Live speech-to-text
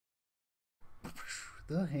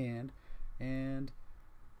the hand, and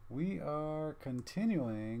we are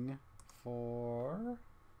continuing for,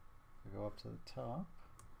 go up to the top,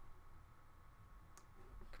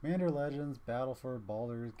 Commander Legends, Battle for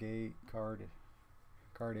Baldur's Gate card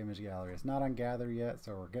image gallery. It's not on Gather yet,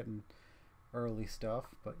 so we're getting early stuff,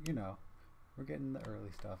 but you know, we're getting the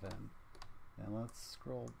early stuff in. And let's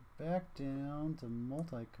scroll back down to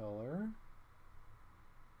multicolor.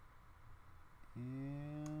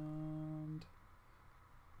 And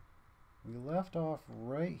we left off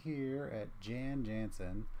right here at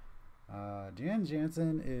Jansen.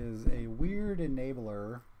 Jansen is a weird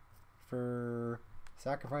enabler for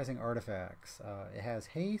sacrificing artifacts. It has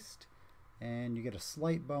haste, and you get a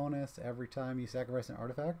slight bonus every time you sacrifice an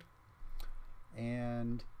artifact.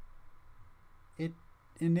 And it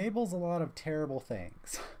enables a lot of terrible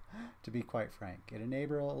things, to be quite frank. It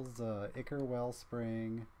enables Ichor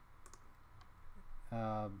Wellspring.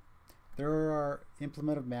 There are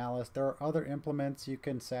Implement of Malice. There are other implements you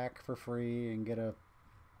can sack for free and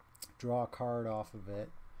draw a card off of it.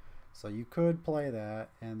 So you could play that.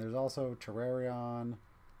 And there's also Terrarion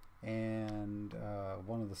and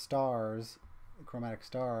one of the stars, Chromatic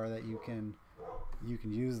Star, that you can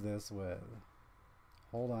use this with.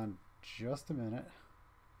 Hold on just a minute.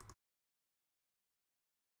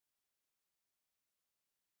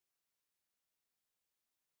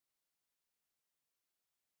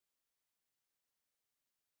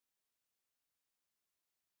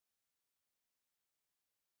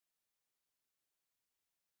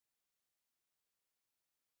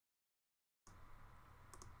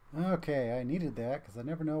 Okay, I needed that because I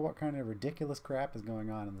never know what kind of ridiculous crap is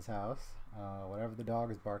going on in this house. Whatever the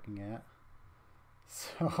dog is barking at.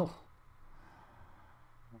 So,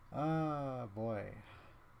 boy.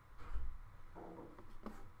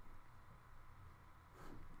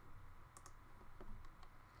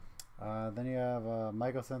 Then you have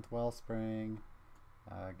Mycosynth Wellspring,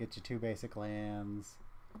 get you 2 basic lands.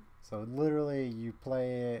 So literally you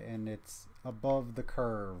play it and it's above the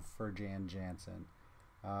curve for Jansen.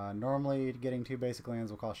 Normally getting 2 basic lands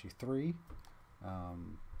will cost you 3.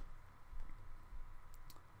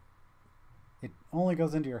 It only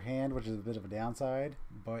goes into your hand, which is a bit of a downside,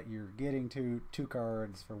 but you're getting two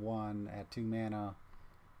cards for 1 at 2 mana,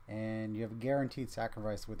 and you have a guaranteed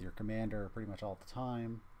sacrifice with your commander pretty much all the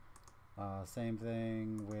time. Same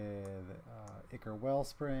thing with Ichor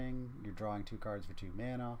Wellspring. You're drawing 2 cards for 2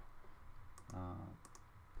 mana.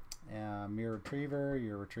 Mirror Retriever,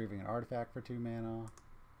 you're retrieving an artifact for 2 mana.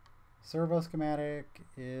 Servo Schematic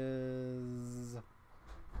is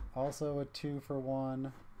also a 2 for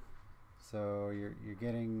 1. So you're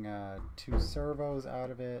getting 2 servos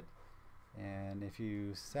out of it, and if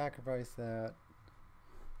you sacrifice that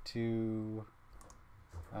to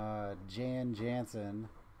Jansen,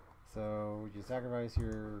 so you sacrifice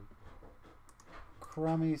your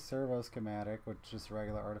crummy servo schematic, which is just a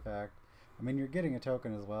regular artifact. I mean, you're getting a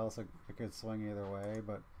token as well, so it could swing either way,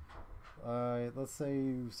 but let's say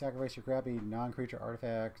you sacrifice your crappy non-creature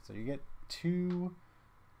artifact, so you get two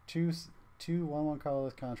 1/1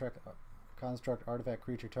 colorless construct artifact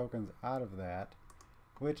creature tokens out of that,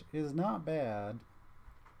 which is not bad.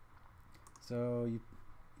 So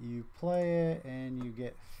you play it and you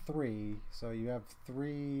get 3, so you have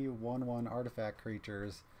 3 1/1 artifact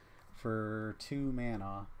creatures for 2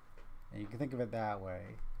 mana, and you can think of it that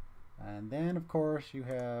way. And then of course you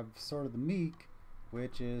have Sword of the Meek,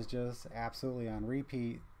 which is just absolutely on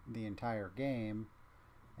repeat the entire game,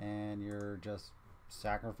 and you're just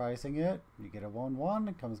sacrificing it, you get a 1/1,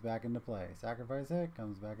 it comes back into play. Sacrifice it,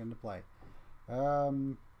 comes back into play.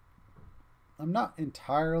 I'm not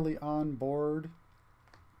entirely on board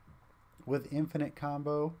with infinite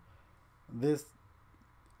combo. This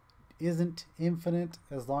isn't infinite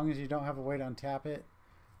as long as you don't have a way to untap it.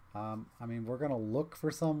 I mean, we're going to look for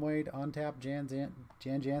some way to untap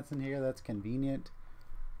Jansen here that's convenient.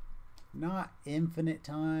 Not infinite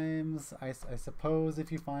times. I suppose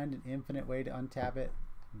if you find an infinite way to untap it,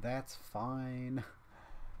 that's fine.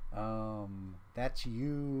 That's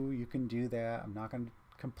you. You can do that. I'm not going to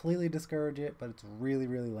completely discourage it, but it's really,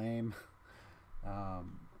 really lame.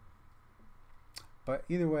 But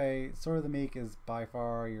either way, Sword of the Meek is by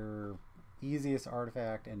far your easiest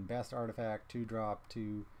artifact and best artifact to drop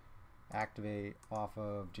to activate off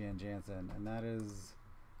of Jansen, and that is,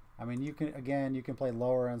 I mean, you can play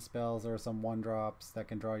lower end spells. There are some 1-drops that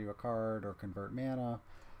can draw you a card or convert mana,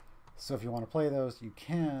 so if you want to play those you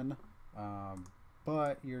can,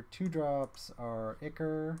 but your 2-drops are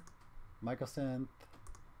Ichor, Mycosynth,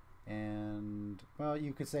 and, well,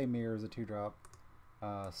 you could say Mirror is a 2-drop,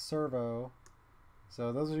 Servo.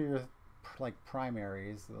 So those are your like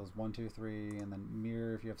primaries, those 1, 2, 3, and then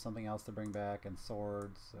mirror if you have something else to bring back, and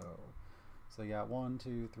swords. So you got 1,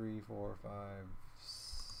 2, 3, 4, 5.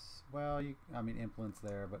 Well, I mean implements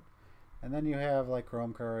there, but and then you have like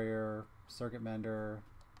Chrome Courier, Circuit Mender,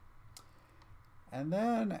 and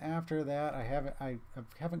then after that I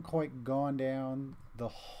haven't quite gone down the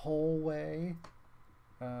whole way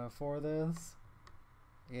for this.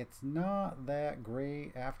 It's not that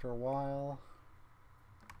great after a while.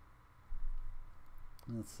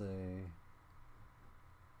 Let's see.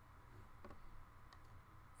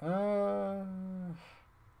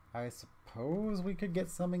 I suppose we could get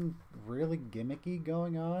something really gimmicky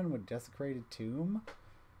going on with Desecrated Tomb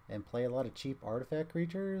and play a lot of cheap artifact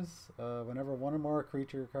creatures. Whenever one or more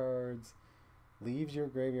creature cards leaves your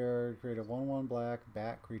graveyard, create a 1/1 black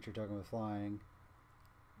bat creature token with flying.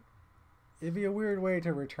 It'd be a weird way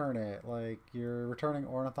to return it. Like you're returning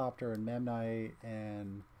Ornithopter and Memnite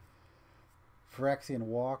and Phyrexian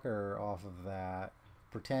Walker off of that,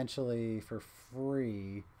 potentially for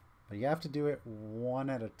free, but you have to do it one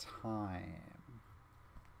at a time,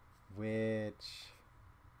 which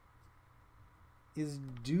is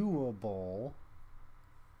doable.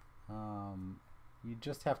 You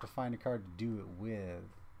just have to find a card to do it with.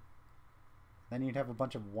 Then you'd have a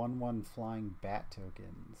bunch of 1/1 flying bat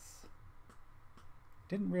tokens.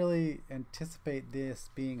 Didn't really anticipate this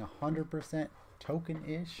being 100%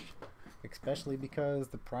 token-ish, especially because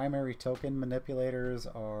the primary token manipulators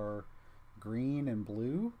are green and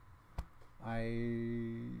blue.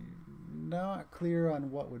 I'm not clear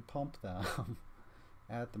on what would pump them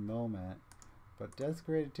at the moment, but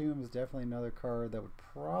Desecrated Tomb is definitely another card that would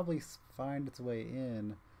probably find its way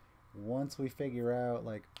in once we figure out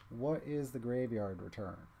like what is the graveyard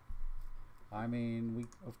return. I mean, we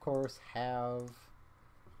of course have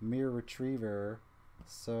Mirror Retriever,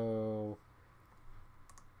 so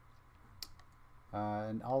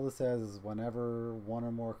and all this says is whenever one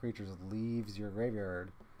or more creatures leaves your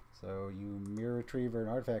graveyard, so you Mirror Retriever an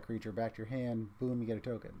artifact creature back to your hand, boom, you get a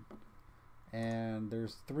token. And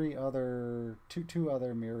there's two other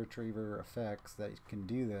Mirror Retriever effects that can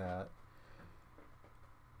do that.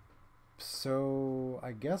 So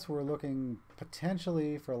I guess we're looking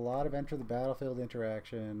potentially for a lot of enter the battlefield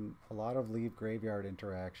interaction, a lot of leave graveyard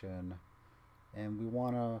interaction, and we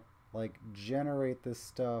want to like generate this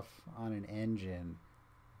stuff on an engine.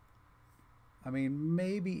 I mean,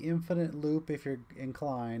 maybe infinite loop if you're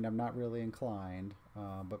inclined. I'm not really inclined,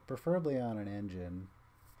 but preferably on an engine.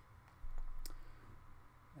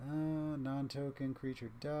 Non-token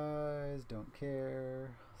creature dies, don't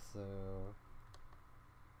care. So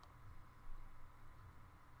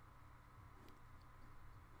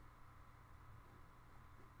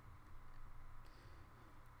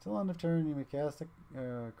till end of turn, you may cast a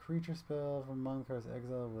creature spell from among cards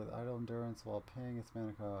exiled with idle endurance while paying its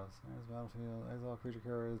mana cost. There's battlefield. Exile creature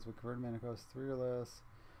cards with converted mana cost 3 or less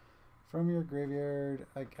from your graveyard.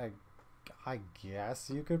 I guess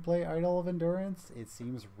you could play Idol of Endurance. It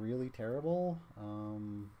seems really terrible.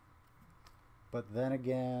 But then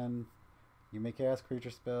again, you may cast creature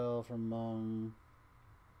spell from among.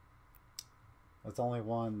 That's only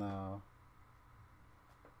one though.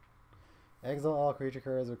 Exile all creature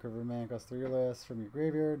cards with converted mana cost 3 or less from your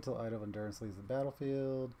graveyard until Idol of Endurance leaves the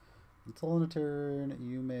battlefield. Until end of turn,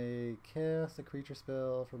 you may cast a creature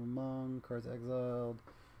spell from among cards exiled.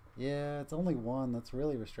 Yeah, it's only one. That's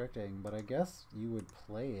really restricting, but I guess you would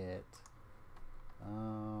play it.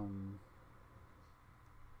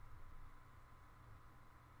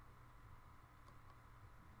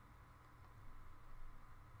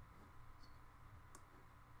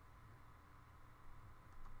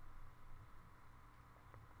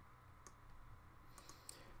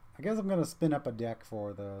 I guess I'm gonna spin up a deck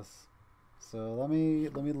for this. So let me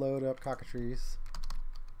load up Cockatrice,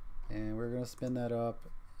 and we're gonna spin that up,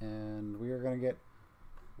 and we are gonna get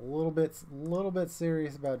a little bit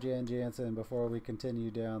serious about Jansen before we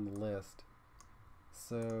continue down the list.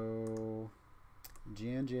 So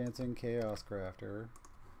Jansen Chaos Crafter.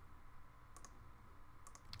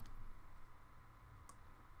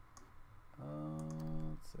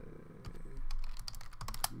 Let's see,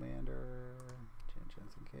 Commander.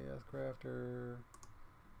 Jansen Chaos Crafter.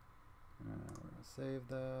 We're going to save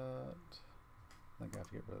that. I think I have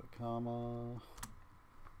to get rid of the comma.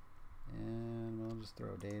 And we'll just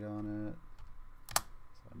throw a date on it. So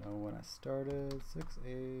I know when I started.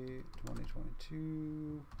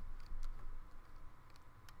 6/8/2022.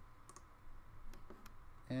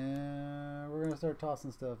 And we're going to start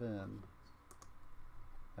tossing stuff in.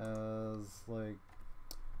 As like,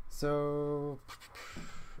 so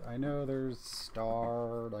I know there's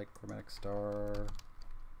Star, like Chromatic Star.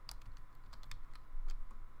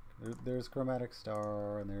 There's Chromatic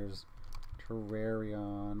Star, and there's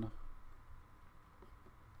Terrarion.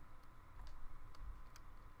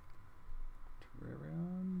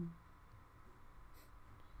 Terrarion?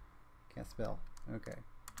 Can't spell. Okay.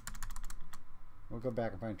 We'll go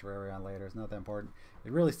back and find Terrarion later. It's not that important.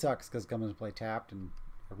 It really sucks because it comes into play tapped, and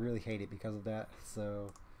I really hate it because of that.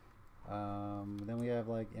 So, then we have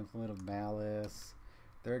like Implement of Malice.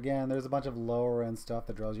 There again, there's a bunch of lower end stuff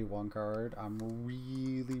that draws you one card. I'm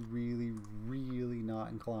really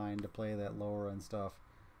not inclined to play that lower end stuff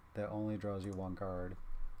that only draws you one card.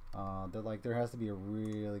 There has to be a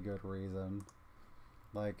really good reason.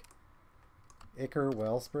 Like, Ichor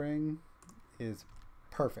Wellspring is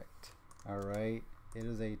perfect. Alright, it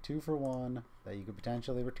is a 2-for-1 that you could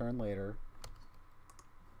potentially return later.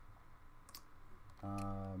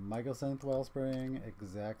 Mycosynth Wellspring,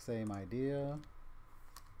 exact same idea.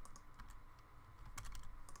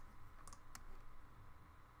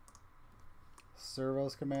 Servo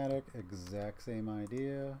Schematic, exact same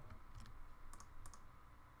idea.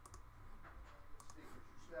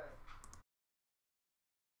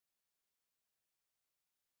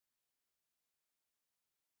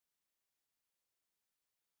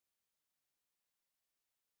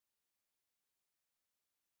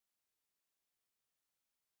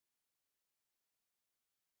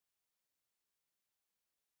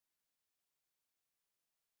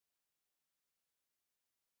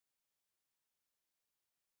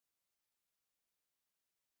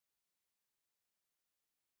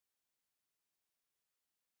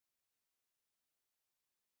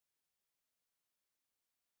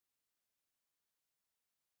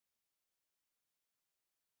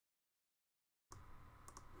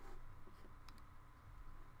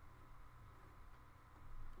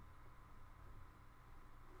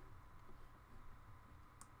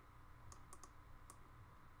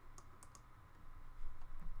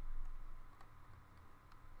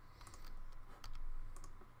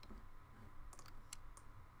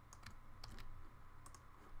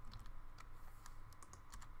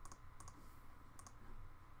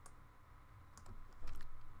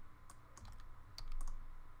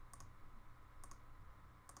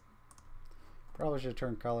 Probably should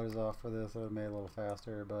turn colors off for this. It would have made it a little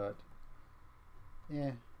faster, but yeah.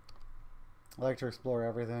 I like to explore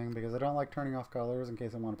everything because I don't like turning off colors in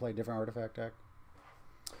case I want to play a different artifact deck.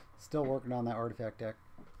 Still working on that artifact deck.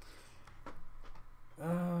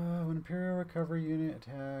 When Imperial Recovery Unit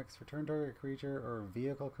attacks, return target creature or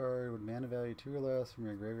vehicle card with mana value 2 or less from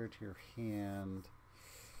your graveyard to your hand.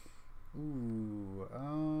 Ooh,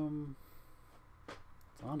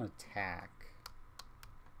 it's on attack.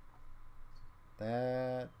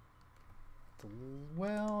 That,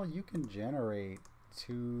 well, you can generate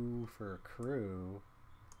 2 for crew.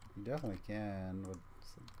 You definitely can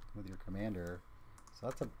with your commander. So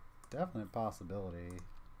that's a definite possibility.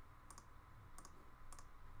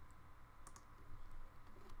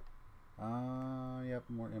 Yep,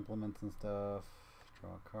 more implements and stuff. Draw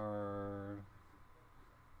a card.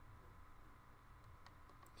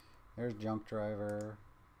 There's Junk Driver.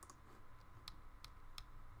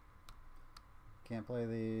 Can't play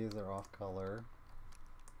these, they're off color.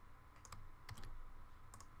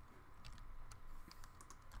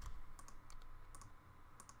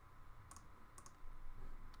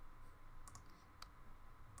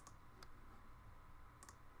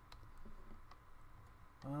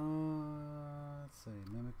 Let's see,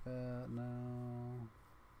 mimic that, no.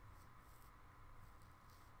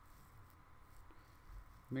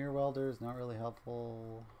 Mirror Welder is not really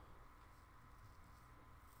helpful.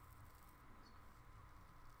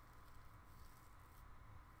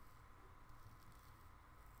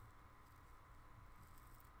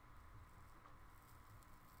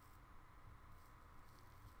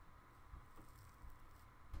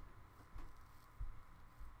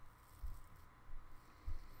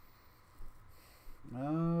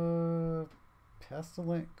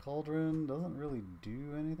 Pestilent Cauldron doesn't really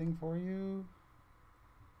do anything for you.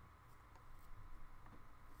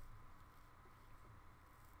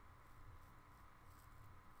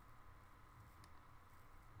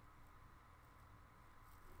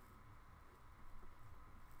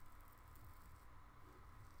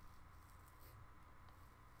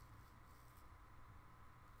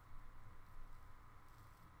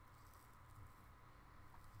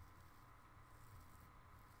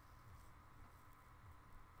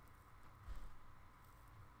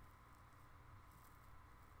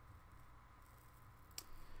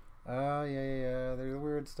 Yeah. There's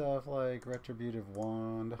weird stuff like Retributive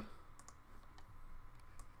Wand.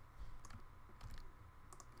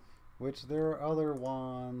 Which there are other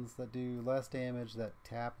wands that do less damage that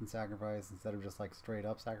tap and sacrifice instead of just like straight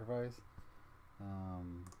up sacrifice. I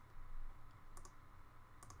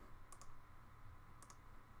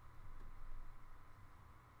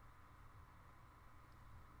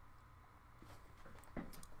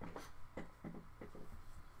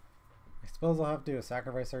suppose I'll have to do a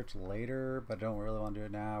sacrifice search later, but I don't really want to do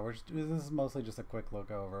it now. This is mostly just a quick look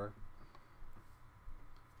over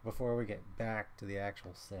before we get back to the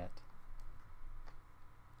actual set.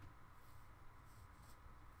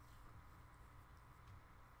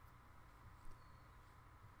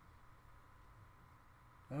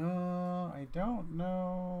 I don't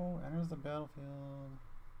know. Enters the battlefield.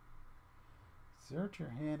 Search your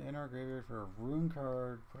hand in our graveyard for a rune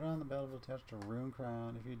card. Put it on the battlefield attached to rune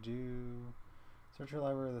crown. If you do, search your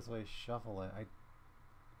library this way. Shuffle it. I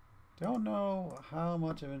don't know how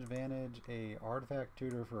much of an advantage a artifact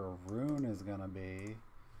tutor for a rune is gonna be,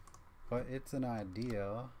 but it's an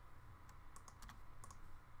idea.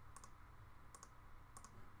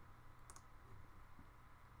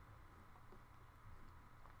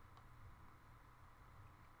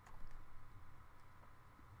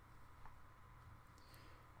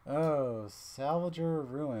 Oh, Salvager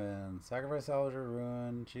Ruin. Sacrifice Salvager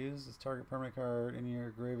Ruin. Choose this target permanent card in your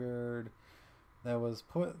graveyard that was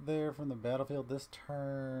put there from the battlefield this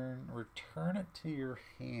turn. Return it to your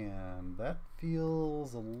hand. That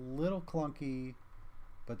feels a little clunky,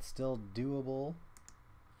 but still doable.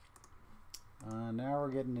 Now we're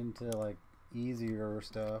getting into like easier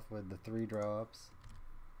stuff with the 3 drops.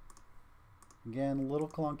 Again, a little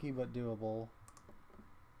clunky, but doable.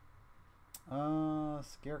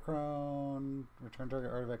 Scarecrow, return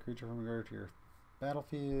target artifact creature from your graveyard to your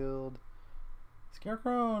battlefield.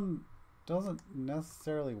 Scarecrow doesn't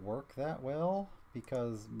necessarily work that well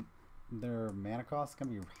because their mana cost is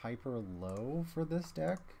going to be hyper low for this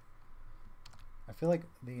deck. I feel like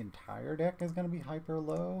the entire deck is going to be hyper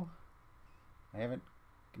low. I haven't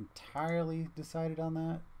entirely decided on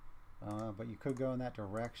that, but you could go in that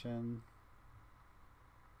direction.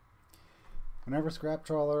 Whenever Scrap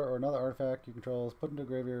Trawler or another artifact you control is put into a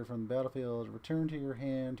graveyard from the battlefield, return to your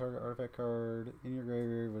hand target artifact card in your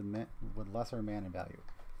graveyard with lesser mana value.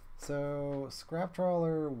 So Scrap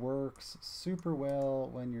Trawler works super well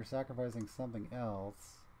when you're sacrificing something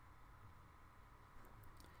else.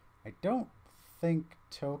 I don't think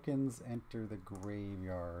tokens enter the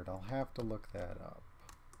graveyard. I'll have to look that up.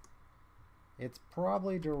 It's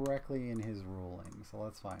probably directly in his ruling, so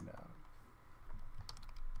let's find out.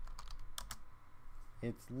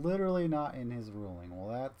 It's literally not in his ruling.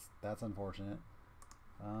 Well, that's unfortunate.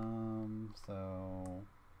 So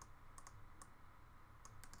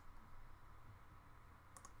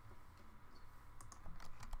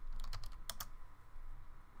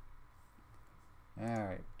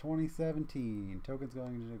alright, 2017. Tokens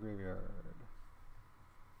going into the graveyard.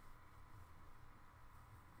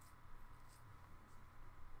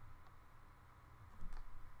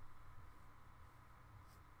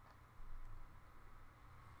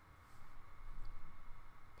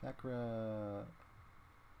 Pack rat.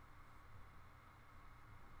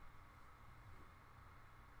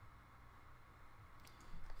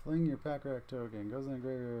 Fling your pack rat token. Goes in the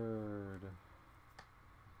graveyard.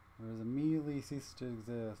 Or is immediately ceases to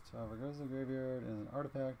exist. However, goes to the graveyard as an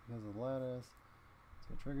artifact because of the lattice.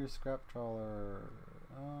 So it triggers Scrap Trawler.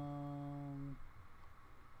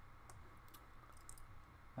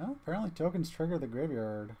 Oh, apparently tokens trigger the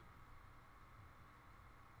graveyard.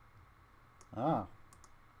 Ah.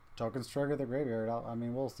 Tokens trigger the graveyard. I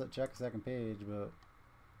mean, we'll check the second page, but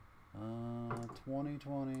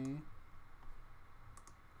 2020.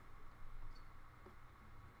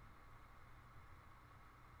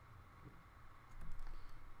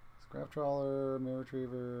 Scrap Trawler, Mirror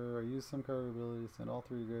Retriever. I use some card abilities, send all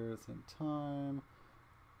 3 graveyards at the same time,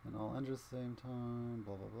 and all enter at the same time.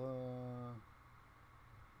 Blah blah blah.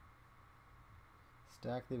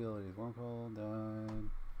 Stack the abilities. Wormhole died.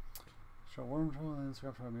 Show Wormhole and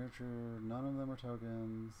Scrap Trawler Miniature. None of them are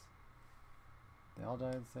tokens. They all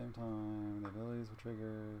died at the same time. The abilities will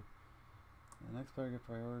trigger. The next player get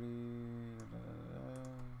priority.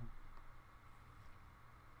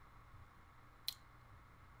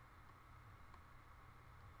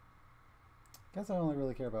 Guess I only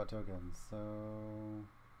really care about tokens, so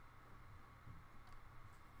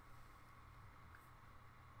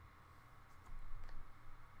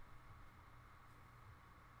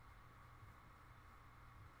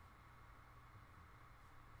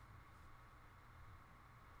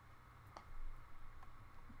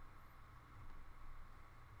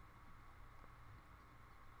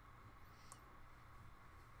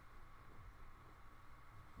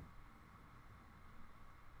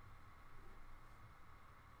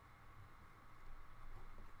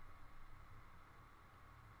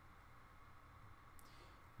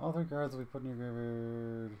All 3 cards will be put in your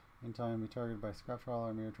graveyard in time to be targeted by Scrap Trawler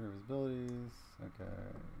or Mirror Retriever's abilities. Okay.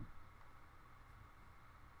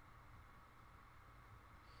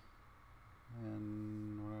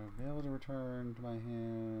 And would I be able to return to my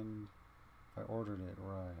hand if I ordered it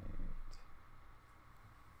right?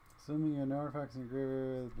 Assuming you have no artifacts in your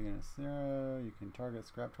graveyard at the beginning of the scenario, you can target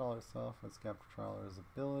Scrap Trawler itself with Scrap Trawler's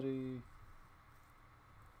ability.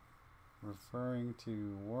 Referring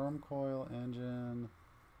to Worm Coil Engine,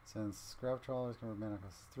 since Scrap Trawler's convert mana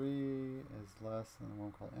cost 3 is less than the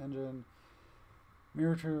Worm Coil Engine.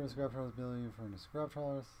 Mirror Retriever with Scrap Trawler's ability referring to Scrap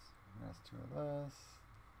Trawlers, has 2 or less.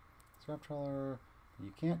 Scrap Trawler,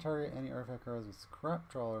 you can't target any artifact cards with Scrap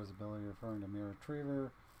Trawler's ability referring to Mirror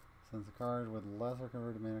Retriever, since the card with lesser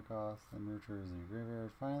converted mana cost than Mirror Retriever is in your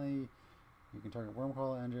graveyard. Finally, you can target Worm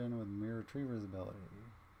Coil Engine with Mirror Retriever's ability.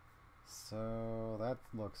 So that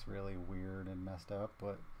looks really weird and messed up,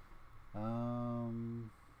 but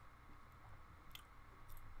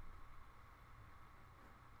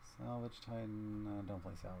Salvage Titan, don't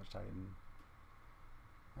play Salvage Titan.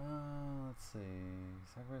 Let's see,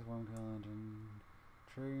 sacrifice Worm Coil Engine,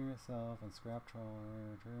 triggering itself and Scrap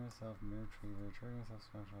Trawler, triggering itself Mirror Retriever, triggering itself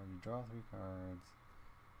Scrap Trawler. You draw 3 cards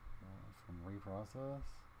from Reprocess.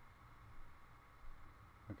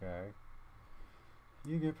 Okay.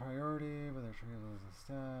 You get priority, but they're treated as a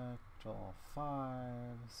stack. Draw all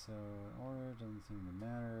 5, so in order it doesn't seem to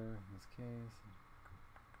matter in this case.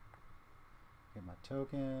 Get my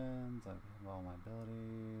tokens, I have all my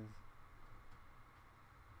abilities.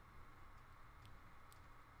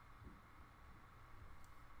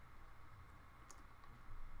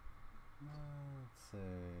 Let's see.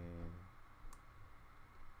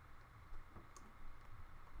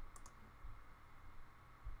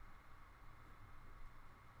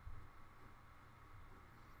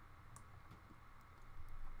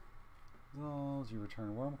 You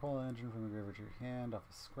return Worm Coil Engine from your graveyard to your hand off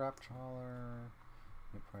a Scrap Trawler.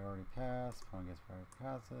 You get priority pass. Opponent gets priority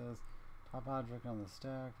passes. Top object on the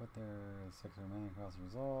stack with their 6 or mana cost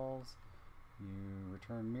resolves. You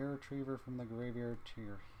return Mirror Retriever from the graveyard to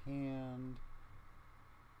your hand.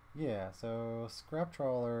 Yeah, so Scrap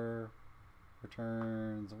Trawler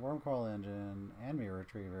returns Worm Coil Engine and Mirror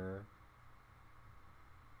Retriever.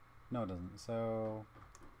 No, it doesn't. So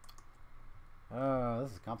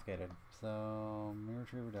this is complicated. So Mirror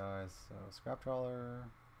Retriever dies. So Scrap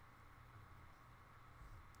Trawler.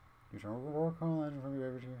 You return Worm Coil Engine from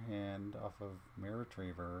your graveyard to your hand off of Mirror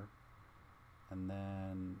Retriever, and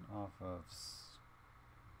then off of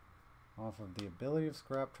the ability of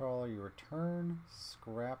Scrap Trawler, you return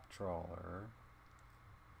Scrap Trawler.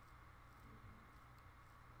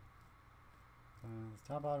 The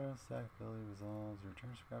top out of the stack ability resolves. You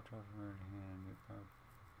return Scrap Trawler from your hand.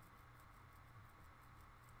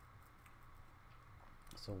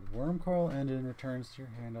 So Worm Coil Engine returns to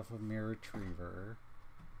your hand off of Mirror Retriever,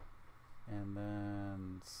 and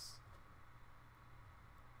then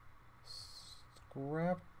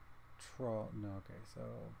Scrap Trawler. No, okay, so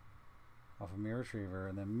off of Mirror Retriever,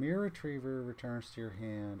 and then Mirror Retriever returns to your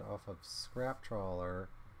hand off of Scrap Trawler,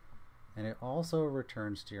 and it also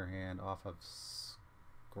returns to your hand off of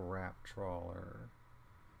Scrap Trawler.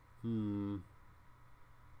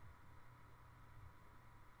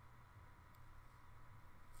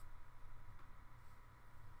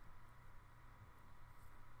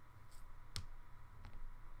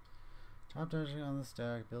 Top touching on the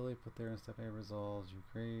stack, ability put there in step A resolves. You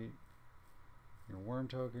create your worm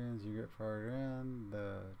tokens, you get priority in.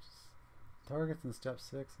 The targets in step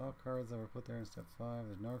 6, all cards that were put there in step 5.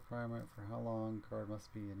 There's no requirement for how long card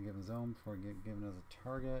must be in a given zone before it get given as a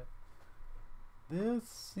target. This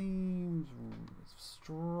seems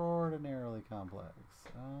extraordinarily complex.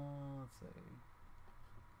 Let's see.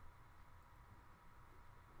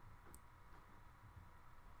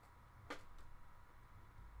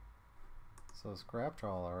 So Scrap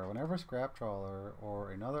Trawler, whenever Scrap Trawler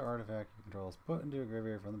or another artifact you control is put into a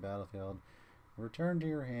graveyard from the battlefield, return to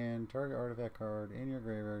your hand target artifact card in your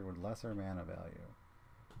graveyard with lesser mana value.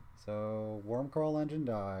 So Worm Coil Engine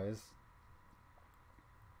dies,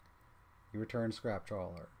 you return Scrap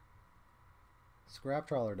Trawler. Scrap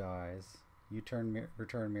Trawler dies, you return Mirror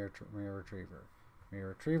Retriever. Mirror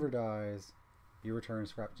Retriever dies, you return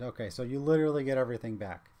Scrap. Okay, so you literally get everything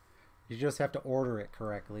back. You just have to order it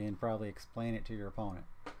correctly and probably explain it to your opponent.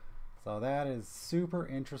 So that is super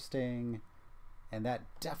interesting, and that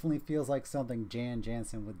definitely feels like something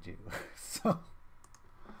Jansen would do. So,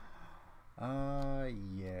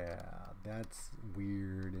 yeah, that's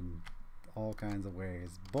weird in all kinds of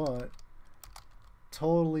ways, but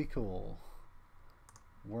totally cool.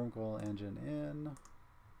 Worm Coil Engine in.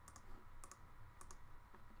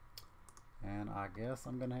 And I guess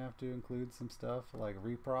I'm gonna have to include some stuff like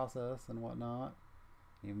reprocess and whatnot,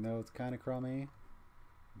 even though it's kind of crummy.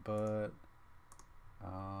 But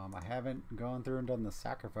I haven't gone through and done the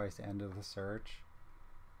sacrifice end of the search.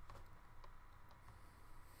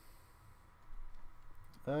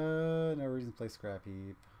 No reason to play scrap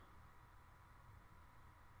heap.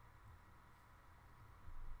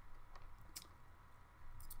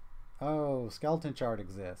 Oh, skeleton shard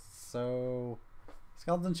exists. So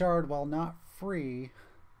skeleton shard, while not free,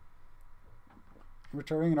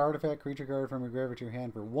 returning an artifact creature card from your graveyard to your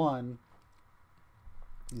hand for 1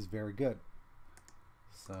 is very good.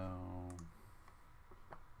 So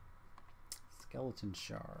skeleton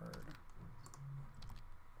shard.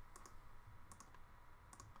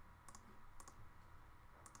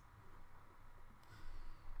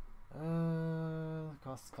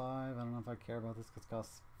 Costs 5. I don't know if I care about this because it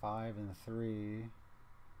costs 5 and 3.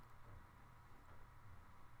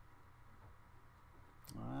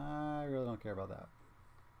 I really don't care about that.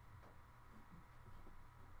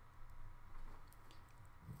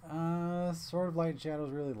 Sword of Light and Shadow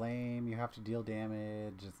is really lame. You have to deal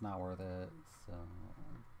damage. It's not worth it. So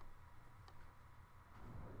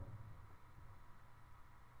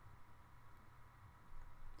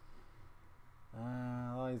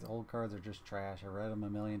all these old cards are just trash. I read them a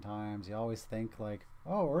million times. You always think like,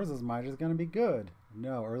 oh, Urza's Might is going to be good.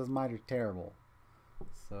 No, Urza's Might is terrible.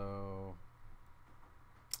 So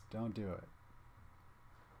don't do it.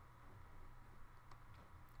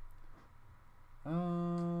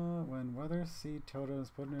 When Weather Seed Totem is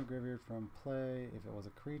put in a graveyard from play, if it was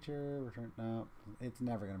a creature, return. No, it's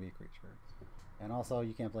never going to be a creature. And also,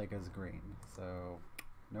 you can't play because it's green. So,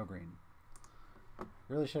 no green.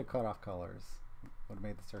 Really should have cut off colors. Would have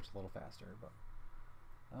made the search a little faster, but.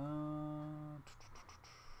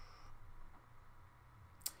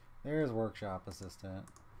 There's Workshop Assistant.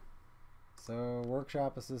 So,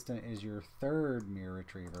 Workshop Assistant is your 3rd Mirror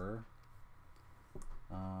Retriever.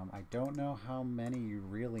 I don't know how many you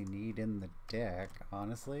really need in the deck,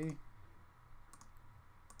 honestly.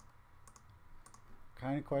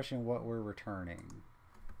 Kind of question what we're returning,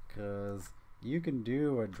 because you can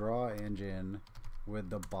do a draw engine with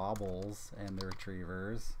the baubles and the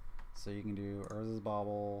retrievers. So you can do Urza's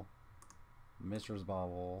Bauble, Mistra's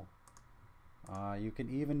Bauble. You can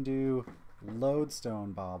even do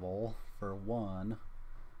Lodestone Bauble for 1.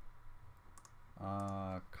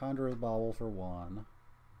 Conjurer's Bauble for 1.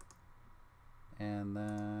 And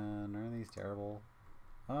then, are these terrible?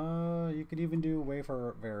 You could even do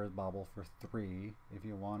Wayfarer's Bauble for 3 if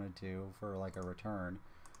you wanted to, for like a return.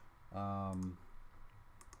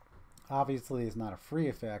 Obviously, it's not a free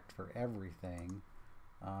effect for everything.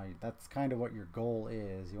 That's kind of what your goal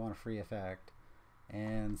is. You want a free effect.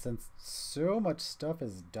 And since so much stuff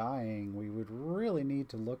is dying, we would really need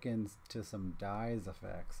to look into some dies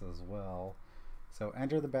effects as well. So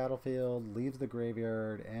enter the battlefield, leaves the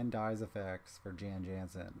graveyard, and dies effects for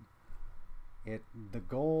Jansen. The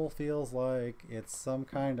goal feels like it's some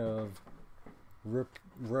kind of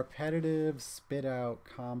repetitive spit out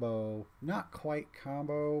combo. Not quite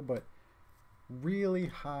combo, but really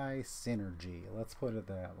high synergy. Let's put it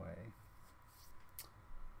that way.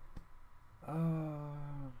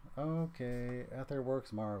 Okay.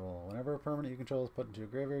 Etherworks Marvel. Whenever a permanent you control is put into a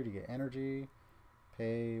graveyard, you get energy.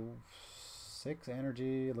 Pay 6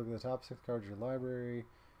 energy. Look at the top 6 cards of your library.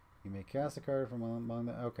 You may cast a card from among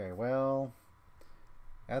the. Okay, well,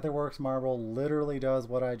 Etherworks Marble literally does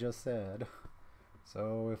what I just said.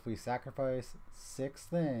 So if we sacrifice 6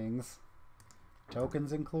 things,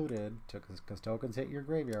 tokens included, because tokens hit your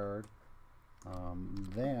graveyard,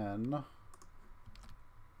 then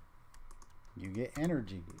you get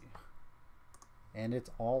energy. And it's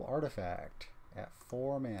all artifact at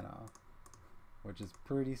 4 mana, which is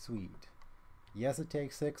pretty sweet. Yes, it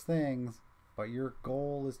takes 6 things, but your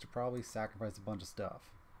goal is to probably sacrifice a bunch of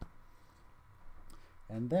stuff.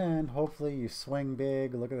 And then, hopefully, you swing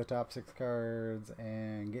big, look at the top 6 cards,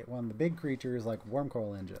 and get one of the big creatures like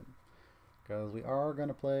Wormcoil Engine. Because we are going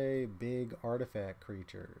to play big artifact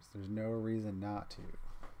creatures. There's no reason not to.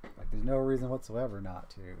 Like, there's no reason whatsoever not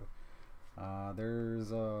to.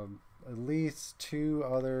 There's at least 2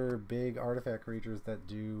 other big artifact creatures that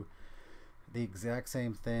do the exact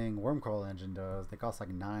same thing Wormcoil Engine does. They cost like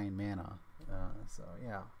 9 mana. So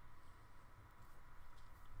yeah.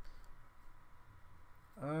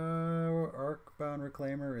 Arcbound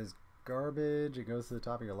Reclaimer is garbage. It goes to the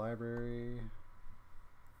top of your library.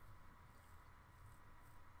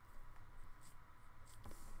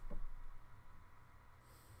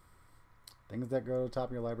 Things that go to the top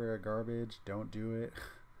of your library are garbage. Don't do it.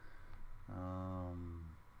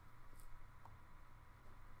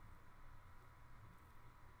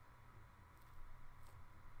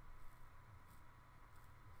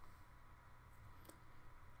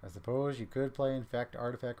 I suppose you could play infect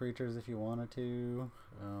artifact creatures if you wanted to.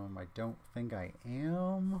 I don't think I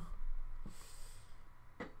am.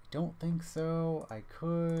 Don't think so. I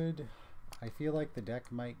could. I feel like the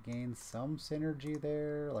deck might gain some synergy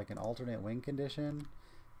there, like an alternate win condition.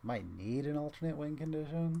 Might need an alternate win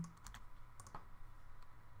condition.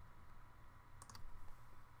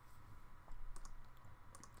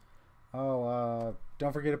 Oh,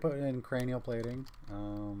 don't forget to put in cranial plating.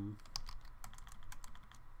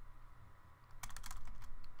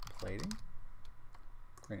 Plating?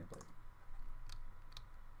 Cranial plating.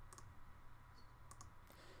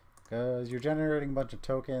 Because you're generating a bunch of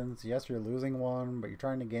tokens. Yes, you're losing one, but you're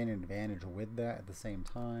trying to gain an advantage with that at the same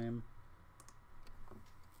time.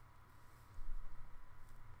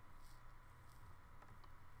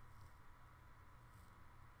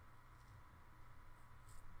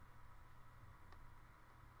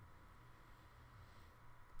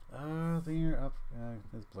 The year up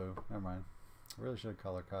is blue. Never mind. Really should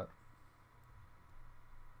color cut.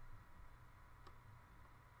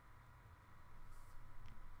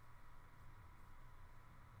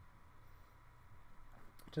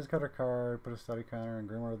 Just cut a card, put a study counter, and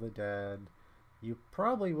Grimoire of the Dead. You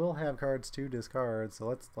probably will have cards to discard, so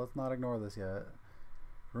let's not ignore this yet.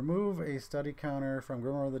 Remove a study counter from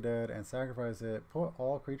Grimoire of the Dead and sacrifice it. Put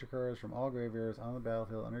all creature cards from all graveyards on the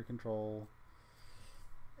battlefield under control.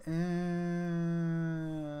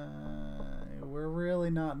 We're really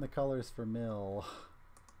not in the colors for mill.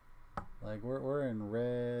 Like we're in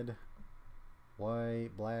red, white,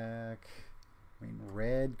 black. I mean,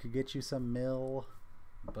 red could get you some mill,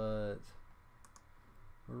 but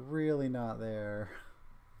we're really not there.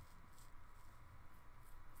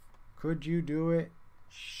 Could you do it?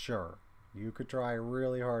 Sure. You could try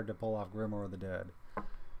really hard to pull off Grimoire of the Dead.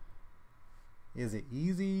 Is it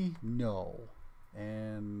easy? No.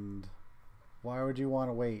 And why would you want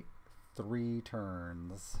to wait 3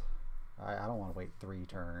 turns? I don't want to wait 3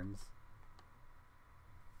 turns.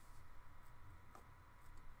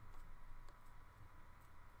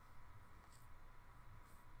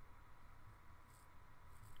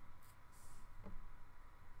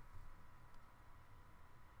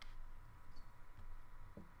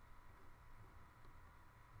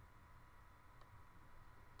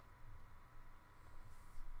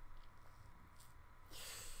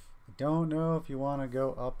 Don't know if you want to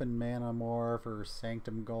go up in mana more for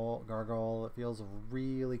Sanctum Gargoyle. It feels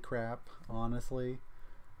really crap, honestly.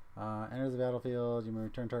 Enters the battlefield. You may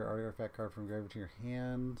return target artifact card from graveyard to your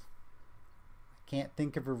hand. I can't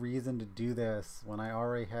think of a reason to do this when I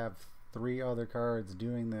already have 3 other cards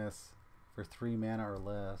doing this for 3 mana or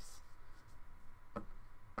less.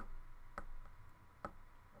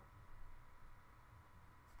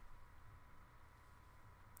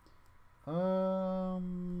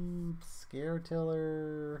 Scare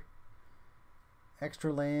Tiller.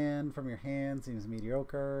 Extra land from your hand seems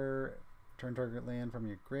mediocre. Turn target land from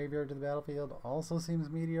your graveyard to the battlefield also seems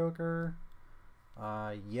mediocre.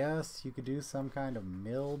 Yes, you could do some kind of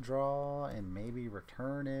mill draw and maybe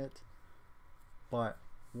return it. But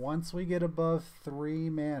once we get above 3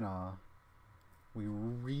 mana, we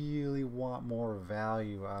really want more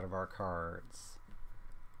value out of our cards.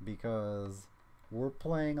 Because we're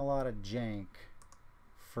playing a lot of jank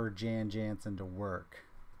for Jansen to work.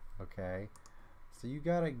 Okay? So you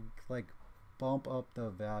gotta like bump up the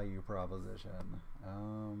value proposition.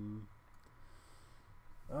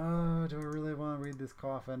 Do I really want to read this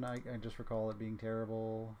coffin? I just recall it being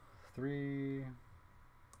terrible. 3.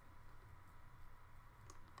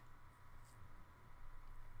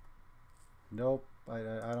 Nope.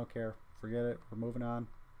 I don't care. Forget it. We're moving on.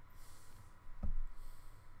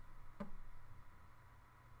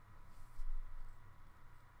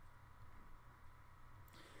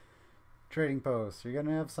 Trading post. You're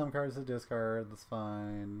gonna have some cards to discard. That's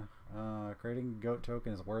fine. Creating goat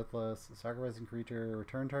token is worthless. Sacrificing creature.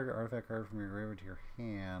 Return target artifact card from your graveyard to your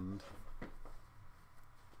hand.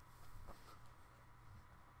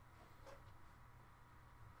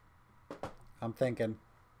 I'm thinking.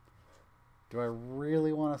 Do I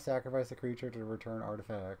really want to sacrifice a creature to return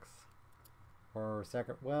artifacts? Or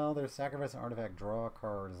well, there's sacrifice an artifact, draw a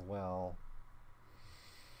card as well.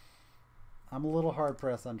 I'm a little hard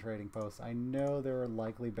pressed on trading posts. I know there are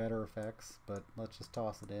likely better effects, but let's just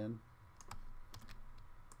toss it in.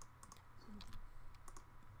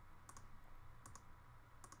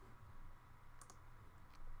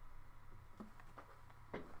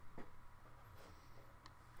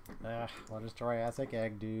 What does Triassic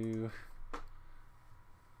Egg do?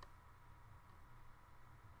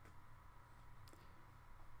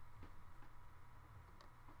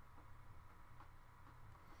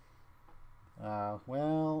 Yeah,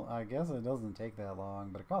 well, I guess it doesn't take that long,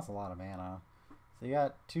 but it costs a lot of mana. So you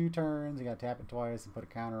got 2 turns, you got to tap it twice and put a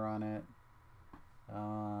counter on it.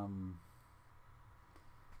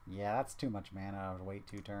 Yeah, that's too much mana to wait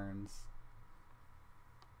 2 turns.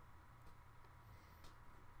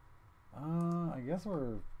 I guess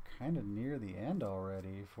we're kind of near the end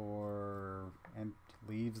already for and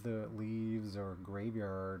leaves or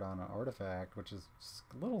graveyard on an artifact, which is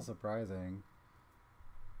a little surprising.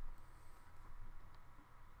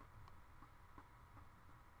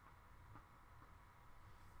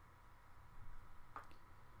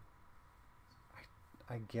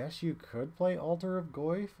 I guess you could play Altar of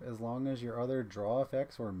Goyf as long as your other draw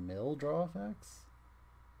effects were mill draw effects.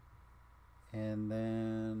 And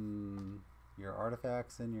then your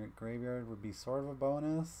artifacts in your graveyard would be sort of a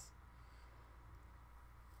bonus.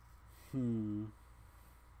 Whenever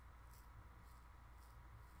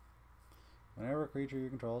a creature you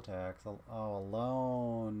control attacks, oh,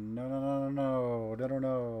 alone. No, no, no, no, no, no, no,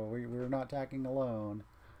 no. We're not attacking alone.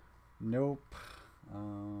 Nope.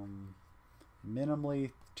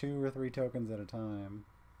 Minimally 2 or 3 tokens at a time.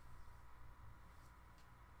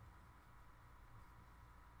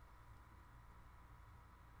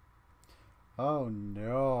 Oh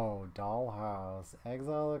no, Dollhouse.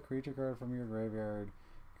 Exile a creature card from your graveyard.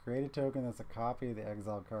 Create a token that's a copy of the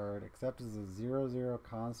exile card, except as a 0/0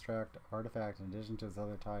 construct artifact in addition to its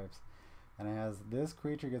other types. And it has this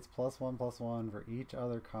creature gets +1/+1 for each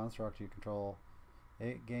other construct you control.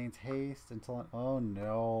 It gains haste until oh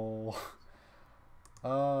no.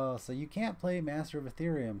 So you can't play Master of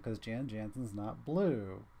Ethereum because Jansen's not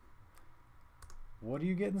blue. What do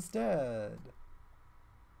you get instead?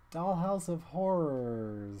 Dollhouse of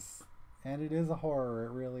Horrors. And it is a horror,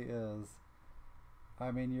 it really is.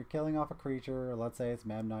 I mean, you're killing off a creature, let's say it's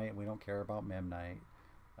Memnite, and we don't care about Memnite.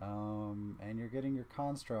 And you're getting your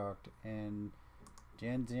construct, and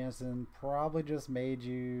Jansen probably just made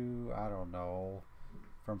you, I don't know,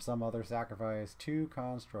 from some other sacrifice, 2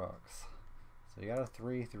 constructs. So you got a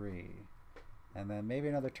 3/3. And then maybe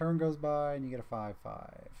another turn goes by and you get a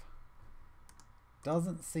 5/5.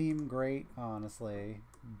 Doesn't seem great, honestly,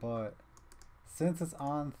 but since it's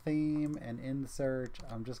on theme and in the search,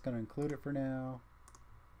 I'm just going to include it for now.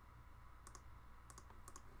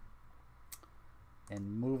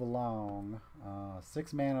 And move along.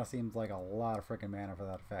 6 mana seems like a lot of freaking mana for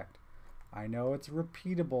that effect. I know it's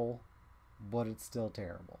repeatable, but it's still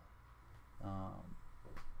terrible.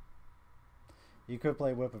 You could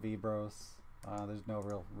play Whip of Ebros. There's no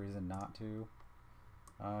real reason not to.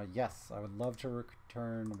 Yes, I would love to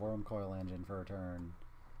return Worm Coil Engine for a turn.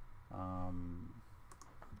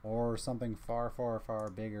 Or something far, far, far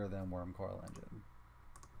bigger than Worm Coil Engine.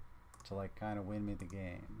 To like kind of win me the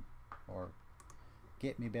game. Or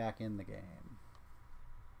get me back in the game.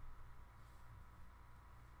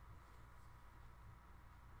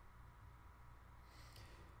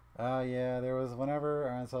 Yeah, there was whenever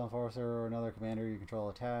an Iron Enforcer or another commander you control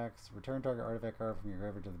attacks, return target artifact card from your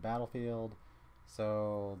graveyard to the battlefield.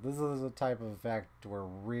 So this is a type of effect we're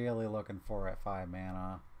really looking for at 5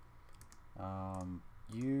 mana.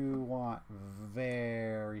 You want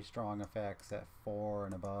very strong effects at 4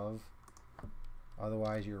 and above.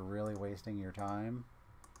 Otherwise you're really wasting your time.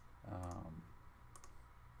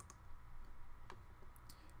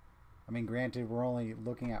 I mean, granted, we're only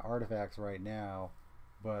looking at artifacts right now,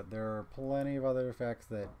 but there are plenty of other effects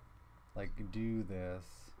that like do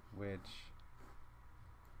this, which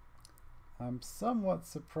I'm somewhat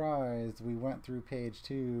surprised we went through page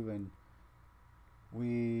 2 and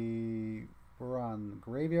we were on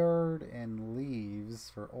graveyard and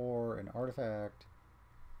leaves for ore and artifact,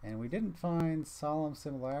 and we didn't find Solemn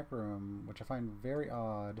Simulacrum, which I find very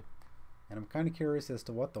odd, and I'm kind of curious as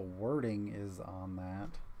to what the wording is on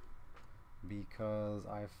that, because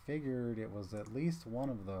I figured it was at least one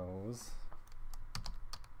of those.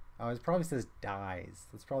 Oh, it probably says dies.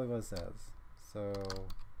 That's probably what it says. So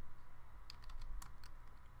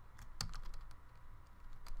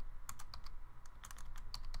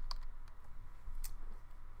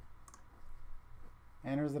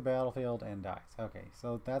enters the battlefield and dies. Okay,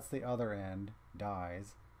 so that's the other end.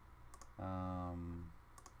 Dies. So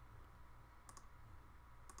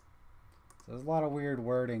there's a lot of weird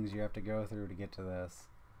wordings you have to go through to get to this.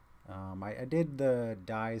 I did the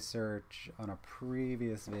die search on a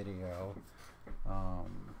previous video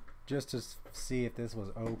just to see if this was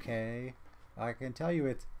okay. I can tell you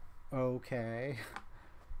it's okay.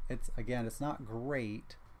 It's not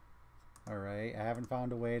great. Alright, I haven't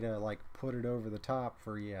found a way to like put it over the top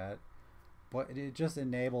for yet, but it just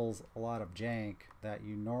enables a lot of jank that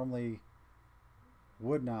you normally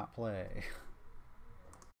would not play.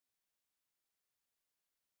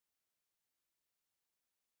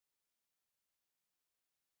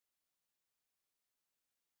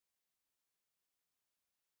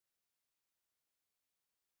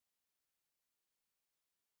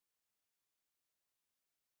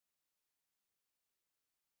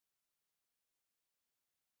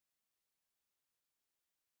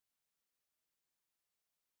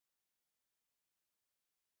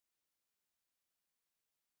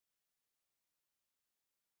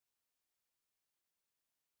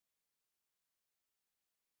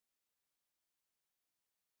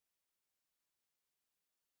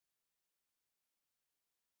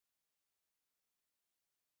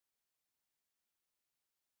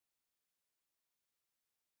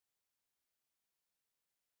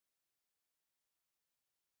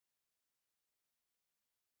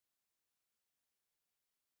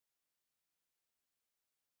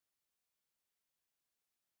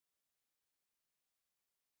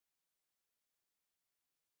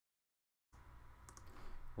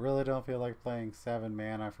 Really don't feel like playing 7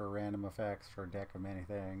 mana for random effects for a deck of many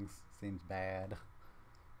things. Seems bad.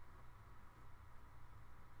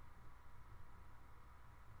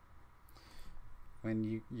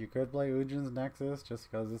 When you could play Ujin's Nexus just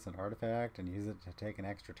because it's an artifact and use it to take an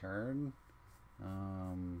extra turn.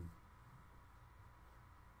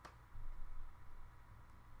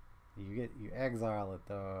 You exile it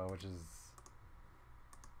though, which is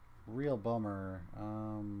real bummer.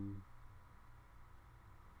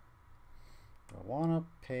 I want to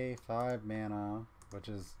pay 5 mana, which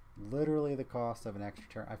is literally the cost of an extra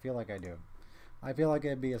turn. I feel like I do. I feel like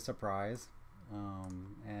it'd be a surprise,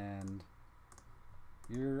 and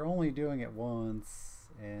you're only doing it once,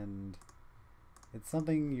 and it's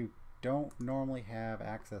something you don't normally have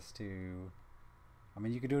access to. I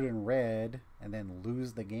mean, you could do it in red and then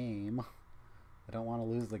lose the game. I don't want to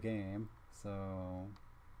lose the game, so...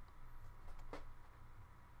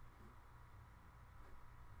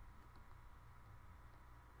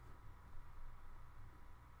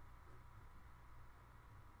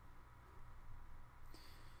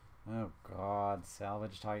 Oh god,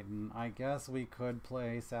 Salvage Titan. I guess we could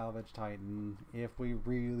play Salvage Titan if we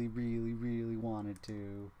really, really, really wanted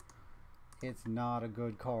to. It's not a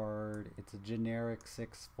good card. It's a generic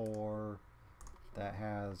 6/4 that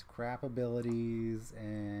has crap abilities,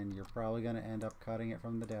 and you're probably going to end up cutting it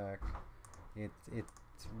from the deck.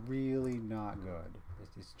 It's really not good.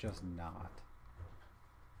 It's just not.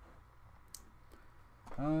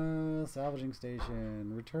 Salvaging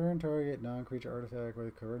Station. Return target non-creature artifact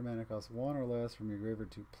with converted mana costs 1 or less from your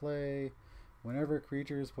graveyard to play. Whenever a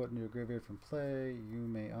creature is put into a graveyard from play, you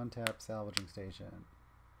may untap Salvaging Station.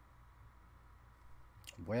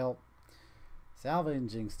 Well,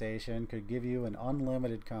 Salvaging Station could give you an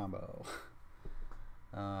unlimited combo.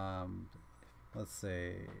 Let's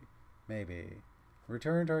see. Maybe.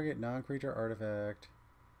 Return target non-creature artifact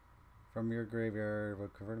from your graveyard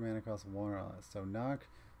with converted mana cost 1 or less.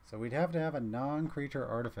 So we'd have to have a non-creature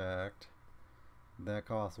artifact that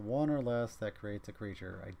costs 1 or less that creates a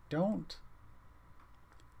creature. I don't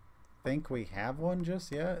think we have one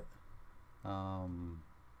just yet.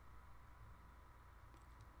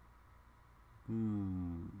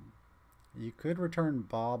 You could return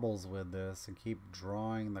baubles with this and keep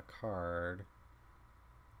drawing the card.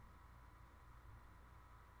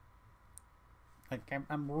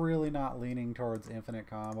 I'm really not leaning towards infinite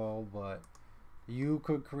combo, but you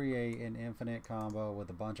could create an infinite combo with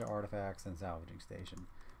a bunch of artifacts and Salvaging Station.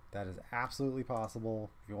 That is absolutely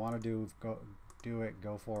possible. If you want to do it,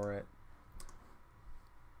 go for it.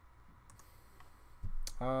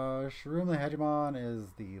 Shroom the Hegemon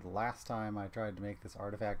is the last time I tried to make this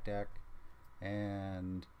artifact deck,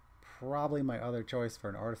 and probably my other choice for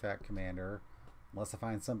an artifact commander, unless I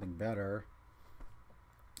find something better.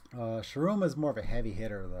 Shroom is more of a heavy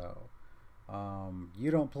hitter though.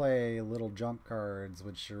 You don't play little jump cards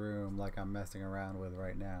with Shroom like I'm messing around with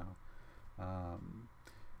right now.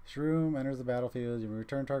 Shroom enters the battlefield. You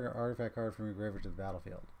return target artifact card from your graveyard to the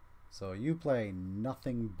battlefield. So you play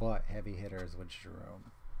nothing but heavy hitters with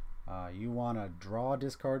Shroom. You want to draw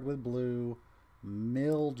discard with blue,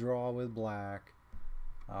 mill draw with black,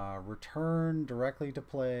 return directly to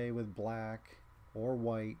play with black or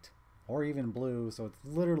white or even blue, so it's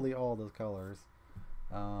literally all those colors.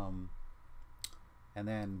 And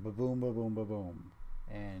then ba-boom, ba-boom, ba-boom.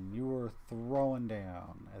 And you are throwing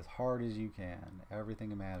down as hard as you can,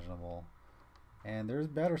 everything imaginable. And there's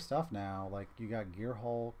better stuff now, like you got Gear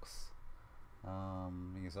Hulks.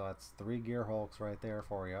 So that's 3 Gear Hulks right there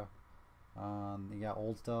for you. You got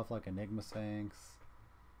old stuff like Enigma Sphinx.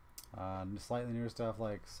 Slightly newer stuff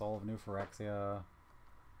like Soul of New Phyrexia.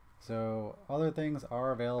 So other things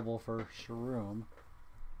are available for Shroom,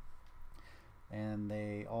 and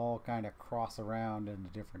they all kind of cross around into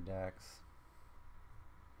different decks.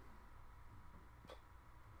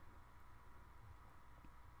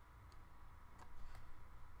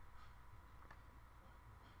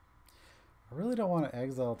 I really don't want to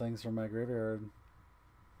exile things from my graveyard.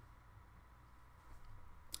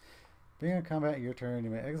 Being in combat your turn,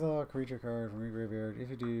 you may exile a creature card from your graveyard.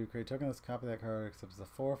 If you do, create a token that's a copy of that card, except it's a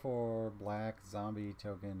 4/4 black zombie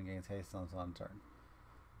token, gains haste on turn.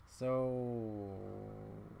 So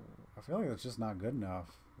I feel like that's just not good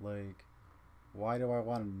enough. Like, why do I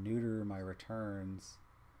want to neuter my returns?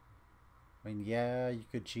 I mean, yeah, you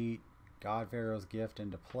could cheat God Pharaoh's Gift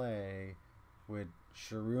into play with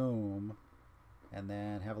Shroom and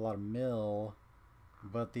then have a lot of mill,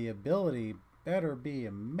 but the ability better be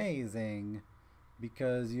amazing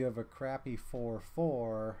because you have a crappy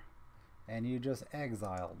 4/4 and you just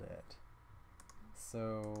exiled it.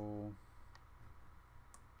 So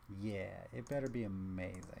Yeah, it better be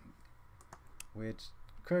amazing. Which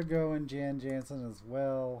could go in Jansen as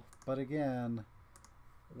well, but again,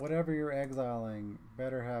 whatever you're exiling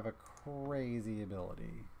better have a crazy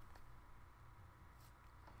ability.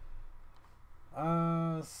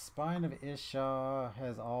 Spine of Isha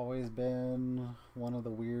has always been one of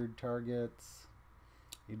the weird targets.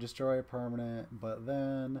 You destroy a permanent, but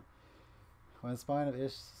then when Spine of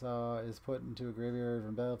Isha is put into a graveyard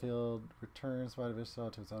from battlefield, return Spine of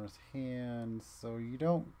Isha to its owner's hand, so you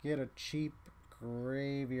don't get a cheap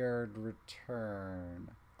graveyard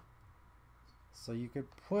return. So you could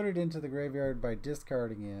put it into the graveyard by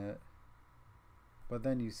discarding it, but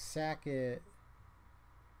then you sack it.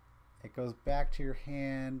 It goes back to your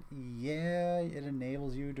hand. Yeah, it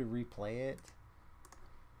enables you to replay it.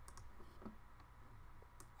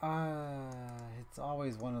 It's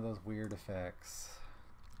always one of those weird effects.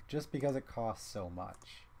 Just because it costs so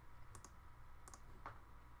much.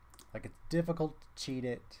 Like, it's difficult to cheat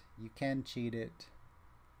it. You can cheat it.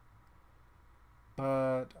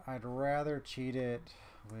 But I'd rather cheat it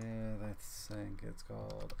with, I think it's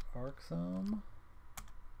called Arcsum.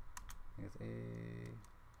 I think it's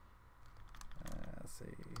let's see.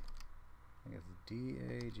 I think it's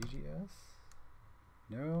DAGGS.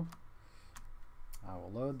 No. I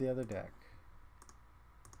will load the other deck.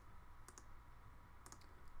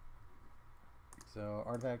 So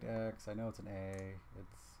Artifact X, I know it's an A.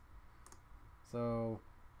 So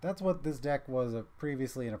that's what this deck was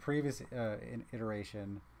previously in a previous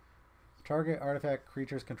iteration. Target artifact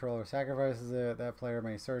creature's controller sacrifices it. That player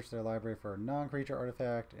may search their library for a non-creature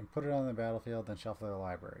artifact and put it on the battlefield, then shuffle their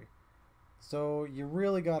library. So you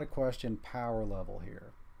really got to question power level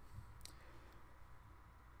here.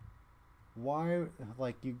 Why,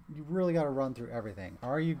 like, you really got to run through everything.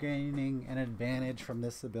 Are you gaining an advantage from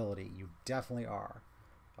this ability? You definitely are.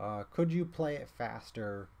 Could you play it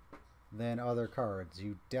faster than other cards?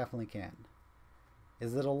 You definitely can.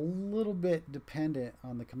 Is it a little bit dependent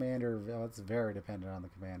on the commander? Oh, it's very dependent on the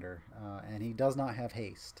commander. And he does not have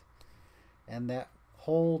haste. And that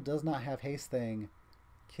whole does not have haste thing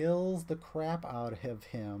kills the crap out of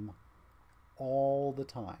him all the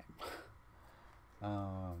time.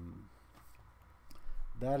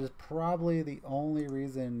 That is probably the only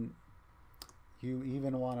reason you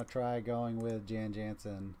even want to try going with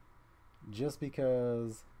Jansen, just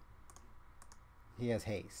because he has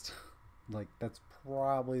haste. Like, that's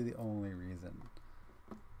probably the only reason.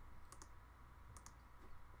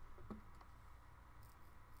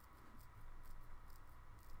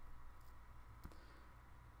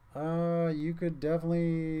 You could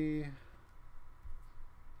definitely...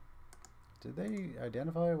 Did they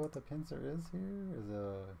identify what the pincer is here? Is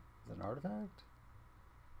an artifact?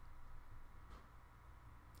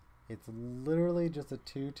 It's literally just a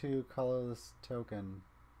 2/2 colorless token.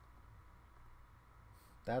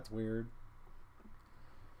 That's weird.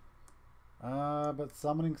 But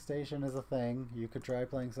Summoning Station is a thing. You could try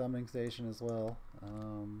playing Summoning Station as well.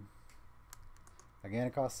 Again,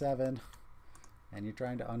 it costs 7. And you're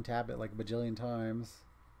trying to untap it like a bajillion times.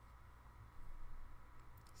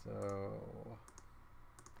 So...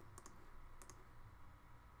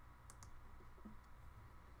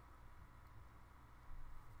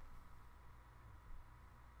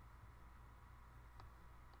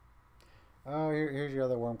 Oh, here's your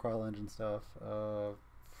other Wormcoil Engine stuff.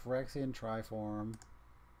 Phyrexian Triform.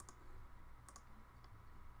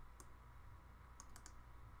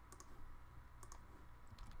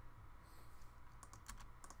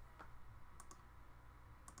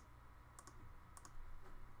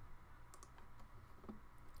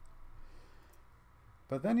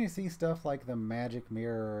 But then you see stuff like the Magic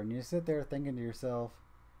Mirror, and you sit there thinking to yourself,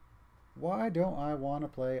 why don't I want to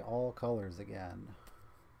play all colors again?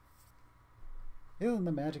 Isn't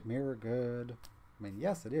the Magic Mirror good? I mean,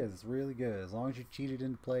 yes, it is. It's really good, as long as you cheat it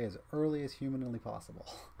into play as early as humanly possible.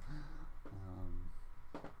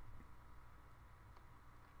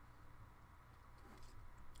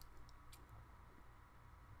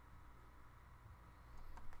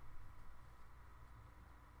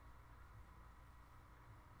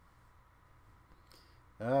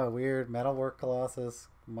 Oh, weird. Metalwork Colossus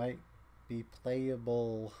might be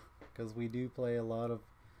playable, because we do play a lot of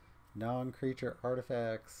non-creature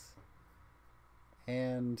artifacts.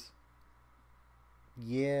 And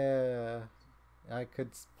yeah, I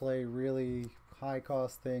could play really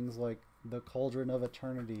high-cost things like the Cauldron of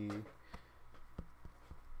Eternity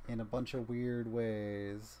in a bunch of weird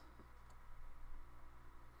ways.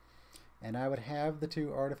 And I would have the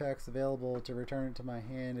 2 artifacts available to return it to my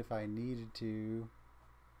hand if I needed to.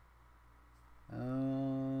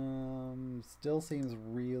 Still seems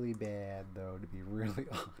really bad though, to be really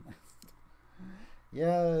honest.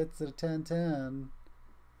 Yeah, it's a 10/10,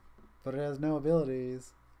 but it has no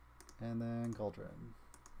abilities. And then Cauldron.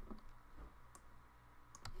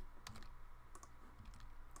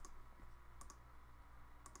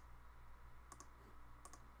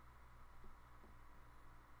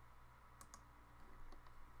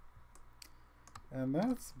 And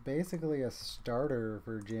that's basically a starter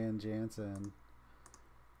for Jansen.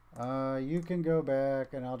 You can go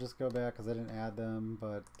back, and I'll just go back because I didn't add them,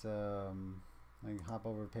 but I can hop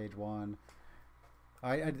over to page 1.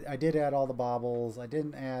 I did add all the baubles. I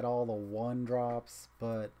didn't add all the 1-drops,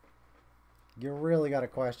 but you really got to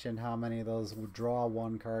question how many of those draw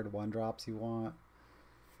 1 card 1-drops you want.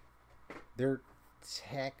 They're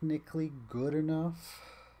technically good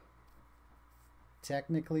enough.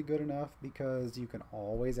 Because you can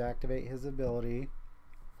always activate his ability.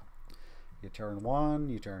 You turn 1,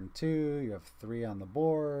 you turn 2, you have 3 on the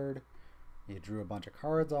board. You drew a bunch of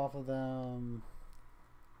cards off of them.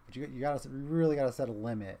 But you really gotta set a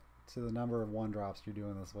limit to the number of 1-drops you're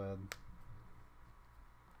doing this with.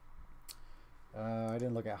 I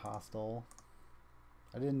didn't look at hostile.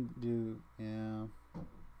 I didn't do, yeah.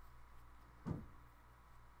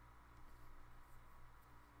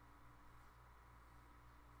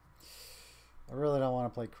 I really don't want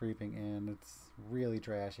to play Creeping In. It's really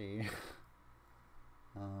trashy.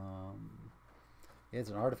 It's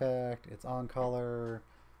an artifact. It's on color.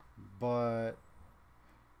 But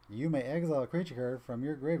you may exile a creature card from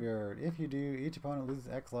your graveyard. If you do, each opponent loses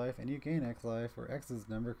X life and you gain X life, where X is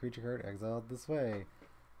the number of creature card exiled this way.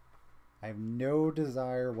 I have no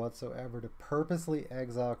desire whatsoever to purposely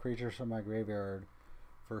exile creatures from my graveyard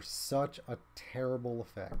for such a terrible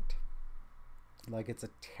effect. Like, it's a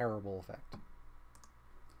terrible effect.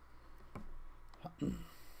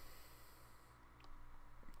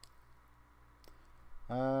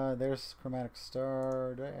 There's Chromatic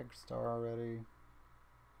Star. Did I add Star already?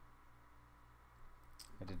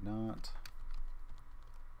 I did not.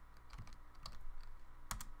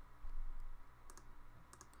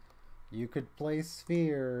 You could play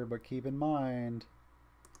Sphere, but keep in mind,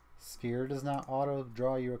 Sphere does not auto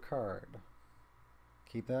draw you a card.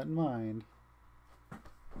 Keep that in mind.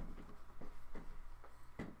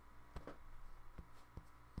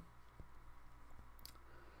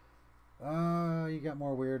 You got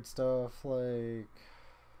more weird stuff like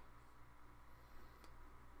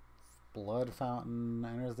Blood Fountain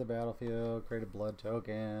enters the battlefield, create a blood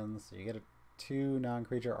token, so you get 2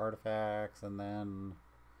 non-creature artifacts, and then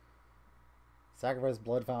sacrifice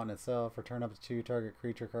Blood Fountain itself, return up to 2 target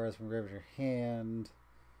creature cards from graveyard to your hand.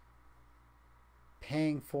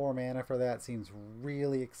 Paying 4 mana for that seems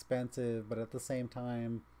really expensive, but at the same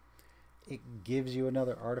time, it gives you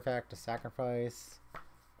another artifact to sacrifice.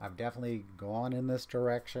 I've definitely gone in this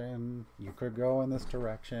direction. You could go in this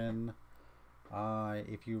direction.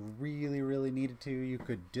 If you really, really needed to, you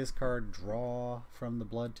could discard draw from the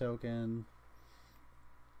blood token.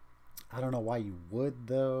 I don't know why you would,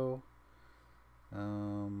 though. I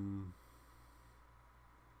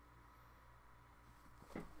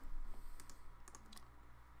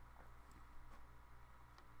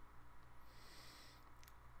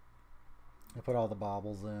put all the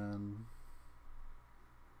baubles in.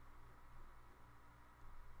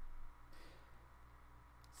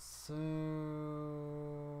 So,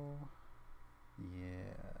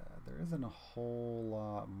 yeah, there isn't a whole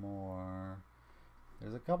lot more.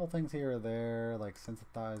 There's a couple things here or there, like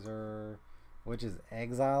Synthesizer, which is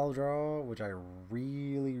exile draw, which I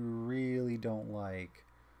really, really don't like.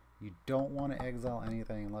 You don't want to exile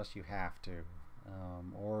anything unless you have to,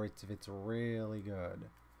 or if it's really good.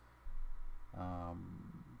 I'm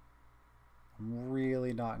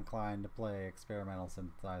really not inclined to play Experimental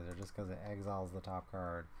Synthesizer just because it exiles the top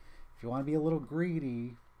card. If you want to be a little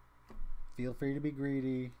greedy, feel free to be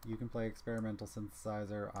greedy. You can play Experimental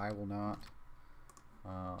Synthesizer. I will not.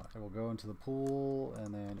 I will go into the pool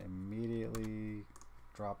and then immediately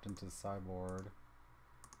dropped into the sideboard.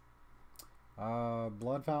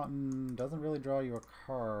 Blood Fountain doesn't really draw you a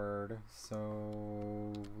card, so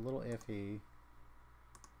a little iffy.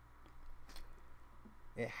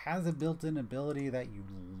 It has a built-in ability that you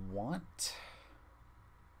want,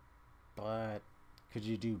 but could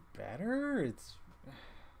you do better? It's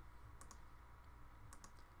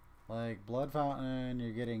like Blood Fountain,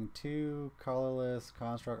 you're getting 2 colorless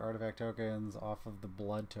construct artifact tokens off of the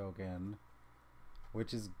blood token,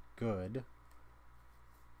 which is good.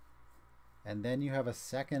 And then you have a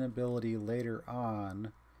second ability later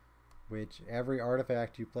on, which every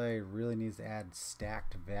artifact you play really needs to add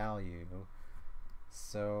stacked value.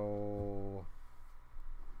 So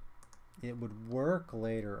it would work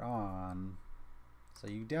later on, so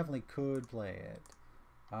you definitely could play it.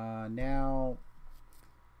 Now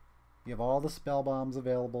you have all the spell bombs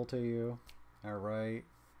available to you. All right,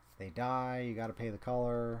 they die, you got to pay the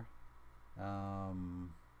color.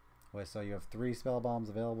 So you have 3 spell bombs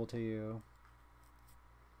available to you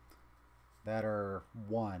that are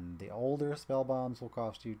 1. The older spell bombs will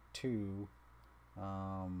cost you 2.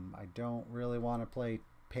 I don't really want to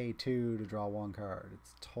pay 2 to draw 1 card.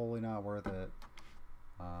 It's totally not worth it.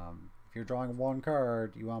 If you're drawing 1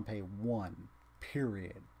 card, you want to pay 1,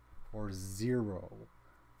 period, or 0.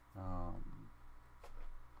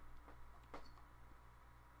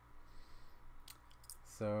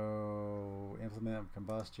 So implement of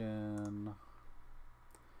combustion,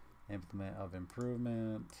 implement of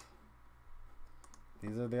improvement.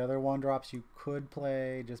 These are the other 1-drops you could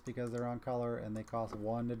play just because they're on color and they cost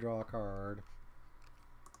 1 to draw a card.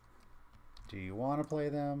 Do you want to play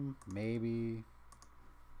them? Maybe.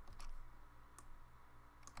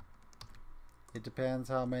 It depends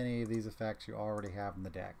how many of these effects you already have in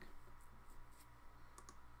the deck.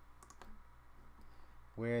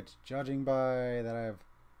 Which, judging by that I have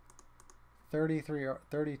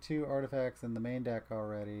 32 artifacts in the main deck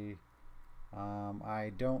already,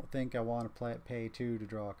 I don't think I want to pay 2 to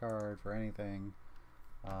draw a card for anything.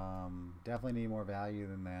 Definitely need more value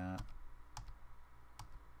than that.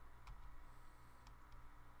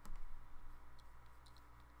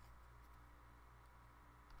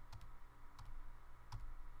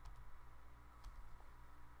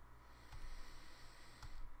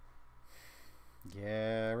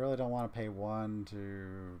 Yeah, I really don't want to pay 1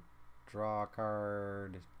 to draw a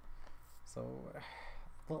card. So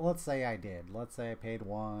let's say I did. Let's say I paid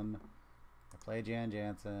 1. I play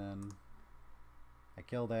Jansen. I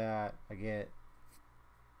kill that. I get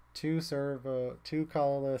 2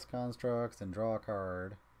 colorless constructs and draw a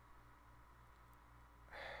card.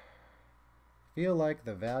 I feel like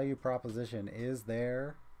the value proposition is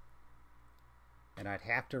there, and I'd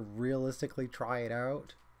have to realistically try it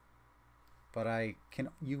out. But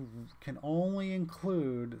you can only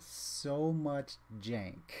include so much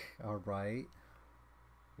jank, alright?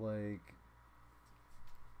 Like,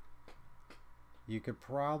 you could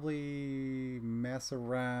probably mess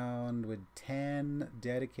around with 10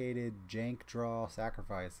 dedicated jank draw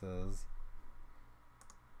sacrifices.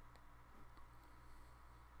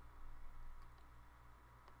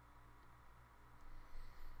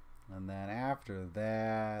 And then after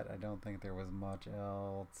that, I don't think there was much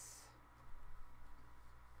else.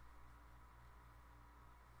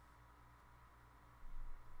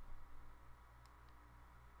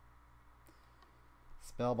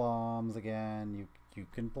 Spell bombs again. You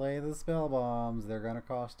can play the spell bombs. They're gonna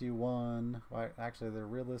cost you 1. Well, actually, they're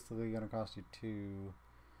realistically gonna cost you 2,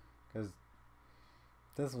 because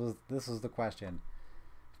this was the question.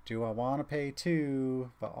 Do I want to pay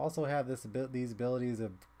 2, but also have these abilities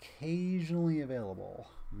occasionally available?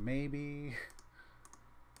 Maybe.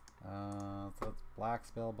 So it's black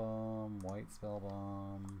spell bomb, white spell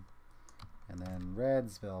bomb, and then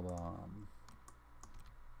red spell bomb.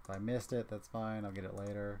 If I missed it, that's fine. I'll get it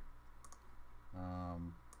later.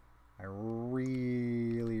 I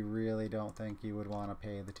really don't think you would want to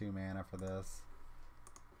pay the 2 mana for this.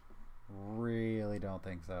 Really don't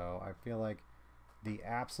think so. I feel like the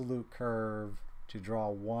absolute curve to draw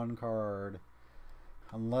 1 card,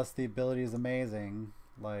 unless the ability is amazing,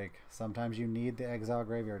 like sometimes you need the exile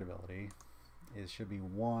graveyard ability, it should be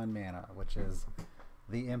 1 mana, which is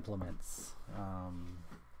the implements.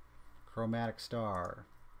 Chromatic Star.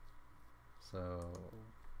 So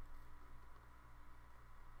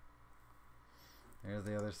there's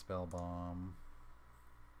the other spell bomb.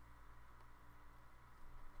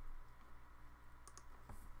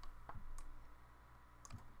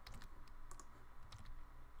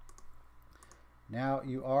 Now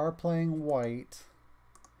you are playing white,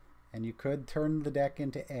 and you could turn the deck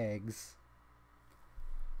into eggs.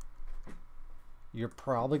 You're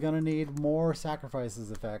probably going to need more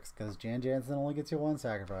sacrifices effects because Jansen only gets you 1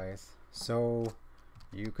 sacrifice. So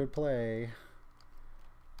you could play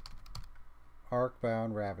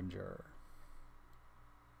Arcbound Ravager.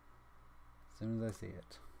 As soon as I see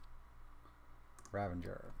it.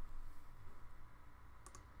 Ravager.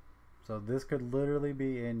 So this could literally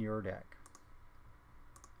be in your deck.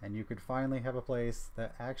 And you could finally have a place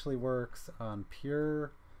that actually works on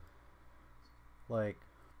pure, like,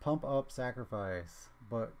 pump up sacrifice.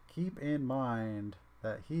 But keep in mind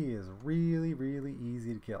that he is really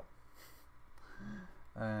easy to kill.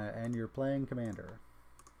 And you're playing commander.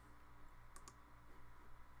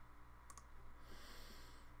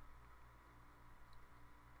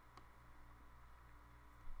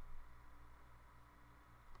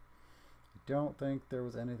 don't think there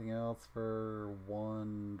was anything else for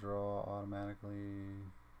one draw automatically.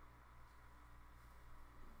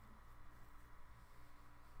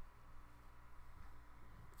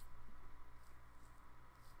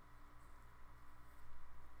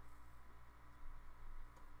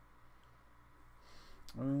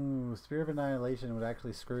 Ooh, Spear of Annihilation would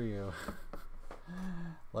actually screw you.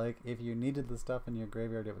 Like, if you needed the stuff in your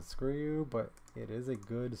graveyard, it would screw you, but it is a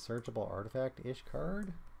good searchable artifact-ish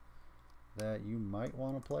card that you might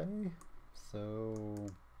want to play. So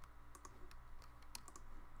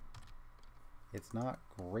it's not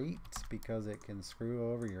great because it can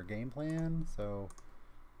screw over your game plan, so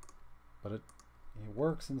but it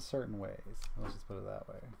works in certain ways. Let's just put it that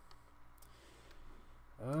way.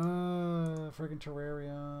 Friggin'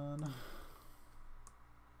 Terrarion.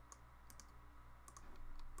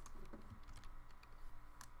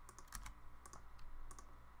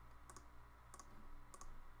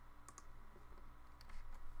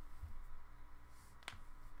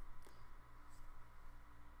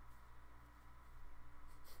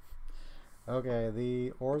 Okay,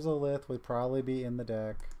 the Orzolith would probably be in the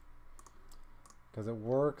deck because it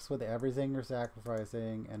works with everything you're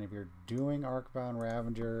sacrificing, and if you're doing Arcbound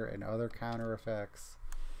Ravager and other counter effects,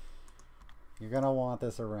 you're going to want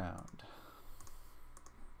this around.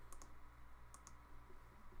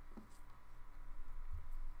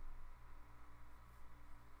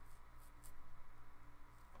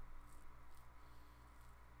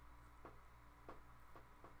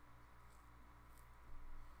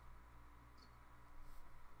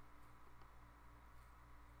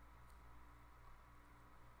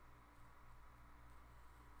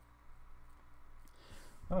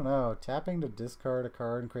 I don't know, tapping to discard a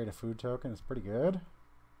card and create a food token is pretty good.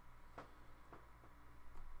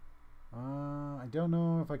 I don't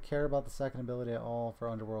know if I care about the second ability at all for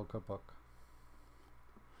Underworld Cookbook.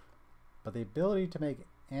 But the ability to make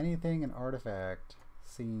anything an artifact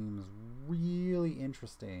seems really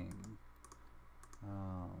interesting.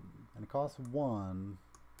 And it costs 1.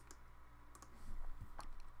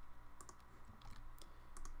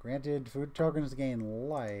 Granted, food tokens gain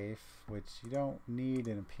life, which you don't need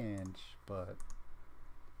in a pinch, but,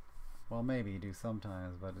 well, maybe you do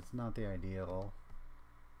sometimes, but it's not the ideal.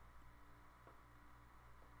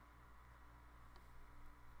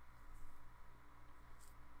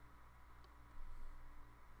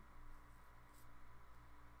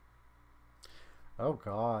 Oh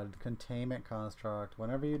god, Containment Construct.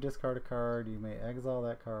 Whenever you discard a card, you may exile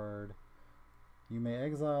that card. You may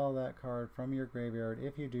exile that card from your graveyard.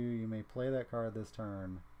 If you do, you may play that card this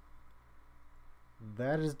turn.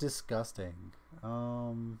 That is disgusting.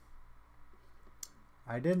 I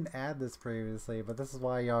didn't add this previously, but this is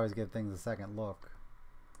why you always give things a second look.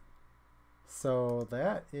 So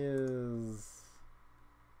that is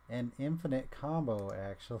an infinite combo,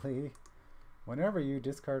 actually. Whenever you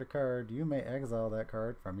discard a card, you may exile that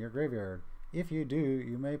card from your graveyard. If you do,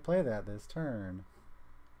 you may play that this turn.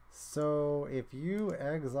 So if you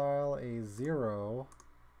exile a 0,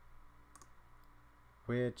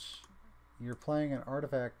 which you're playing an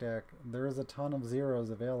artifact deck, there is a ton of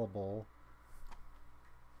 0s available.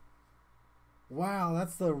 Wow,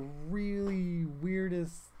 that's the really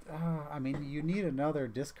weirdest. I mean, you need another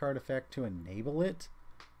discard effect to enable it,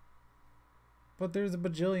 but there's a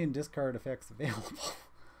bajillion discard effects available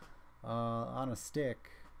on a stick.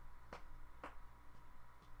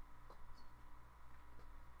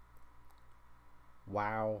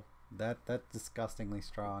 Wow, that's disgustingly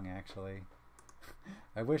strong, actually.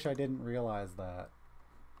 I wish I didn't realize that.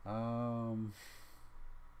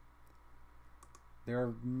 There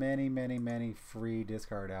are many, many, many free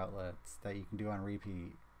discard outlets that you can do on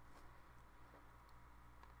repeat.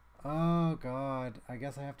 Oh god, I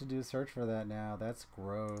guess I have to do a search for that now. That's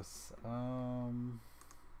gross.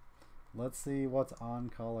 Let's see what's on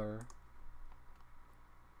color.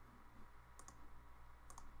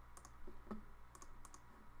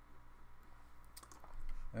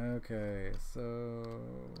 Okay, so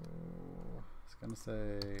it's gonna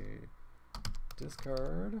say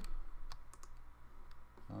discard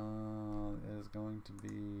is going to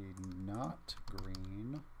be not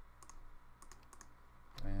green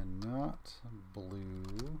and not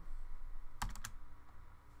blue,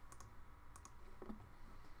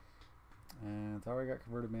 and it's already got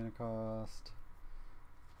converted mana cost.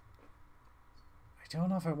 I don't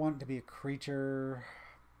know if I want it to be a creature.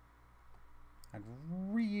 I'd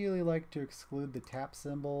really like to exclude the tap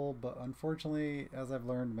symbol, but unfortunately, as I've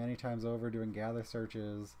learned many times over doing gather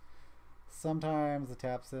searches, sometimes the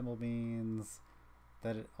tap symbol means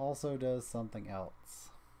that it also does something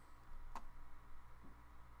else.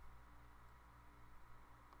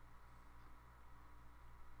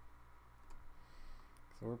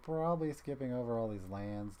 So we're probably skipping over all these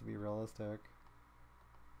lands to be realistic.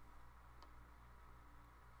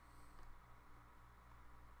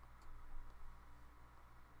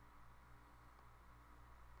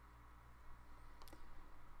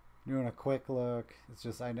 Doing a quick look, it's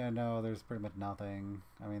just, I know there's pretty much nothing.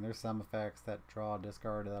 I mean, there's some effects that draw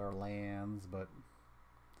discard that are lands, but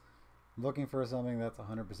I'm looking for something that's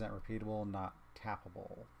 100% repeatable, not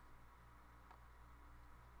tappable.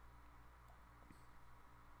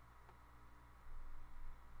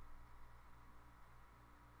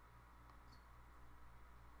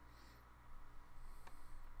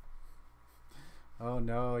 Oh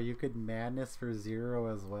no, you could madness for 0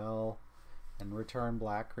 as well and return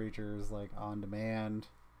black creatures like on demand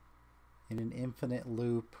in an infinite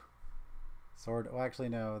loop. Sword, well actually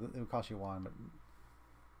no, it would cost you 1, but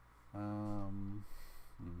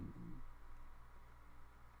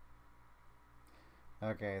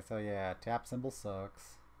okay, so yeah, tap symbol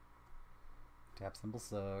sucks. Tap symbol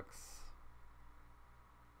sucks.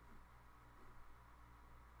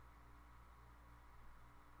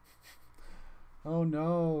 Oh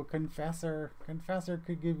no, Confessor. Confessor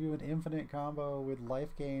could give you an infinite combo with life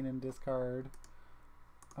gain and discard.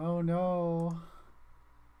 Oh no.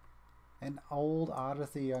 An old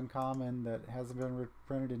Odyssey uncommon that hasn't been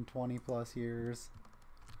reprinted in 20 plus years.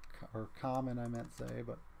 Or common, I meant to say,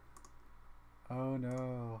 but oh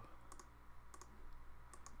no.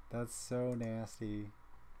 That's so nasty.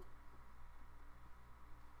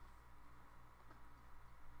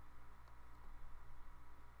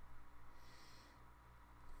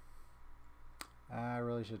 I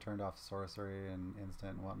really should have turned off sorcery and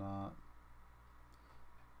instant and whatnot.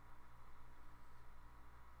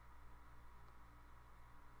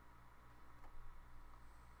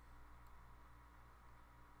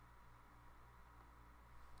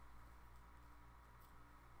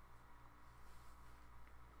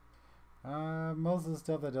 Most of the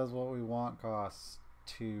stuff that does what we want costs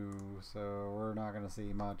 2, so we're not going to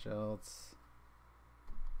see much else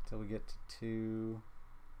until we get to 2.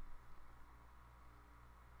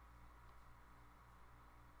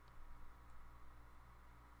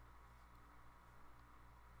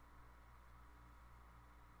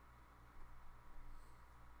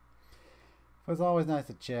 But it's always nice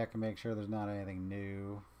to check and make sure there's not anything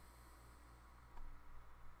new.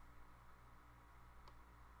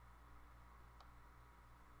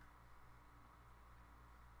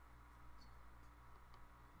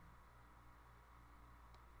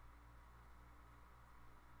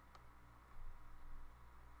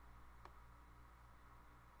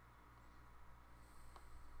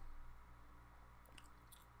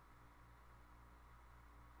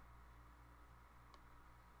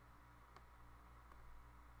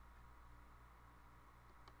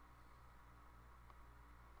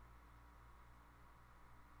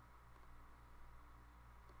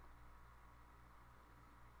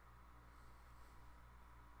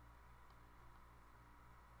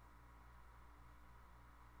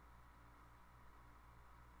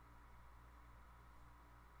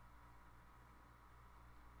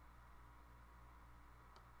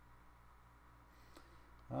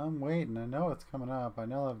 I'm waiting. I know it's coming up. I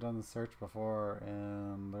know I've done the search before,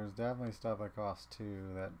 and there's definitely stuff that costs 2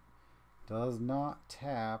 that does not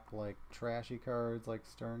tap, like trashy cards like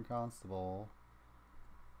Stern Constable.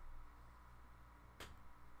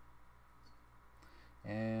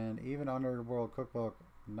 And even Underworld Cookbook,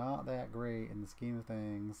 not that great in the scheme of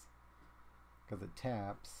things because it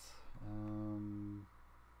taps.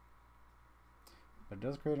 But it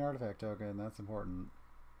does create an artifact token, that's important.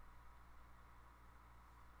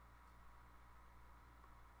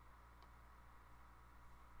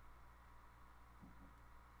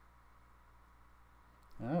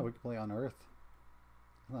 Oh, we can play Unearth.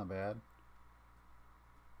 That's not bad.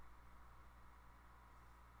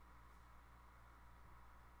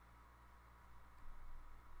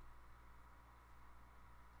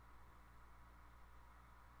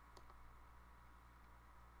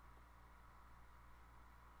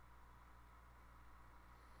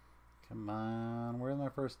 Come on, where's my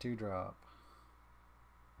first 2-drop?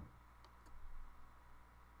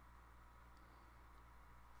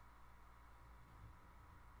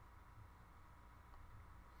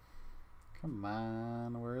 Come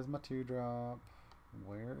on, where is my 2-drop?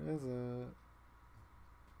 Where is it?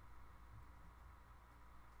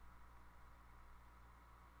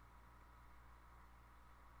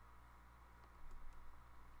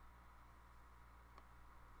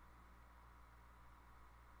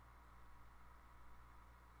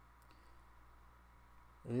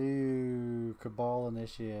 Ooh, Cabal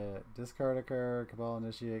Initiate. Discard a card, Cabal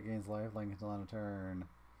Initiate gains lifelink until on a turn.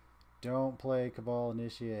 Don't play Cabal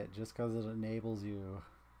Initiate just because it enables you.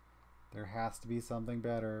 There has to be something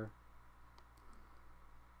better.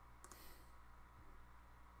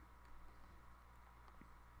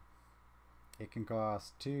 It can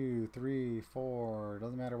cost 2, 3, 4.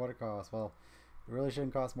 Doesn't matter what it costs. Well, it really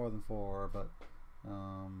shouldn't cost more than 4, but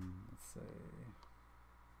let's see.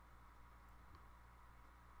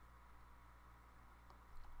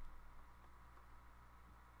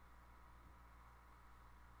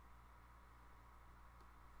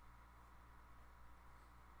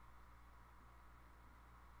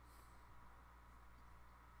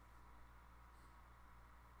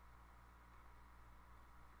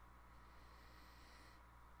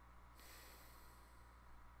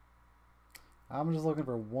 I'm just looking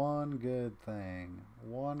for one good thing.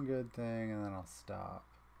 One good thing, and then I'll stop.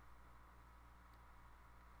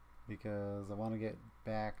 Because I want to get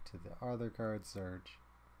back to the other card search.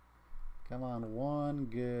 Come on, one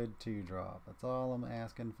good 2-drop. That's all I'm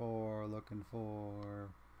asking for, looking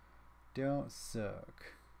for. Don't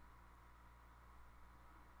suck.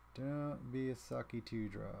 Don't be a sucky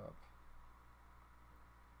 2-drop.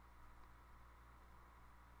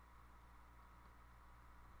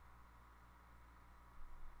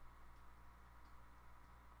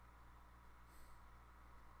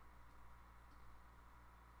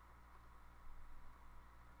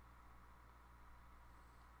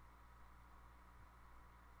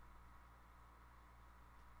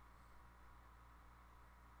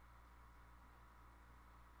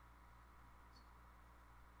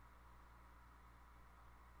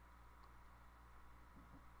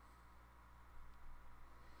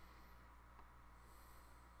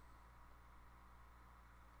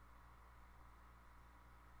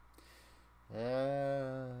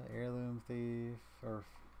 Heirloom thief or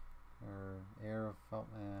air of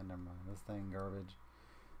never mind. This thing garbage.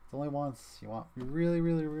 It's only once. You really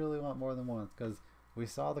want more than once because we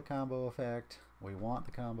saw the combo effect. We want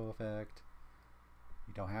the combo effect.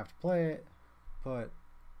 You don't have to play it, but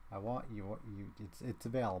I want you. It's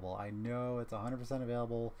available. I know it's 100%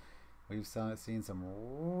 available. We've seen some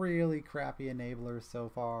really crappy enablers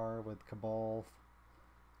so far with Cabal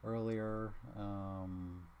earlier.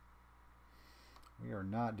 We are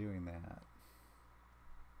not doing that.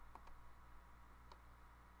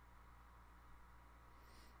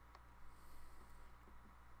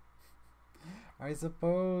 I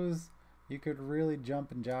suppose you could really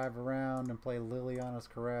jump and jive around and play Liliana's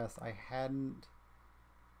Caress. I hadn't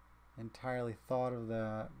entirely thought of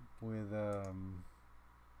that with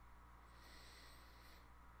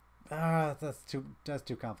that's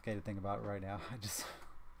too complicated to think about right now. I just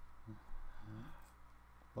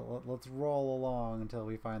let's roll along until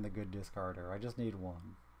we find the good discarder. I just need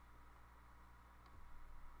one.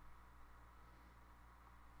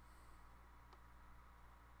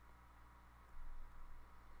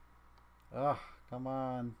 Ugh, come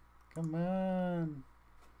on. Come on.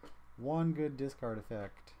 One good discard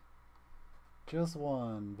effect. Just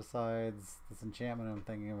one, besides this enchantment I'm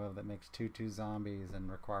thinking of that makes 2/2 zombies and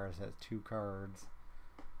has 2 cards.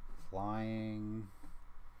 Flying.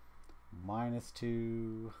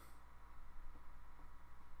 -2.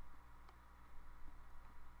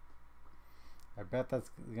 I bet that's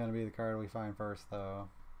going to be the card we find first, though.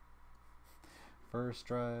 First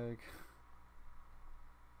strike.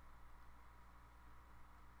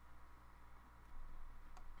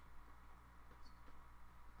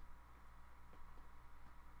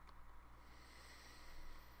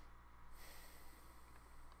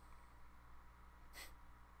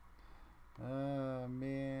 Oh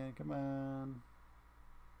man, come on.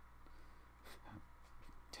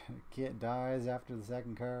 Kit dies after the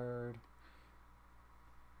second card.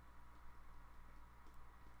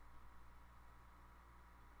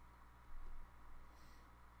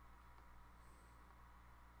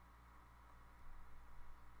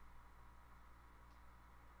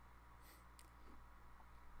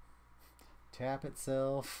 Tap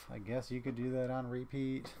itself. I guess you could do that on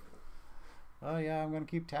repeat. Oh yeah, I'm gonna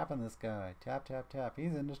keep tapping this guy. Tap, tap, tap.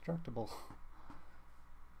 He's indestructible.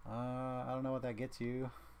 I don't know what that gets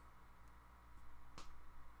you.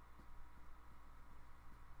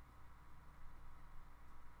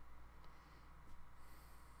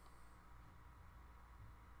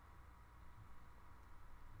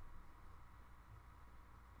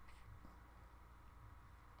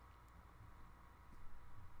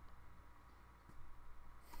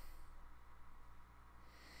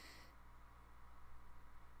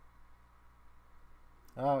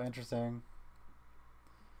 Oh, interesting.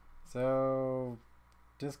 So,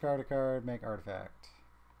 discard a card, make artifact.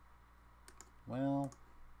 Well,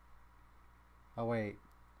 oh wait.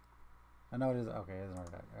 I know it is. Okay, it is an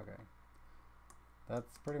artifact. Okay.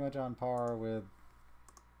 That's pretty much on par with...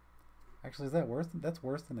 Actually, is that worse? That's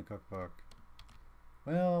worse than the cookbook.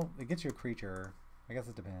 Well, it gets you a creature. I guess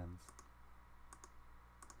it depends.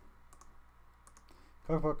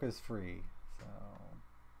 Cookbook is free, so...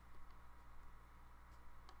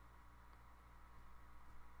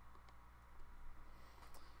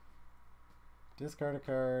 Discard a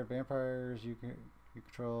card. Vampires you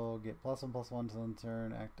control get +1/+1 till end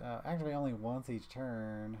turn. Activate only once each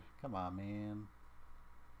turn. Come on, man.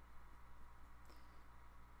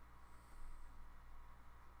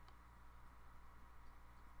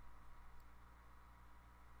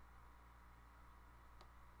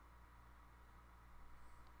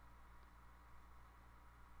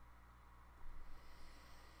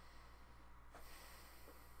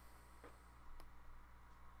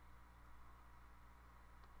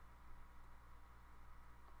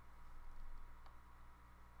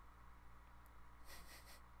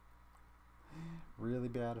 Really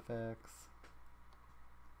bad effects.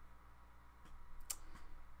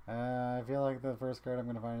 I feel like the first card I'm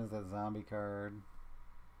going to find is that zombie card.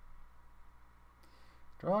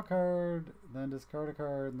 Draw a card, then discard a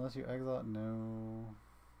card unless you exile it. No.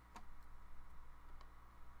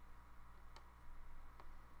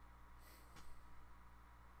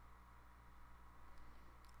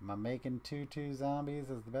 Am I making 2/2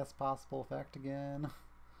 zombies as the best possible effect again?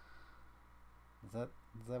 Is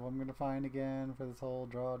that what I'm going to find again for this whole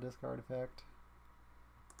draw discard effect?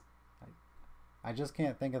 I just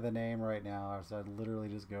can't think of the name right now, so I'd literally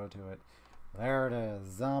just go to it. There it is,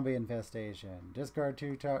 Zombie Infestation. Discard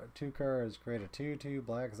two cards, create a 2/2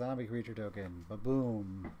 black zombie creature token.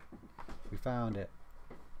 Ba-boom. We found it.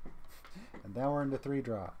 And now we're into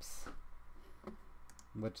 3-drops.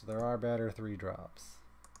 Which there are better 3-drops.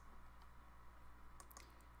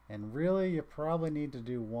 And really, you probably need to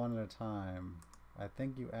do one at a time. I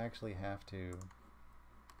think you actually have to.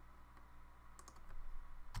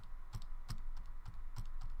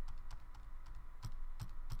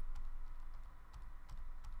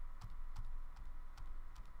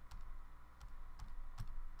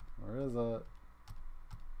 Where is it?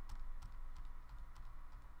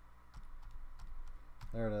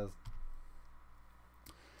 There it is.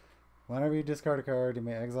 Whenever you discard a card, you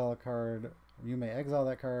may exile a card. You may exile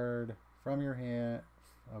that card from your hand.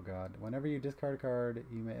 Oh god. Whenever you discard a card,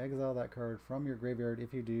 you may exile that card from your graveyard.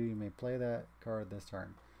 If you do, you may play that card this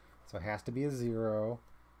turn. So it has to be a 0.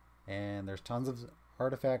 And there's tons of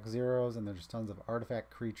artifact 0s and there's tons of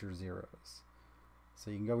artifact creature 0s. So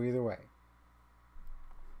you can go either way.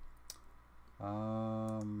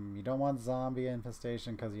 You don't want zombie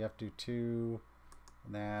infestation because you have to do 2.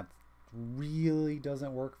 And that really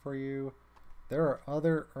doesn't work for you. There are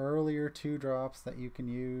other earlier 2-drops that you can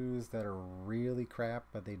use that are really crap,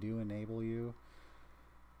 but they do enable you.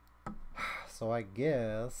 So I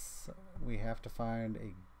guess we have to find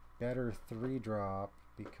a better 3-drop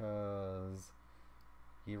because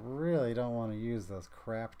you really don't want to use those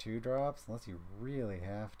crap 2-drops unless you really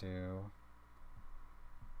have to.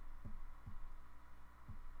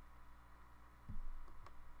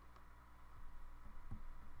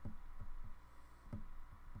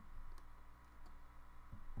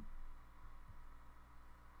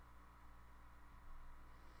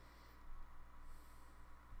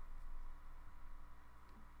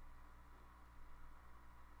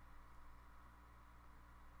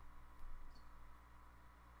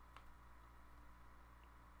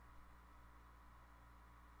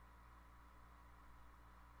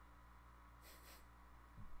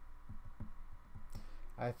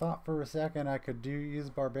 I thought for a second I could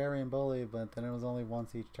use Barbarian Bully, but then it was only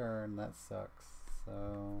once each turn. That sucks.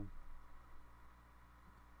 So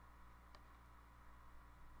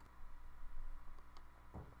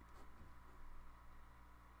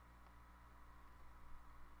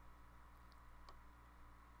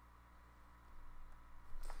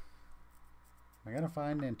I'm gonna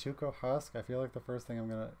find Nantuko Husk. I feel like the first thing I'm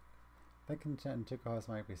gonna think Nantuko Husk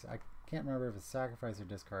might be. I can't remember if it's sacrifice or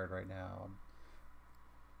discard right now.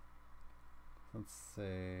 Let's see.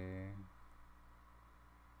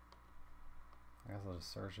 I guess I'll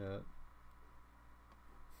just search it.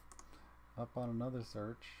 Up on another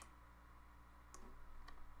search.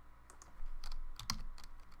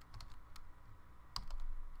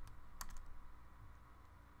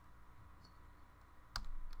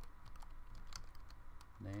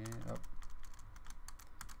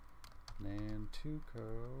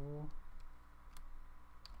 Nantuko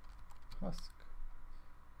Husk.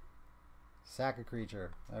 Sack a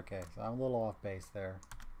creature. Okay, so I'm a little off base there.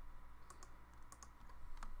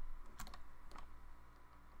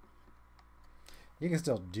 You can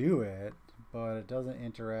still do it, but it doesn't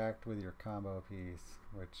interact with your combo piece,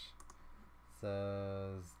 which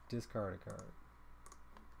says discard a card.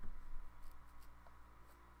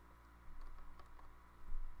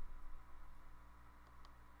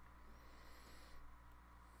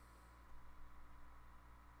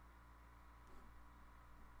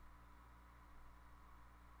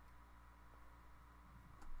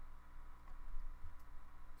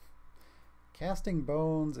 Casting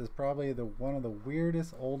Bones is probably one of the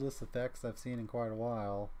weirdest, oldest effects I've seen in quite a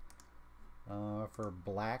while. For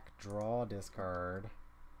black draw discard.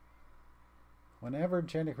 Whenever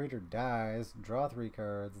enchanted creature dies, draw 3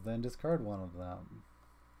 cards, then discard one of them.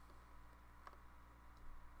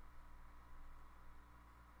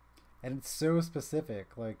 And it's so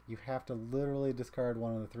specific, like you have to literally discard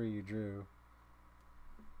one of the 3 you drew.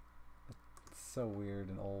 It's so weird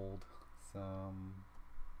and old. So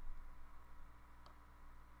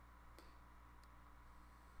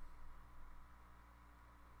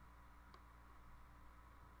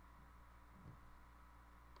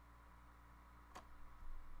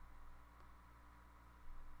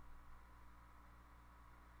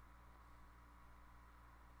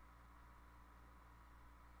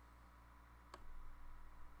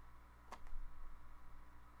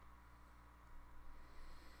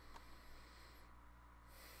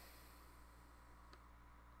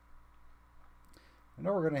I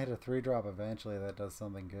know we're going to hit a 3-drop eventually that does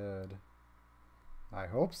something good. I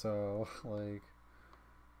hope so. Like,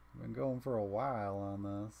 I've been going for a while on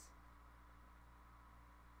this.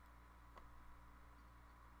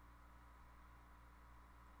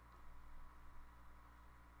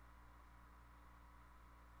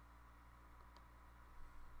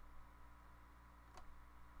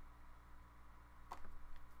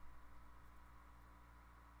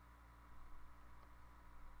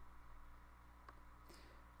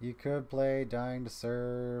 You could play Dying to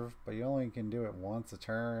Serve, but you only can do it once a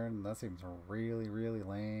turn. That seems really, really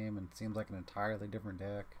lame and seems like an entirely different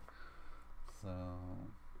deck. So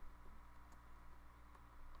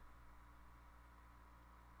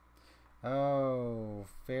oh,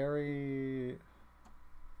 Fairy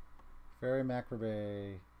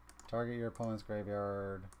Macrobay. Target your opponent's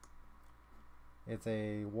graveyard. It's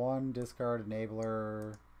a 1 discard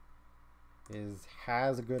enabler.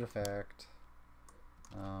 Has a good effect.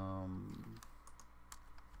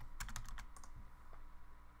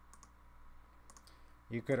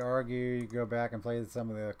 You could argue you go back and play some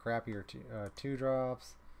of the crappier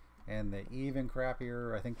 2-drops and the even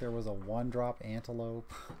crappier. I think there was a 1-drop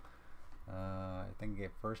Antelope. I think you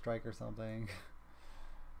get First Strike or something.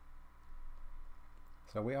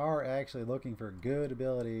 So we are actually looking for good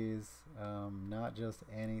abilities, not just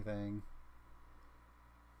anything.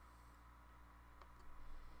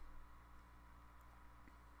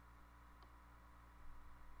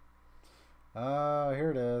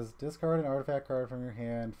 Here it is. Discard an artifact card from your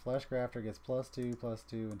hand. Flesh Grafter gets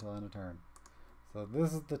 +2/+2 until end of turn. So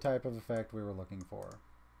this is the type of effect we were looking for.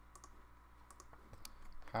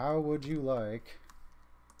 How would you like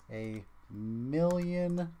a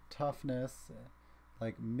 1,000,000 toughness,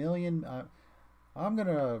 like million? I'm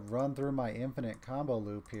gonna run through my infinite combo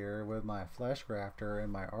loop here with my Flesh Grafter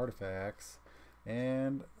and my artifacts.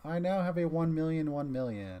 And I now have a 1,000,000,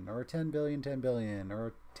 1,000,000, or 10,000,000,000, 10,000,000,000,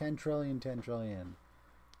 or 10,000,000,000,000, 10,000,000,000,000.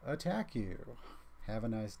 Attack you. Have a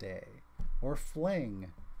nice day. Or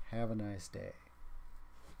fling. Have a nice day.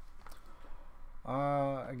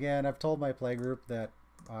 Again, I've told my playgroup that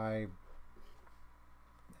I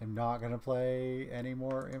am not going to play any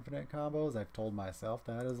more infinite combos. I've told myself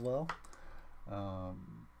that as well.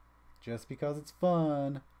 Just because it's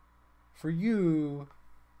fun for you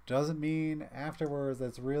doesn't mean afterwards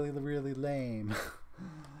that's really, really lame.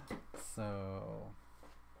 So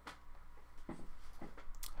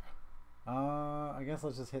I guess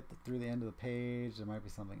let's just hit through the end of the page. There might be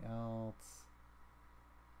something else.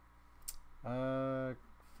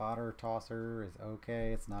 Fodder Tosser is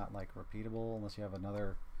okay. It's not like repeatable unless you have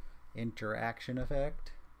another interaction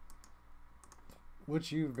effect,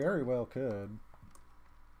 which you very well could.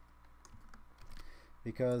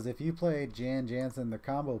 Because if you play Jansen the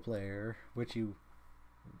combo player, which you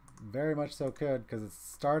very much so could, because it's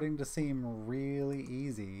starting to seem really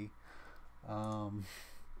easy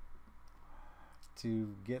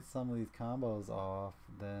to get some of these combos off,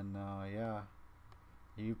 then yeah,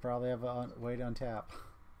 you probably have a way to untap.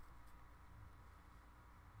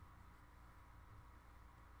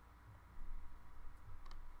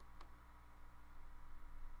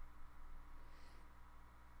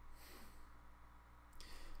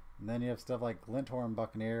 And then you have stuff like Glinthorn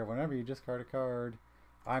Buccaneer. Whenever you discard a card,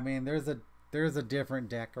 I mean, there's a there's a different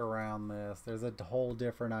deck around this. There's a whole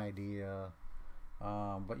different idea.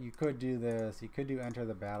 But you could do this. You could do enter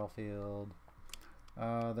the battlefield.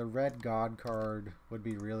 The red god card would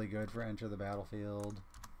be really good for enter the battlefield.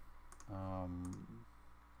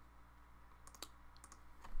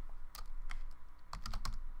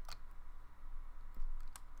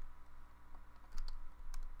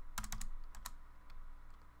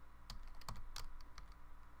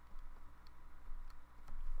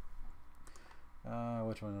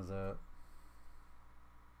 Which one is it?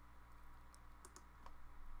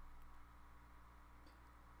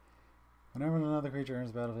 Whenever another creature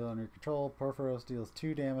enters the battlefield under your control, Porphyros deals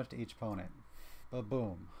 2 damage to each opponent.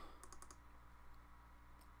 Ba-boom.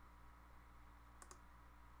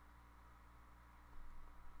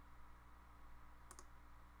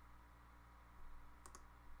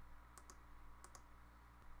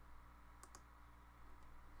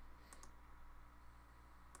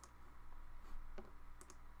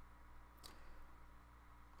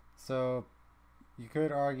 So you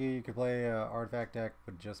could argue you could play an artifact deck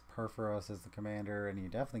with just Porphyros as the commander, and you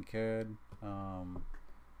definitely could.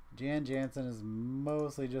 Jansen is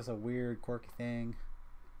mostly just a weird, quirky thing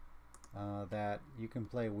that you can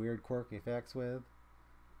play weird, quirky effects with.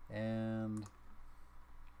 And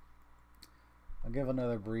I'll give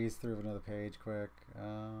another breeze through another page quick.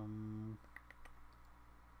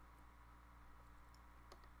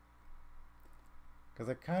 Because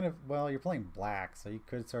it kind of, well, you're playing black, so you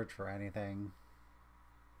could search for anything.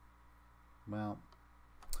 Well,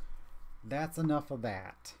 that's enough of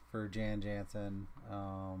that for Jansen.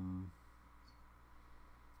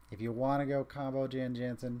 If you want to go combo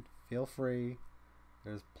Jansen, feel free.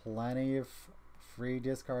 There's plenty of free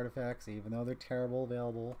discard effects, even though they're terrible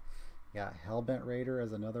available. You got Hellbent Raider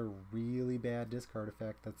as another really bad discard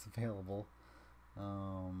effect that's available.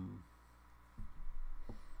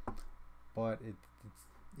 But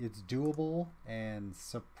it's doable, and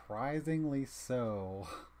surprisingly so,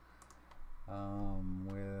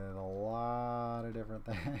 with a lot of different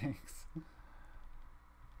things.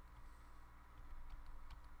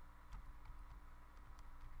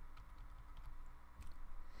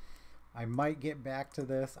 I might get back to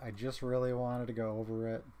this. I just really wanted to go over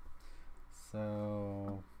it.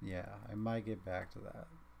 So yeah, I might get back to that.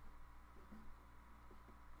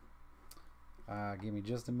 Give me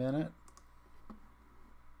just a minute.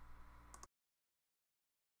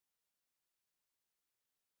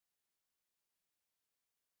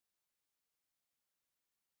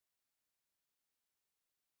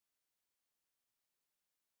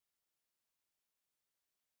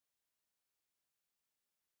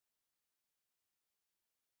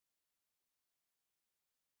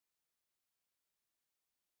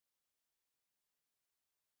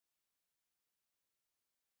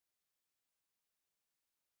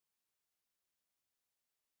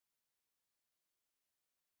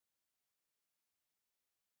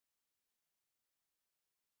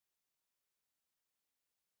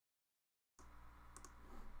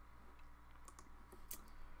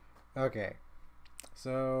 Okay,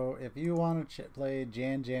 so if you want to play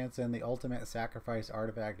Jansen, the ultimate sacrifice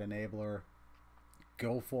artifact enabler,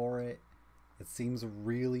 go for it. It seems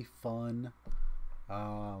really fun.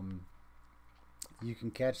 You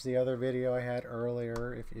can catch the other video I had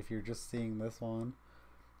earlier if you're just seeing this one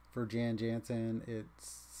for Jansen.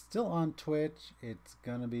 It's still on Twitch. It's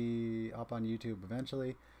gonna be up on YouTube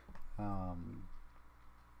eventually. And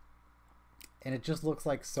it just looks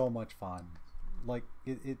like so much fun. Like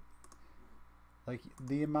like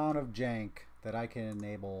the amount of jank that I can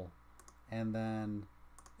enable, and then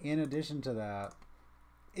in addition to that,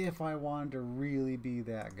 if I wanted to really be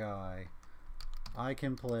that guy, I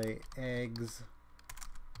can play Eggs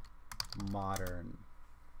Modern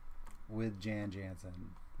with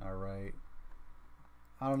Jansen. Alright,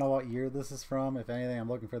 I don't know what year this is from. If anything, I'm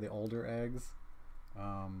looking for the older Eggs.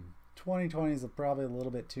 2020 is probably a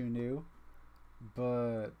little bit too new,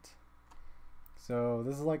 but so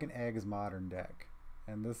this is like an Eggs Modern deck,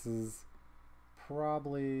 and this is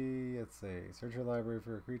probably, let's see, search your library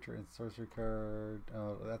for a creature and sorcery card.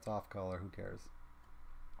 Oh, that's off color, who cares?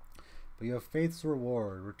 But you have Faith's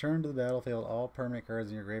Reward. Return to the battlefield all permanent cards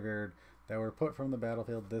in your graveyard that were put from the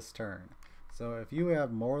battlefield this turn. So if you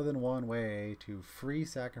have more than one way to free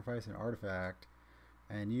sacrifice an artifact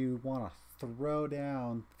and you want to throw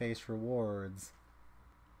down Faith's Rewards,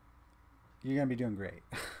 you're going to be doing great.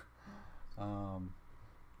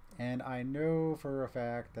 And I know for a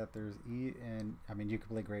fact that there's and I mean, you can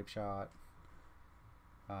play Grape Shot.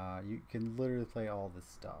 You can literally play all this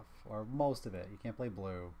stuff, or most of it. You can't play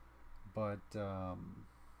blue, but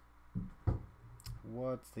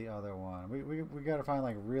what's the other one? We got to find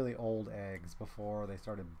like really old eggs before they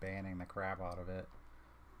started banning the crap out of it.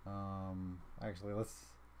 Actually, let's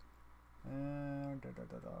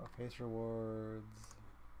face rewards.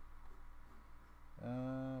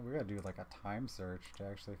 We gotta do like a time search to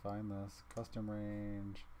actually find this. Custom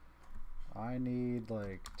range. I need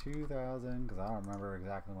like 2000 because I don't remember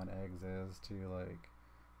exactly when eggs is to like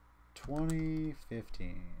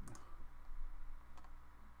 2015.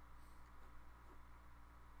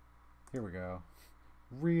 Here we go.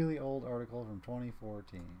 Really old article from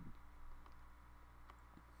 2014.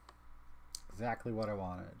 Exactly what I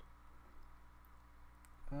wanted.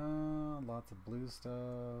 Lots of blue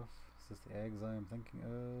stuff. Is this the eggs I am thinking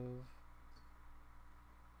of?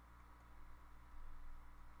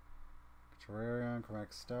 Terrarium,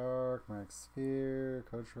 Chromatic Star, Chromatic Sphere,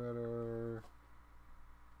 Code Shredder,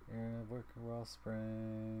 Wicker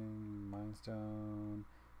Wellspring, Mindstone.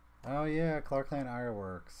 Oh yeah, Clarkland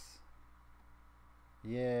Ironworks.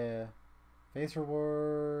 Yeah. Face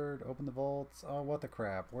reward, open the vaults. Oh, what the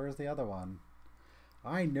crap. Where's the other one?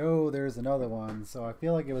 I know there's another one, so I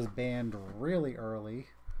feel like it was banned really early.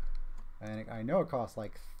 And I know it costs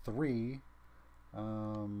like 3.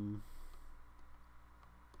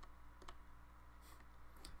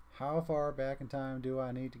 How far back in time do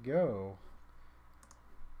I need to go?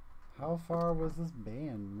 How far was this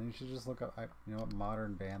banned? Maybe you should just look up, you know what,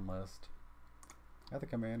 modern ban list. I have the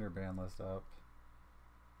commander ban list up.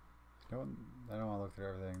 I don't want to look through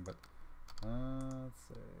everything, but let's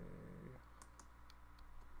see.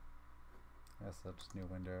 Yes, that's just new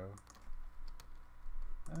window.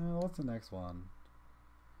 What's the next one?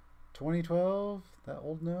 2012? That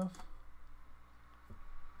old enough?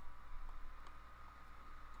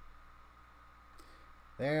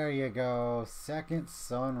 There you go. Second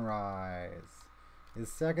Sunrise.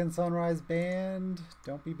 Is Second Sunrise banned?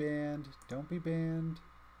 Don't be banned. Don't be banned.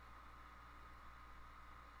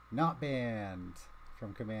 Not banned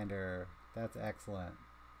from Commander. That's excellent.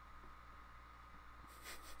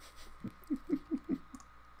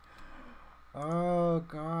 Oh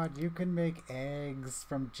god, you can make eggs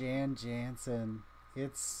from Jansen.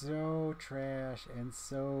 It's so trash and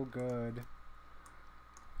so good.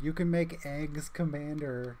 You can make eggs,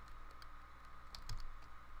 Commander.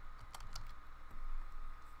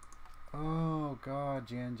 Oh god,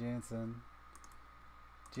 Jansen.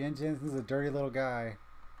 Jansen's a dirty little guy.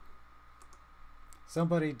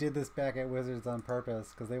 Somebody did this back at Wizards on purpose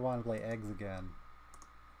because they want to play eggs again.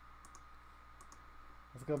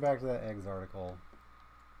 Let's go back to that eggs article.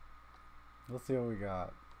 Let's see what we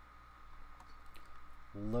got.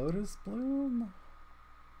 Lotus Bloom?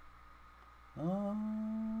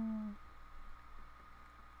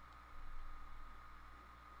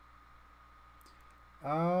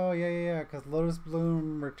 Oh, yeah, because Lotus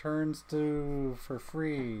Bloom returns for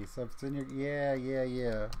free. So if it's in your,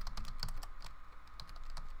 yeah.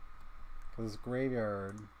 Because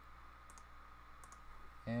graveyard.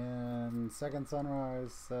 And Second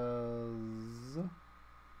Sunrise says,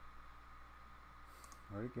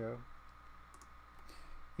 where'd it go?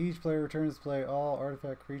 Each player returns to play all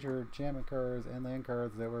artifact, creature, enchantment cards, and land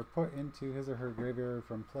cards that were put into his or her graveyard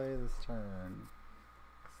from play this turn.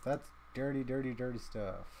 So that's dirty, dirty, dirty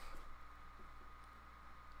stuff.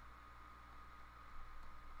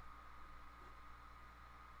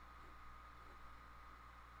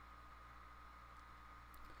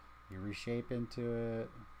 You reshape into it.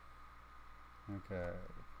 Okay.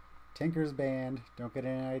 Tinker's banned. Don't get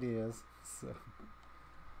any ideas. So,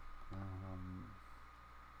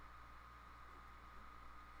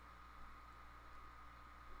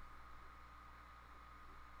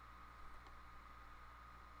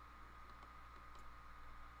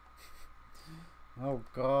 oh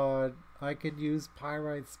god, I could use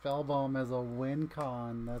Pyrite Spellbomb as a win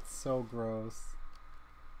con. That's so gross.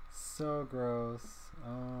 So gross.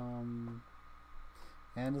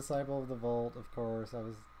 And Disciple of the Vault, of course. I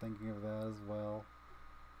was thinking of that as well.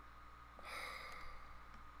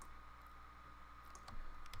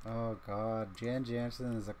 Oh god,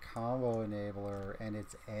 Jansen is a combo enabler and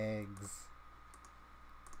it's eggs.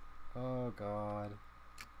 Oh god.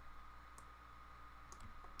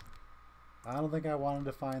 I don't think I wanted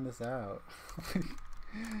to find this out.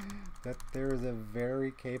 That there is a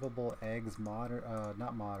very capable eggs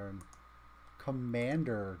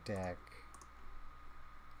commander deck.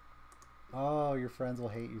 Oh, your friends will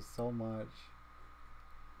hate you so much.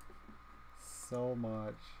 So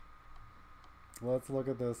much. Let's look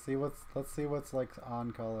at this. Let's see what's like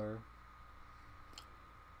on color.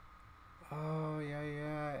 Oh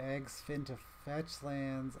yeah, eggs into fetch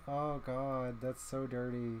lands. Oh god, that's so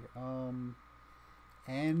dirty.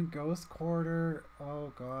 And Ghost Quarter.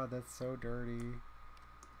 Oh god, that's so dirty.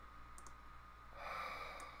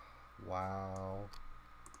 Wow.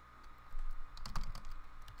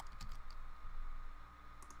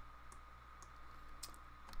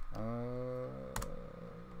 I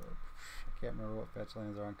can't remember what fetch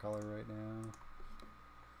lands are on color right now.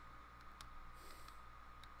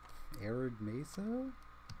 Arid Mesa?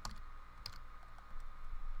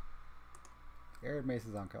 Arid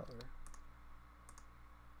Mesa's on color.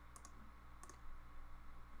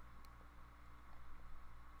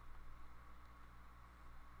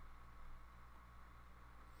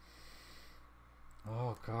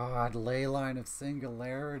 Oh god, Leyline of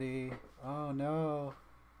Singularity. Oh no.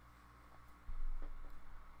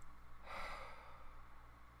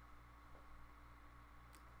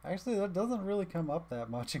 Actually, that doesn't really come up that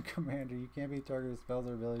much in Commander. You can't be targeted with spells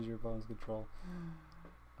or abilities your opponents control.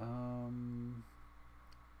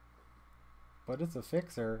 But it's a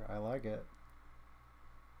fixer. I like it.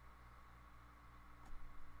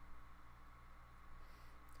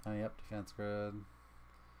 Oh, yep, defense grid. You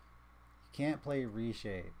can't play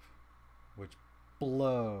Reshape, which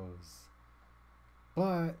blows.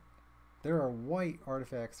 But there are white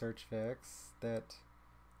artifact search fix that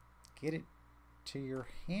get it to your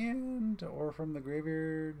hand or from the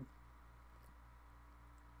graveyard.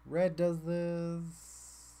 Red does this.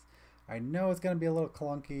 I know it's going to be a little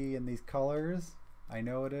clunky in these colors. I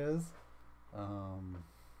know it is.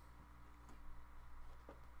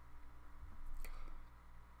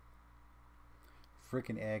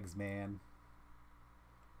 Freaking eggs, man.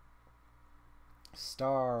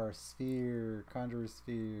 Star, Sphere, Conjurer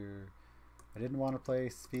Sphere. I didn't want to play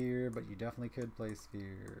Sphere, but you definitely could play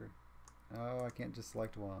Sphere. Oh, I can't just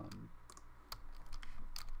select one.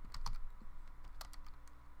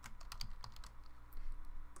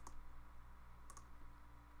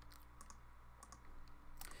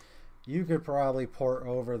 You could probably port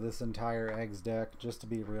over this entire eggs deck just to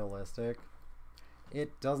be realistic.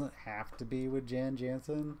 It doesn't have to be with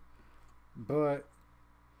Jansen, but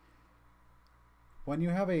when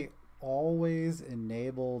you have a always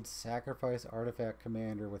enabled sacrifice artifact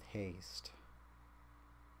commander with haste,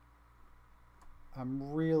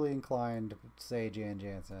 I'm really inclined to say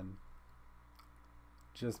Jansen,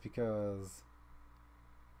 just because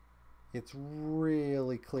it's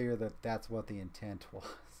really clear that that's what the intent was.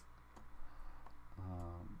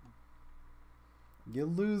 You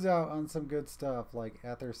lose out on some good stuff like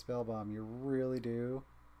Ether Spellbomb, you really do.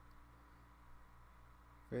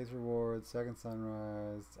 Face Reward, Second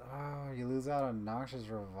Sunrise. Oh, you lose out on Noxious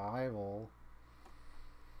Revival.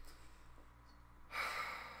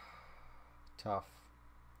 Tough.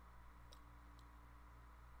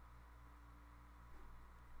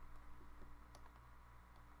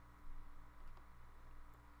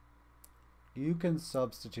 You can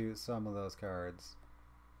substitute some of those cards.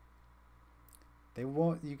 They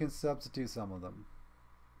won't, you can substitute some of them.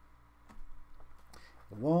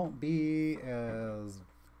 It won't be as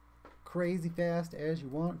crazy fast as you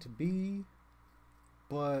want it to be,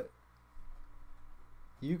 but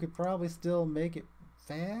you could probably still make it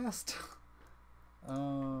fast.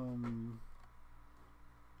 How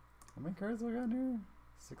many cards do I got in here?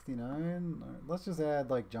 69. Right, let's just add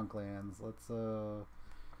like junk lands. Let's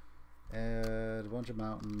add a bunch of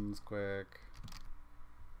mountains quick.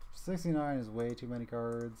 69 is way too many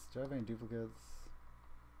cards. Do I have any duplicates?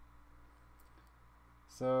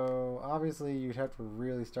 So obviously you'd have to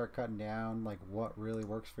really start cutting down like what really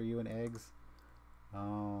works for you in eggs.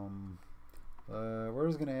 We're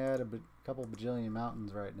just gonna add a couple bajillion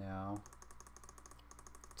mountains right now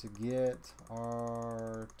to get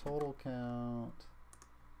our total count,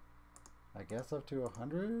 I guess, up to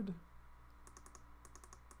 100.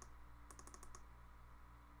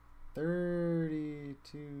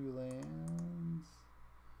 32 lands.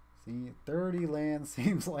 See, 30 lands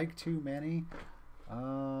seems like too many.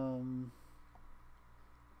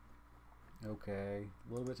 Okay, a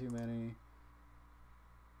little bit too many.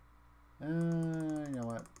 You know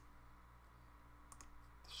what?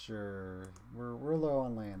 Sure, we're low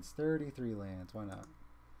on lands. 33 lands. Why not?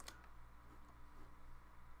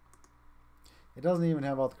 It doesn't even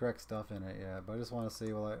have all the correct stuff in it yet, but I just want to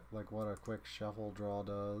see what a quick shuffle draw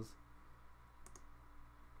does.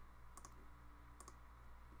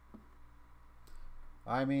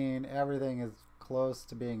 I mean, everything is close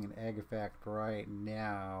to being an egg effect right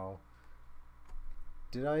now.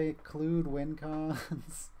 Did I include win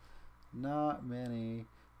cons? Not many.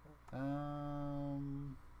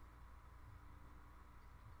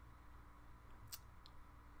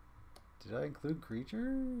 Did I include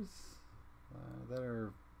creatures that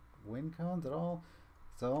are win cons at all?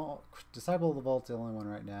 So Disciple of the Vault's the only one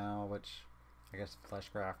right now, which I guess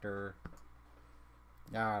Fleshcrafter.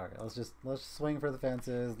 Alright, let's swing for the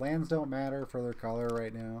fences. Lands don't matter for their color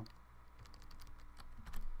right now.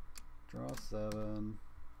 Draw 7.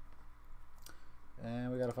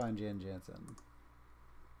 And we gotta find Jansen.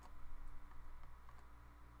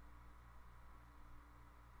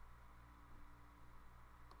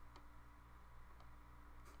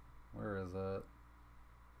 Where is it?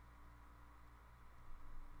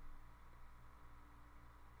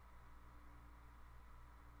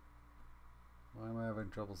 Why am I having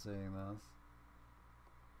trouble seeing this?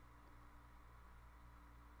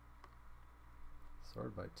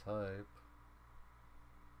 Sort by type.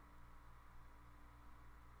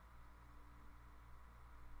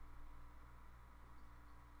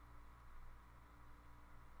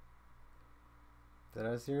 Did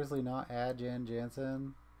I seriously not add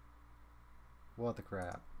Jansen? What the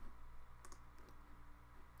crap?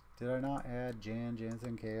 Did I not add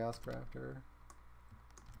Jansen Chaos Crafter?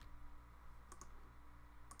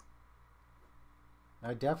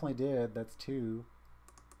 I definitely did. That's 2.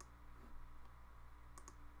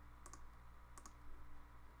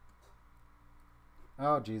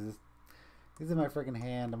 Oh, Jesus. He's in my freaking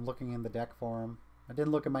hand. I'm looking in the deck for him. I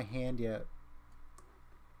didn't look at my hand yet.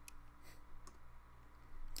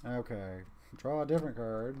 Okay. Draw a different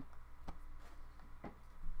card.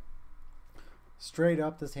 Straight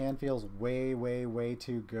up, this hand feels way, way, way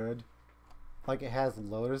too good. Like it has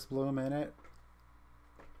Lotus Bloom in it.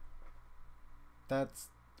 That's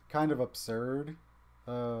kind of absurd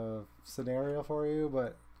scenario for you,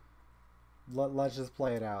 but let's just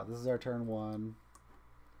play it out. This is our turn 1.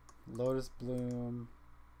 Lotus Bloom.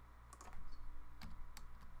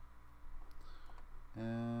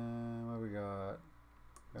 And what we got?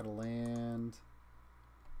 Got a land.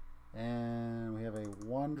 And we have a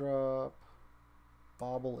 1-drop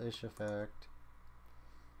Bauble-ish effect.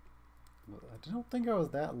 I don't think I was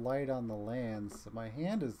that light on the lands. So my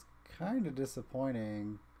hand is kind of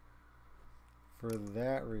disappointing for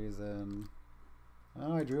that reason.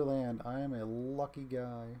 Oh, I drew land. I am a lucky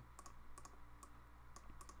guy.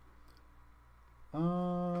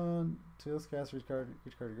 Two cast each card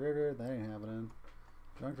graveyard. That ain't happening.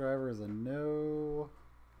 Drunk Driver is a no.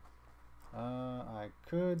 I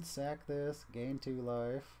could sack this, gain 2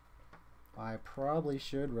 life. I probably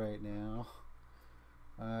should right now.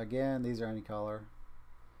 Again, these are any color.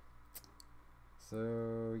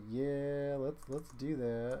 So yeah, let's do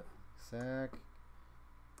that. Sack,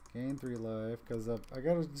 gain 3 life, because I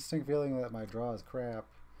got a distinct feeling that my draw is crap,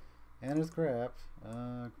 and it's crap.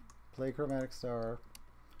 Play Chromatic Star.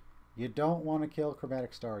 You don't want to kill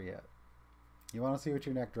Chromatic Star yet. You want to see what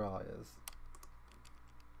your next draw is.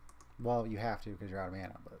 Well, you have to because you're out of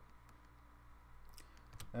mana, but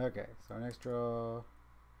okay. So our next draw,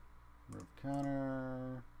 remove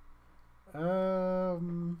counter. I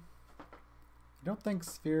don't think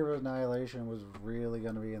Sphere of Annihilation was really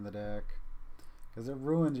going to be in the deck because it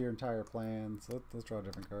ruins your entire plan. So let's draw a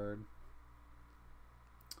different card.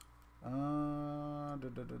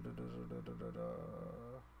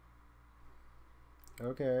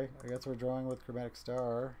 Okay, I guess we're drawing with Chromatic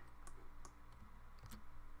Star.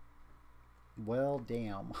 Well,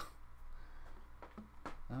 damn.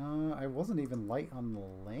 I wasn't even light on the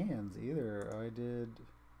lands either. I did...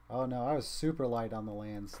 Oh no, I was super light on the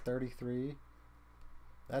lands. 33.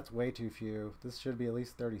 That's way too few. This should be at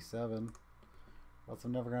least 37. Else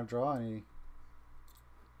I'm never going to draw any.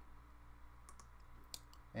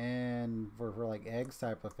 And for like eggs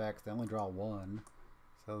type effects, they only draw 1.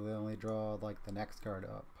 So they only draw like the next card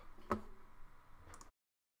up.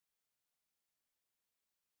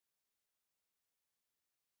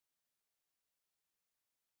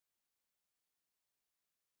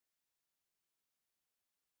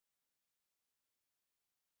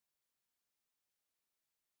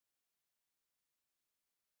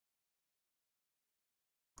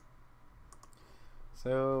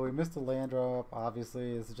 So we missed the land drop.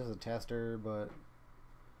 Obviously, this is just a tester, but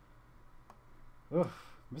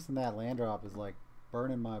missing that land drop is like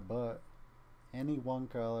burning my butt. Any one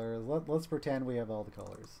color. Let's pretend we have all the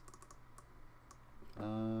colors.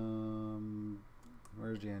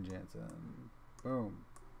 Where's Jansen? Boom.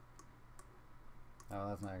 Oh,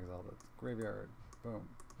 that's not Exalted. Graveyard. Boom.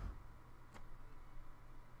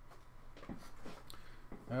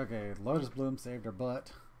 Okay, Lotus Bloom saved our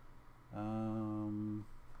butt.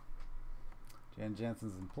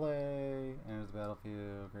 Jansen's in play. Enters the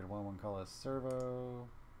battlefield. Create a 1/1 color Servo.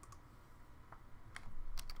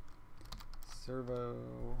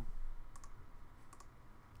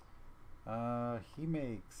 He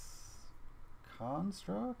makes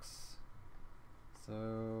constructs. So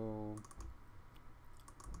So,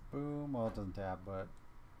 boom. Well, it doesn't tap, but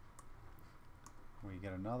we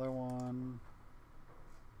get another one.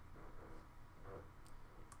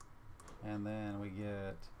 And then we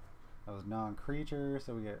get those non-creature,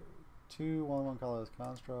 so we get 2 1/1 colorless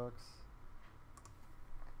constructs.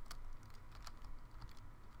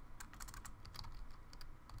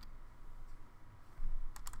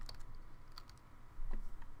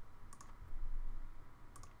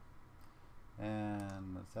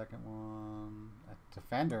 And the second one, a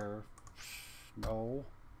defender. No,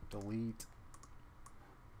 delete.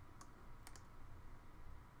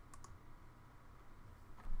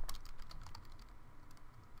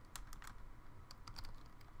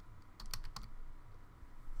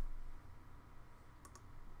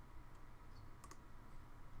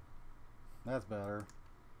 That's better.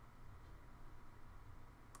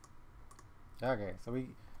 Okay,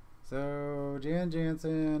 so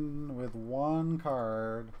Jansen with 1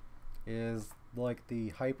 card is like the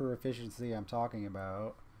hyper efficiency I'm talking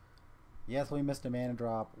about. Yes, we missed a mana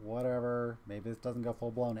drop, whatever. Maybe this doesn't go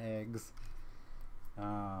full blown eggs.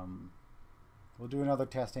 We'll do another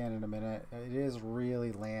test hand in a minute. It is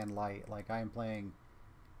really land light. Like, I'm playing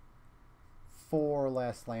 4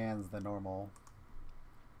 less lands than normal.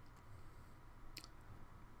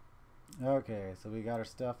 Okay, so we got our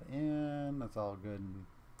stuff in. That's all good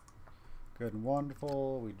and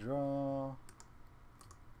wonderful. We draw.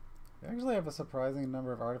 We actually have a surprising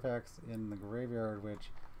number of artifacts in the graveyard,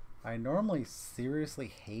 which I normally seriously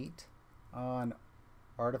hate on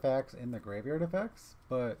artifacts in the graveyard effects,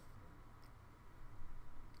 but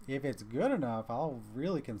if it's good enough, I'll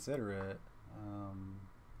really consider it.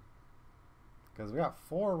 Because we got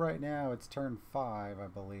 4 right now. It's turn 5, I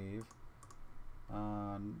believe.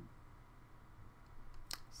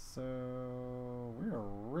 So we are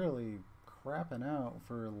really crapping out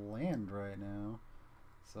for land right now.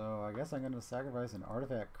 So I guess I'm going to sacrifice an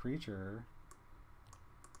artifact creature.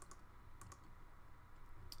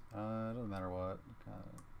 It doesn't matter what. Kind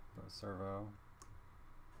of put a servo.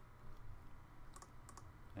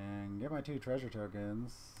 And get my 2 treasure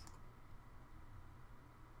tokens.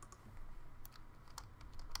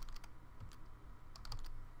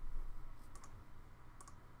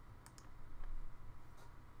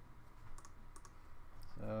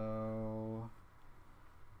 So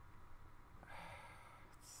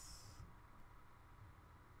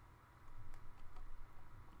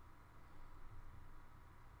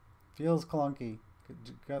feels clunky.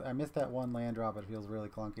 I missed that 1 land drop. It feels really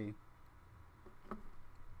clunky.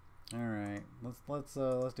 All right, let's do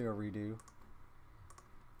a redo.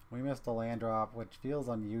 We missed a land drop, which feels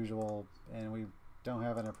unusual, and we don't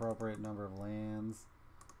have an appropriate number of lands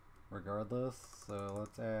regardless. So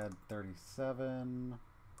let's add 37,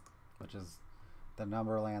 which is the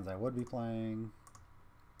number of lands I would be playing.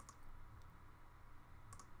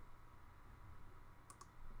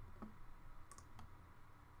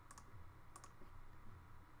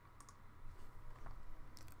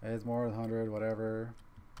 It's more than 100, whatever.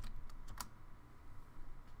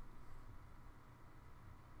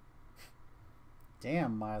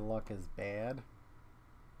 Damn, my luck is bad.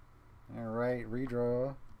 Alright,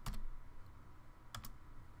 redraw.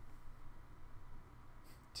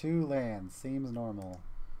 2 lands, seems normal.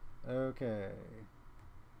 Okay.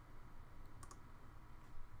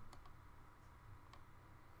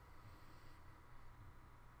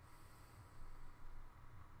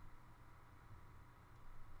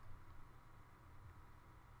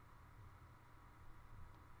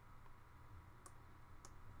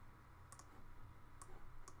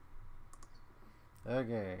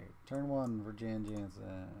 Okay, turn 1 for Jansen.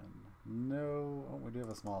 No, oh, we do have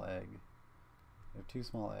a small egg. We have 2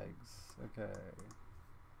 small eggs. Okay.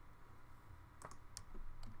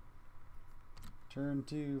 Turn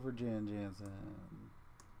 2 for Jansen.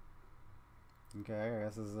 Okay, I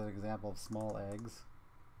guess this is an example of small eggs.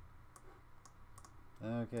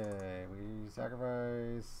 Okay, we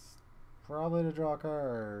sacrifice probably to draw a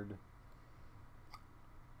card.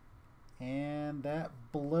 And that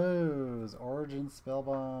blows. Origin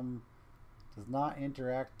Spellbomb does not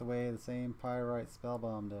interact the way the same Pyrite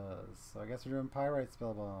Spellbomb does. So I guess we're doing Pyrite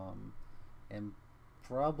Spellbomb. And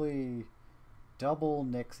probably double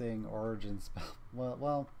nixing Origin Spell.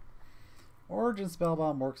 Well, Origin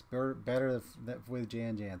Spellbomb works better with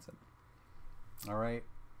Jansen. Alright.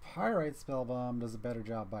 Pyrite Spellbomb does a better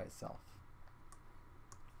job by itself.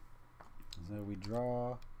 So we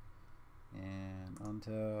draw and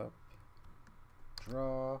untap.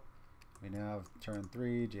 Draw. We now have turn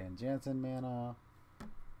 3 Jansen mana.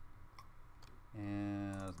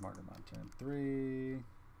 And let's mark them on turn 3.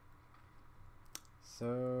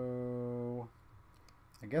 So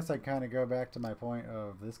I guess I kind of go back to my point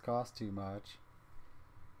of this costs too much.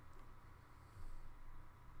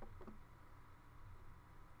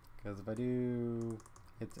 Because if I do,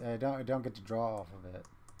 I don't get to draw off of it.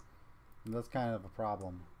 And that's kind of a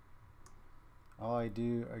problem. All I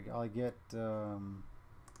get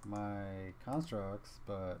my constructs,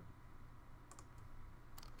 but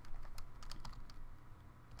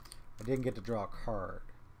I didn't get to draw a card.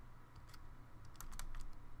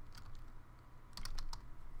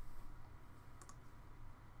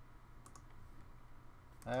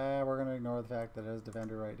 We're gonna ignore the fact that it is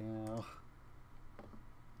Defender right now.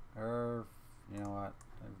 Or, you know what?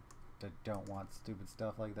 I don't want stupid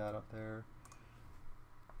stuff like that up there.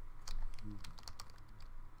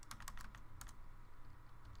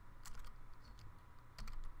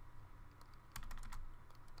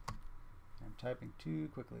 I'm typing too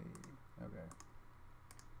quickly. Okay.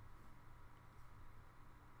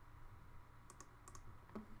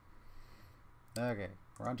 Okay,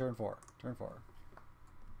 we're on turn 4. Turn 4.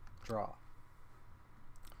 Draw.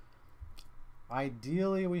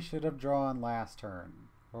 Ideally, we should have drawn last turn,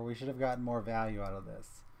 or we should have gotten more value out of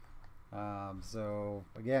this. So,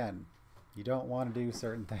 again, you don't want to do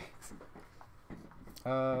certain things.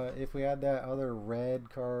 If we had that other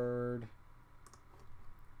red card,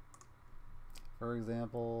 for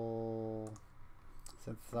example,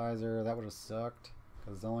 Synthesizer, that would have sucked,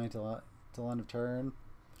 because it's only till end of turn.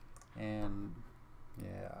 And,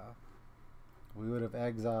 yeah, we would have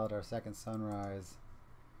exiled our second Sunrise.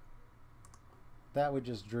 That we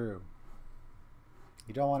just drew.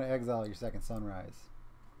 You don't want to exile your second Sunrise.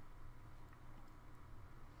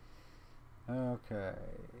 Okay,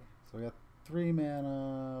 so we got 3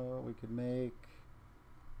 mana. We could make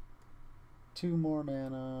 2 more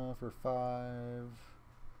mana for 5.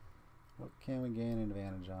 What can we gain an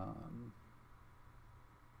advantage on?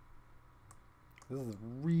 This is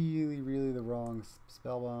really, really the wrong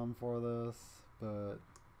spell bomb for this, but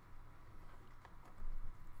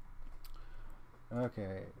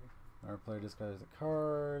okay. Our player discards the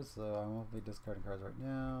cards, so I won't be discarding cards right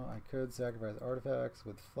now. I could sacrifice artifacts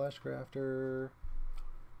with Fleshcrafter.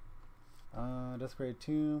 Desecrate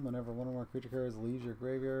Tomb. Whenever one or more creature cards leaves your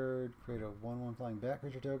graveyard, create a 1/1 flying bat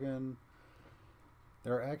creature token.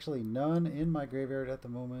 There are actually none in my graveyard at the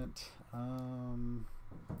moment.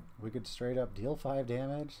 We could straight up deal 5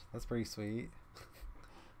 damage. That's pretty sweet.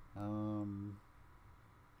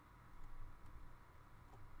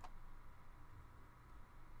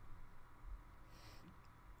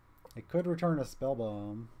 It could return a spell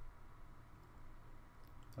bomb.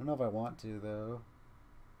 I don't know if I want to though.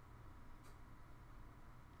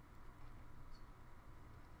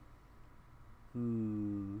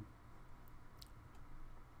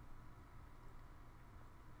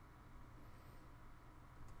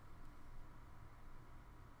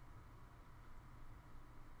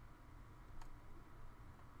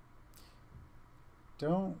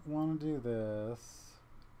 Don't want to do this.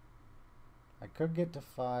 I could get to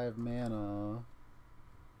 5 mana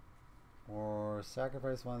or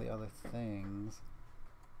sacrifice one of the other things.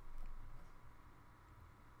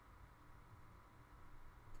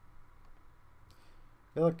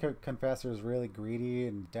 I feel like Confessor is really greedy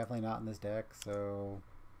and definitely not in this deck, so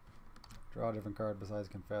draw a different card besides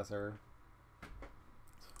Confessor.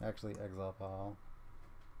 Actually, exile pile.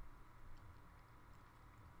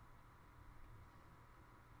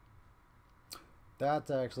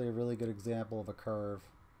 That's actually a really good example of a curve.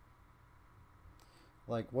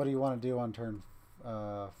 Like, what do you want to do on turn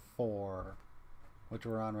 4, which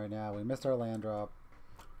we're on right now? We missed our land drop.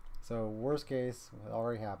 So, worst case, it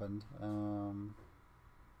already happened.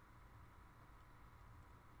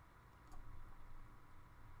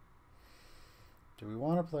 Do we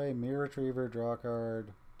want to play Mirror Retriever, draw a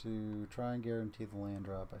card to try and guarantee the land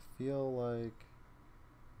drop? I feel like...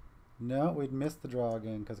 No, we'd miss the draw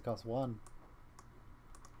again because it costs 1.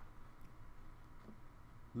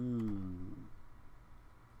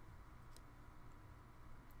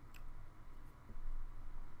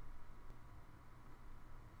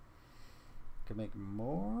 Could make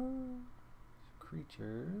more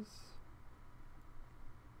creatures.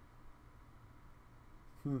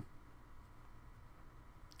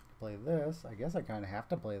 Play this. I guess I kind of have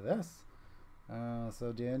to play this.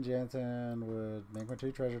 So Jansen would make my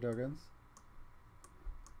 2 treasure tokens.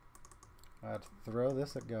 I'd throw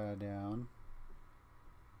this guy down.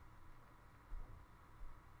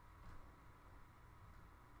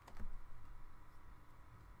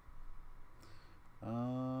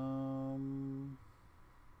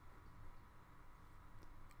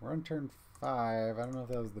 We're on turn 5. I don't know if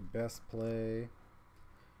that was the best play.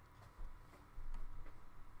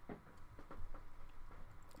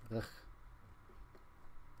 Ugh.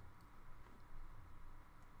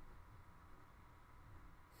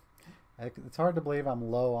 It's hard to believe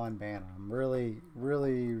I'm low on mana. I'm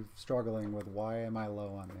really struggling with why am I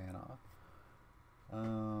low on mana.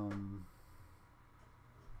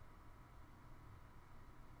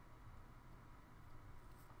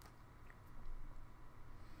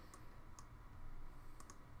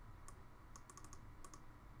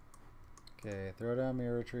 Okay, throw down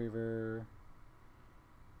Mirror Retriever.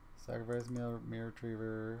 Sacrifice Mirror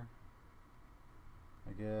Retriever.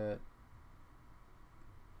 I get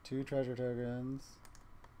 2 treasure tokens.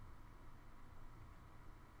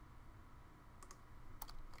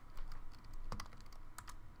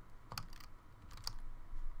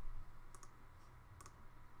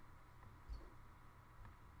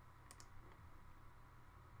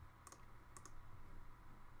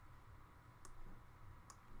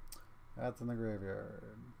 That's in the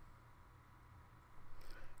graveyard.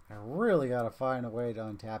 I really gotta find a way to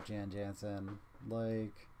untap Jansen.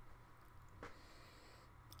 Like,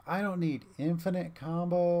 I don't need infinite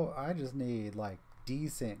combo. I just need like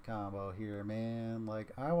decent combo here, man.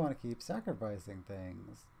 Like, I want to keep sacrificing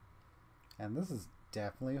things, and this is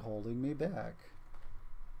definitely holding me back.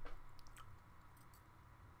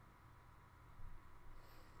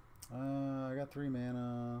 I got 3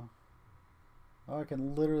 mana. Oh, I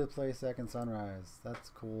can literally play Second Sunrise. That's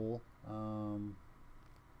cool.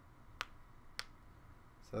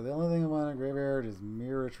 So the only thing I want in graveyard is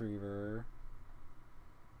Mirror Retriever.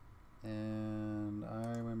 And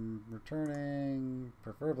I'm returning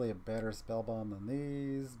preferably a better spell bomb than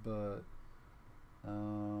these, but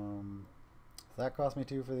that cost me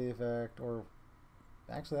 2 for the effect, or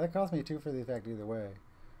actually that cost me 2 for the effect either way.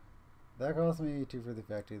 That cost me 2 for the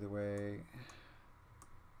effect either way.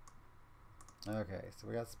 Okay, so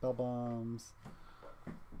we got spell bombs.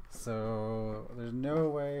 So there's no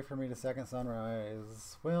way for me to Second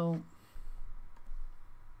Sunrise. Well,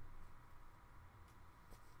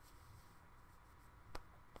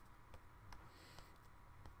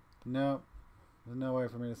 no, there's no way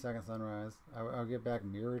for me to Second Sunrise. I'll get back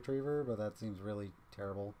Mirror Retriever, but that seems really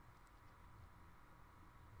terrible.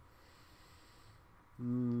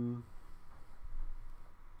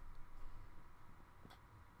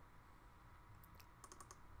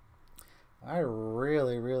 I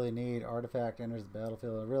really need Artifact enters the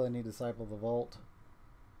battlefield. I really need Disciple of the Vault,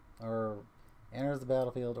 or enters the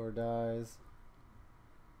battlefield or dies,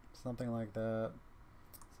 something like that.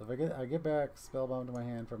 So if I get back Spellbomb to my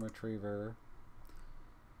hand from Retriever.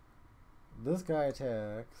 This guy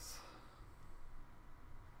attacks,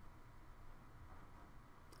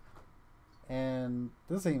 and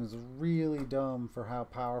this seems really dumb for how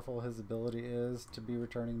powerful his ability is to be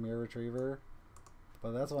returning Mirror Retriever.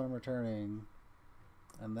 But that's what I'm returning.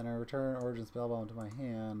 And then I return Origin Spellbomb to my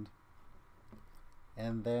hand.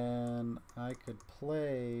 And then I could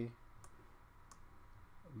play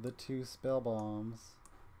the 2 Spellbombs.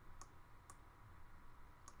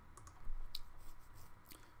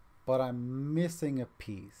 But I'm missing a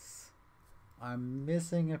piece. I'm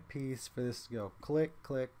missing a piece for this to go click,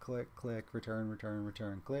 click, click, click, return, return,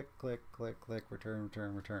 return, click, click, click, click, return,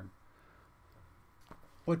 return, return.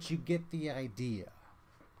 But you get the idea.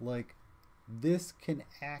 Like, this can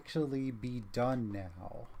actually be done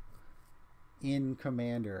now in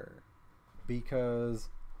Commander, because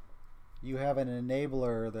you have an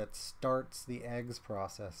enabler that starts the eggs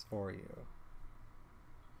process for you.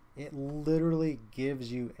 It literally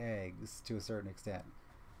gives you eggs to a certain extent.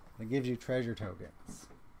 It gives you treasure tokens.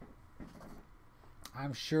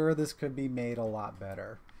 I'm sure this could be made a lot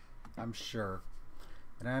better. I'm sure.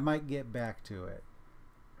 And I might get back to it.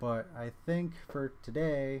 But I think for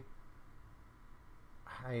today,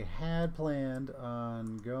 I had planned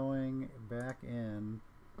on going back in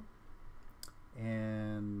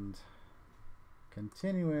and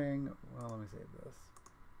continuing, well, let me save this.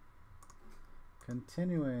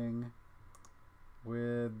 Continuing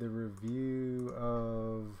with the review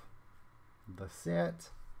of the set.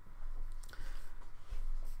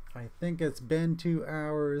 I think it's been 2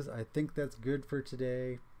 hours. I think that's good for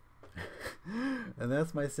today. And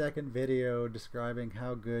that's my second video describing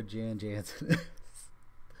how good Jansen is.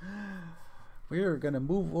 We are going to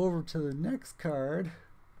move over to the next card.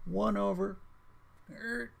 1 over.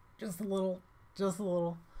 Just a little.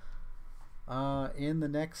 In the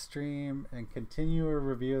next stream, and continue a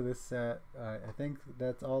review of this set. I think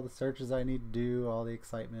that's all the searches I need to do, all the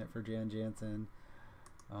excitement for Jansen.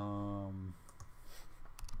 And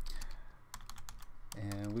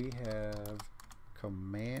we have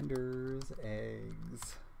Commander's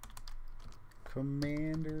Eggs.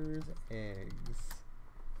 Commander's Eggs.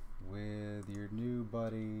 with your new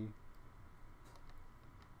buddy.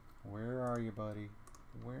 Where are you, buddy?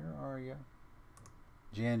 Where are you?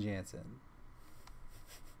 Jansen.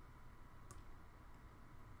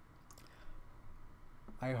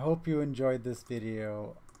 I hope you enjoyed this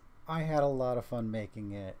video. I had a lot of fun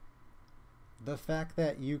making it. The fact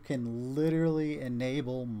that you can literally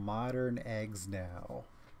enable modern eggs now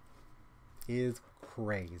is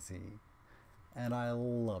crazy. And I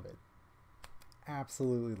love it.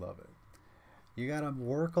 Absolutely love it. You gotta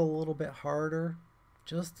work a little bit harder.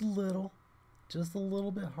 Just a little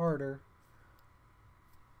bit harder.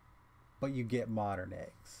 But you get modern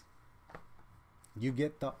eggs. You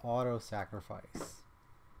get the auto sacrifice,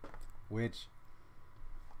 which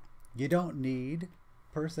you don't need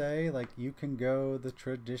per se. Like, you can go the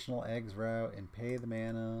traditional eggs route and pay the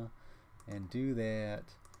mana and do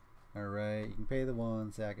that. Alright, you can pay the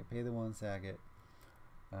one, sack it, pay the one, sack it.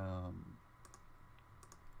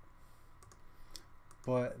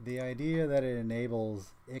 But the idea that it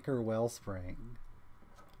enables Ichor Wellspring,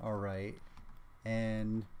 alright,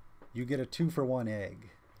 and you get a 2-for-1 egg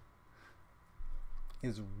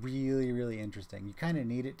is really, really interesting. You kind of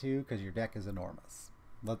need it too because your deck is enormous.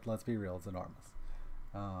 Let's be real, it's enormous.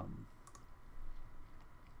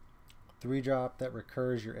 3-drop that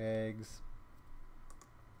recurs your eggs.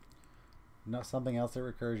 Not something else that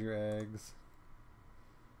recurs your eggs.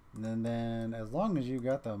 And then as long as you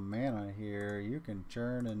got the mana here, you can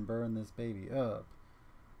churn and burn this baby up.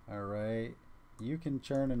 Alright. You can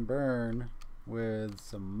churn and burn with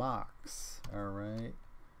some Mox. Alright.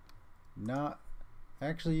 Not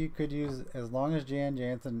actually, you could use, as long as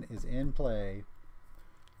Jansen is in play,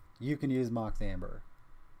 you can use Mox Amber.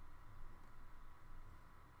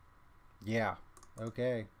 Yeah.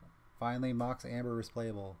 Okay. Finally Mox Amber is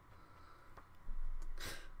playable.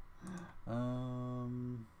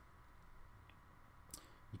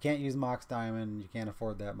 You can't use Mox Diamond. You can't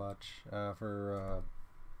afford that much. You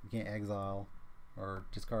can't exile or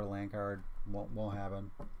discard a land card. Won't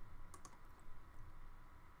happen.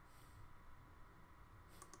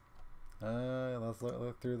 Let's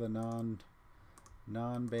look through the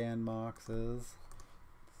non-ban Moxes as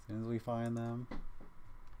soon as we find them.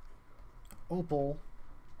 Opal.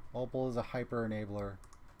 Opal is a hyper enabler.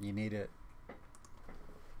 You need it.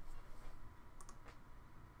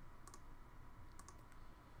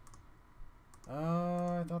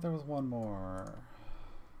 I thought there was one more.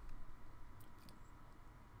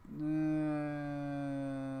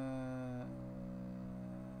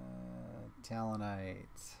 Talonite.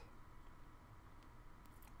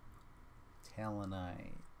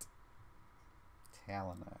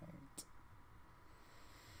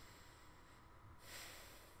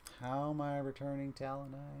 How am I returning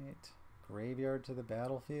Talonite? Graveyard to the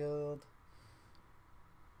battlefield?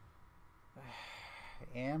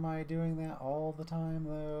 Am I doing that all the time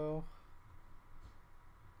though?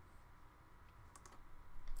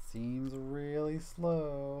 Seems really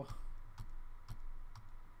slow.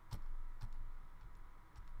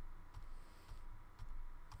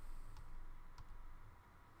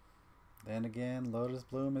 Then again, Lotus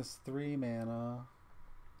Bloom is 3 mana.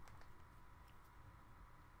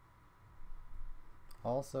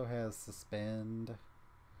 Also has Suspend.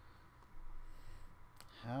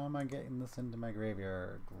 How am I getting this into my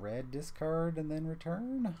graveyard? Red discard and then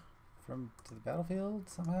return to the battlefield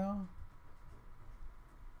somehow?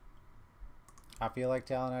 I feel like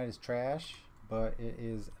Talonite is trash, but it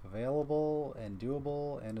is available and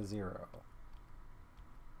doable and a 0.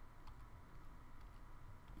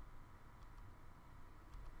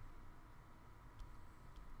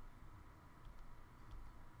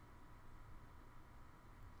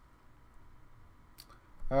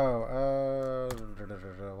 Oh,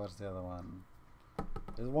 what's the other one?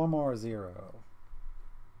 There's one more 0.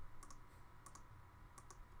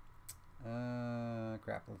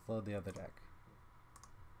 Crap, let's load the other deck.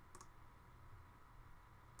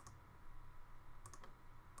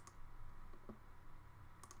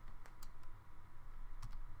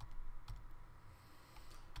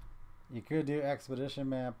 You could do Expedition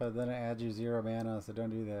Map, but then it adds you 0 mana, so don't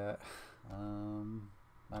do that.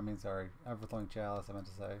 Sorry, Everflowing Chalice, I meant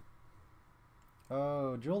to say.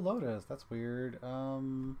 Oh, Jewel Lotus, that's weird.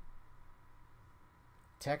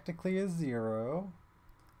 Technically a 0,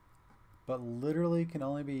 but literally can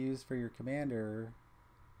only be used for your commander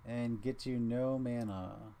and get you no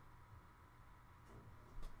mana.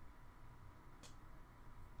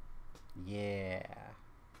 Yeah.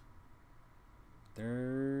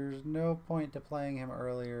 There's no point to playing him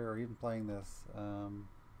earlier or even playing this.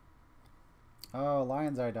 Oh,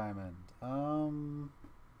 Lion's Eye Diamond.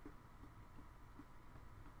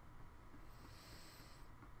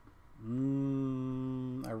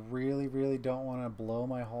 I really, really don't want to blow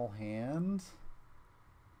my whole hand.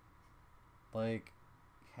 Like,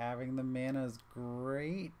 having the mana is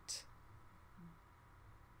great,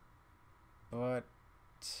 but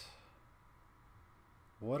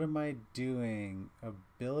what am I doing?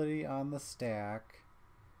 Ability on the stack.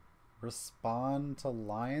 Respond to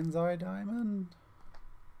Lion's Eye Diamond?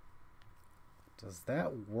 Does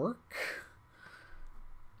that work?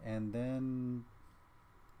 And then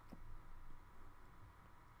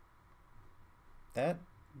that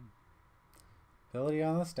ability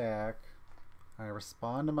on the stack, I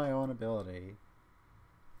respond to my own ability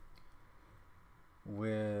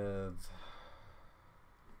with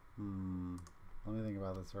let me think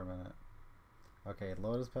about this for a minute. Okay,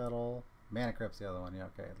 Lotus Petal, Mana Crypt's the other one. Yeah,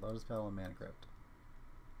 okay, Lotus Petal and Mana Crypt.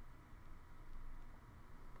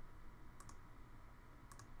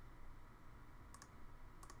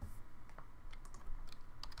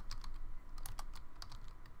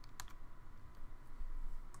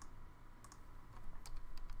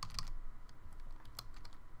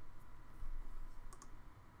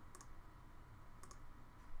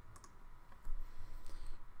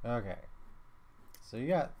 Okay, so you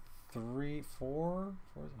got four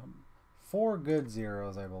good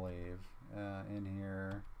zeros, I believe, in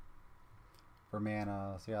here for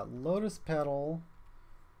mana. So you got Lotus Petal,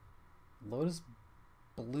 Lotus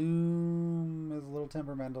Bloom is a little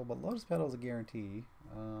temperamental, but Lotus Petal is a guarantee.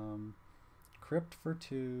 Crypt for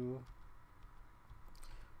 2,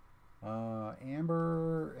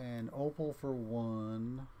 Amber and Opal for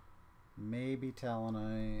 1, maybe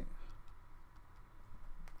Talonite.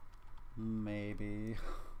 Maybe.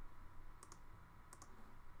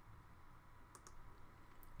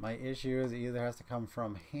 My issue is it either has to come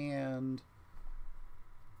from hand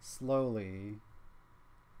slowly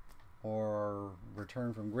or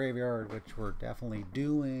return from graveyard, which we're definitely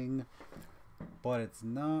doing, but it's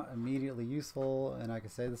not immediately useful. And I can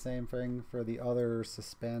say the same thing for the other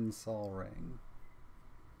Suspend Sol Ring.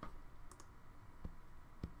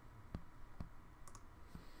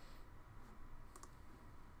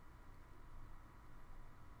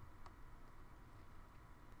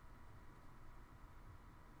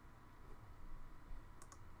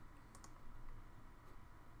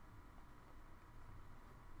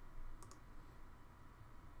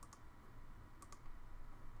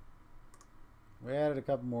 We added a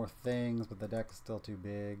couple more things, but the deck is still too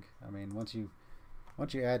big. I mean, once you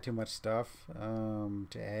add too much stuff to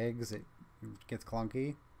eggs, it gets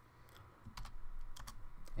clunky,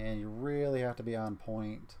 and you really have to be on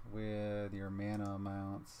point with your mana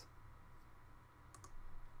amounts.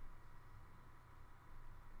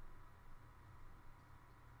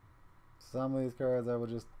 Some of these cards I would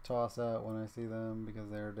just toss out when I see them because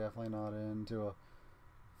they're definitely not into a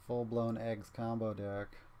full-blown eggs combo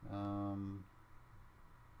deck.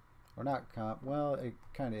 Or not well, it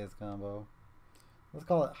kind of is combo. Let's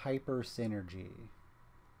call it Hyper Synergy.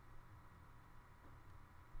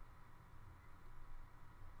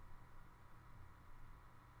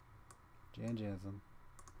 Jansen.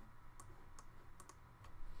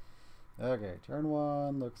 Okay, turn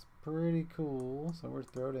 1 looks pretty cool, so we're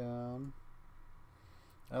throw down.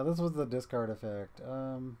 This was the discard effect.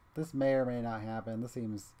 This may or may not happen. This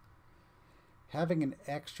seems... Having an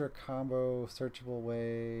extra combo searchable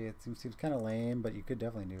way, it seems kind of lame, but you could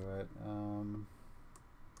definitely do it.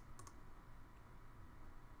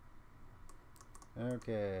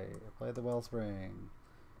 Okay, play the Wellspring.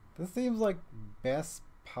 This seems like best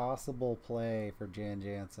possible play for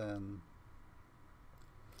Jansen.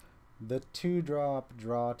 The 2-drop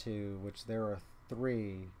draw 2, which there are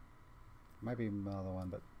 3. Might be another one,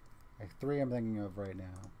 but 3 I'm thinking of right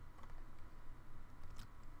now.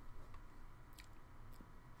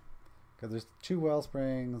 Because there's 2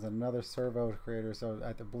 Wellsprings and another Servo Creator, so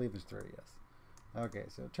I believe there's 3, yes. Okay,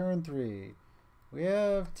 so turn 3. We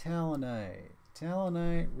have Talonite.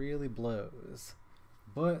 Talonite really blows.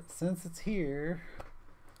 But since it's here,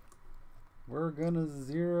 we're going to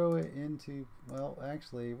zero it into... Well,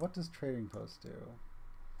 actually, what does Trading Post do?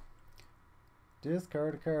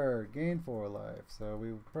 Discard a card, gain 4 life. So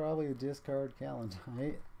we would probably discard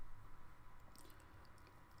Talonite.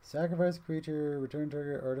 Sacrifice a creature, return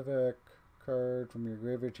target artifact card from your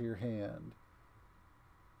graveyard to your hand.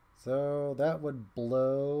 So that would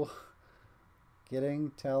blow.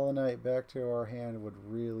 Getting Talonite back to our hand would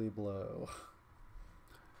really blow.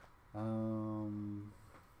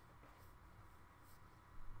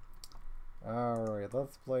 Alright,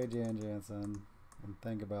 let's play Jansen and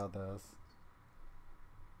think about this.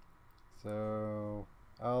 So,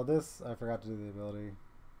 oh, this, I forgot to do the ability.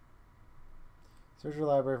 Search your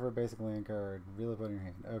library for a basic land card. Really put in your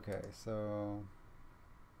hand. Okay, so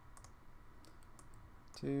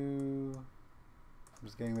 2. I'm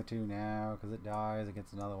just getting the 2 now because it dies. It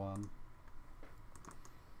gets another one.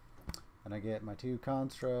 And I get my 2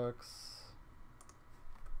 constructs.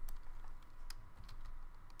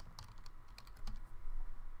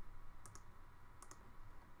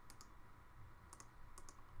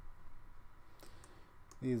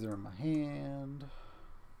 These are in my hand.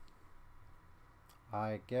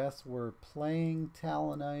 I guess we're playing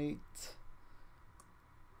Talonite.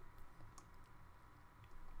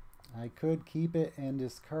 I could keep it and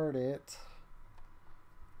discard it.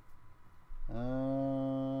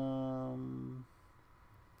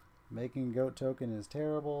 Making goat token is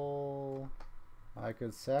terrible. I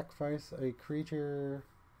could sacrifice a creature,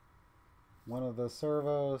 one of the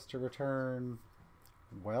servos, to return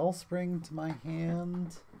Wellspring to my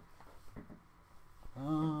hand.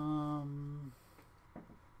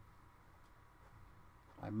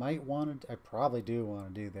 I might want to, I probably do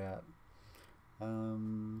want to do that.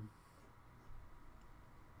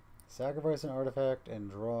 Sacrifice an artifact and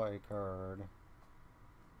draw a card.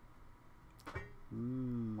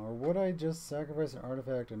 Or would I just sacrifice an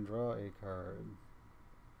artifact and draw a card?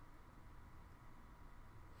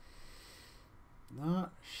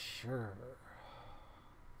 Not sure.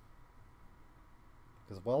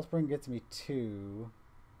 Because Wellspring gets me 2,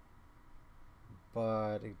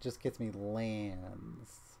 but it just gets me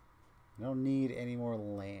lands. I don't need any more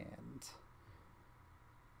land.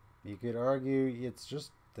 You could argue it's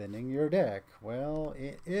just thinning your deck. Well,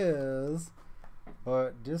 it is,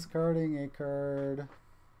 but discarding a card...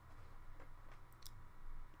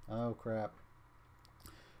 Oh crap.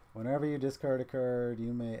 Whenever you discard a card,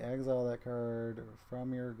 you may exile that card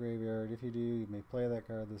from your graveyard. If you do, you may play that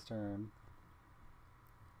card this turn.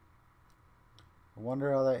 I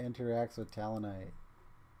wonder how that interacts with Talonite.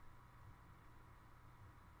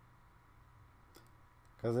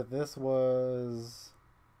 Because if this was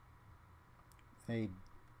a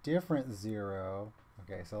different 0,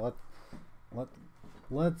 okay, so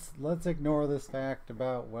let's ignore this fact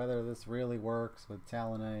about whether this really works with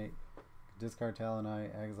Talonite. Discard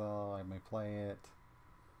Talonite, exile, I may play it.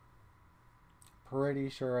 Pretty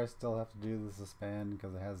sure I still have to do the suspend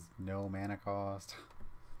because it has no mana cost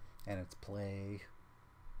and it's play.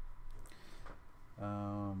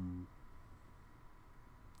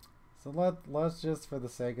 So let's just, for the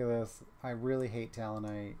sake of this, I really hate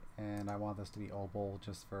Talonite and I want this to be Opal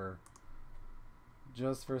just for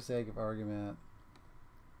sake of argument.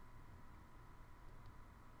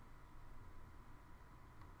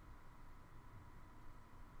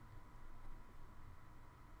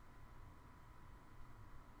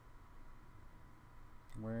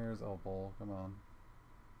 Where's Opal? Come on.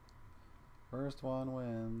 First one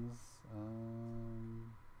wins.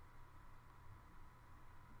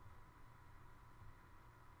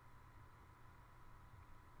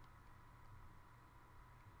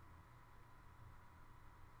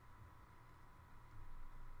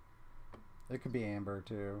 It could be Amber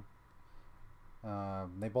too.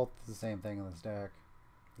 They both do the same thing in this deck.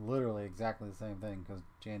 Literally exactly the same thing because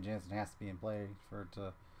Jansen has to be in play for it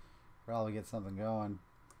to probably get something going.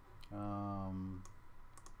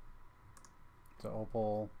 So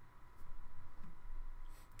Opal.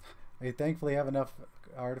 I thankfully have enough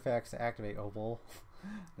artifacts to activate Opal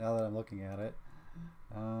now that I'm looking at it.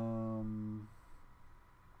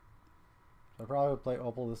 So I probably would play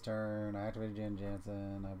Opal this turn. I activated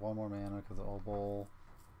Jansen. I have 1 more mana because of Opal.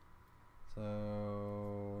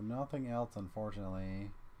 So nothing else,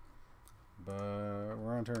 unfortunately. But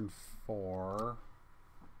we're on turn 4.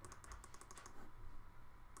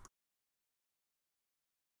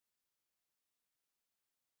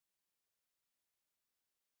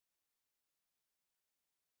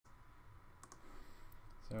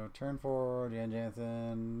 So turn 4,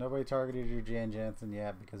 Jansen. Nobody targeted your Jansen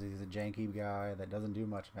yet because he's a janky guy that doesn't do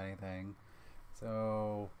much of anything.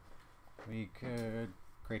 So we could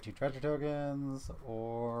create 2 treasure tokens,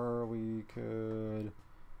 or we could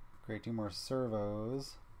create 2 more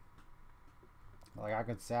servos. Like I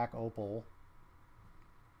could sack Opal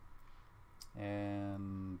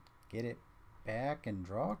and get it back and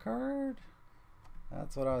draw a card.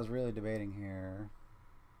 That's what I was really debating here.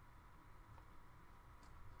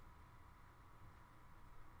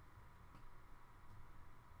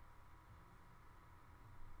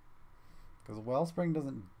 Because Wellspring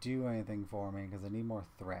doesn't do anything for me because I need more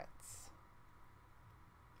threats.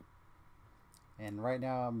 And right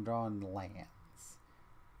now I'm drawing lands.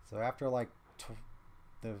 So after like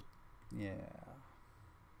yeah.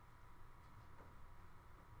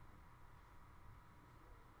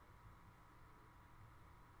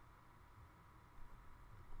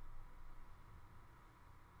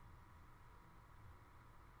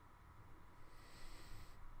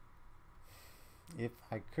 If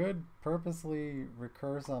I could purposely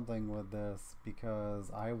recur something with this,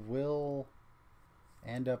 because I will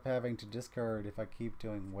end up having to discard if I keep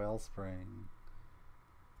doing Wellspring.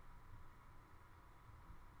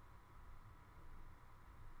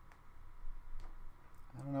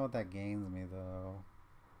 I don't know what that gains me though.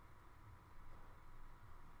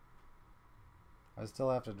 I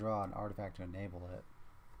still have to draw an artifact to enable it.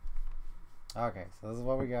 Okay, so this is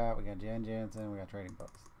what we got. We got Jansen, we got Trading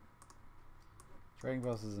Post. Trading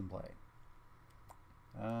Post is in play.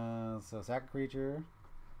 So sack a creature.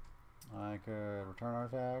 I could return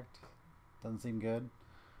artifact. Doesn't seem good.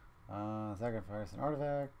 Sacrifice an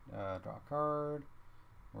artifact. Draw a card.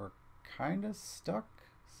 We're kind of stuck,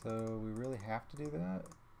 so we really have to do that.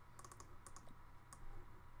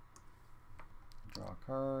 Draw a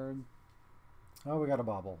card. Oh, we got a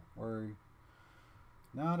bobble. We're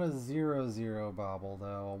not a 0/0 bobble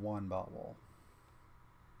though, a 1 bobble.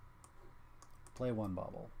 Play 1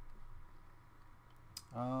 bobble.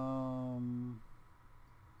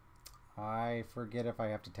 I forget if I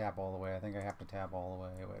have to tap all the way. I think I have to tap all the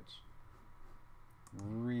way, which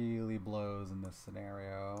really blows in this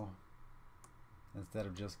scenario. Instead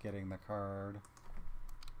of just getting the card.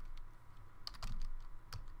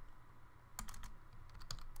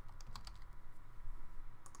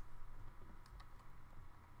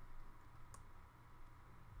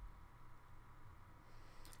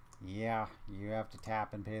 Yeah, you have to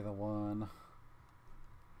tap and pay the 1.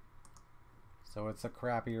 So it's a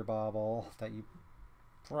crappier bobble that you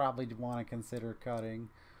probably want to consider cutting.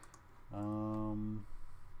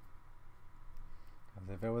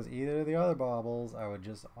 If it was either of the other bobbles, I would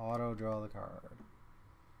just auto draw the card.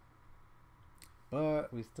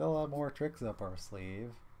 But we still have more tricks up our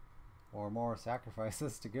sleeve, or more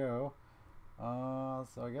sacrifices to go.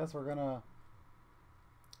 So I guess we're gonna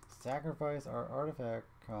sacrifice our artifact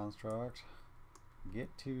construct,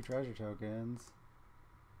 get 2 treasure tokens.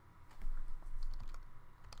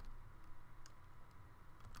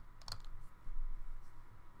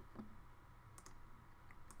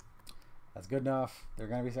 That's good enough. They're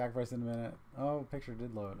going to be sacrificed in a minute. Oh, picture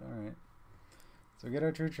did load. Alright. So we get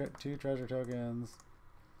our 2 treasure tokens.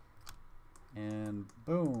 And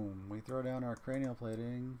boom, we throw down our cranial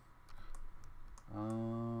plating.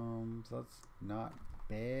 So that's not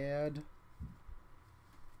bad.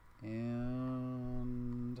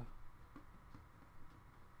 And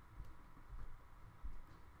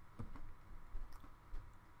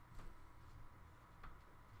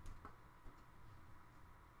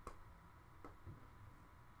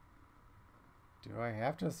do I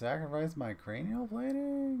have to sacrifice my cranial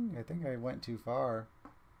plating? I think I went too far.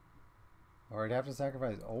 Or I'd have to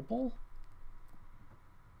sacrifice opal?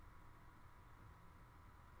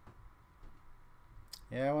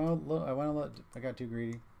 Yeah, I got too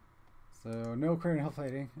greedy. So no cranial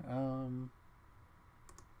plating.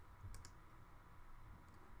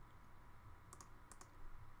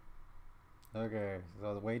 Okay,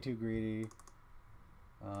 so way too greedy.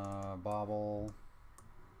 Bobble.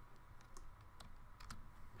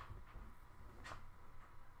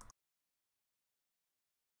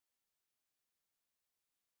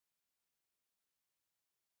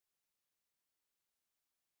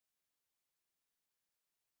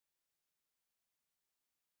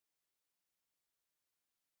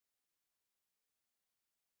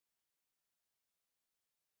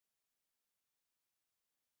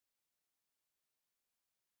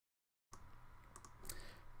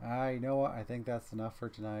 You know what? I think that's enough for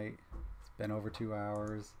tonight. It's been over 2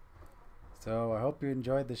 hours. So I hope you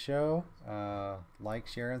enjoyed the show. Like,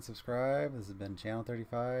 share, and subscribe. This has been Channel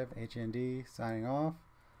 35, HND, signing off.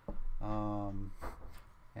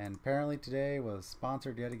 And apparently today was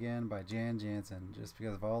sponsored yet again by Jansen, just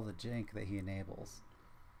because of all the jank that he enables.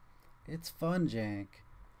 It's fun jank.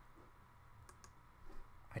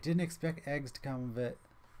 I didn't expect eggs to come of it,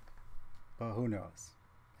 but who knows.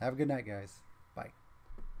 Have a good night, guys.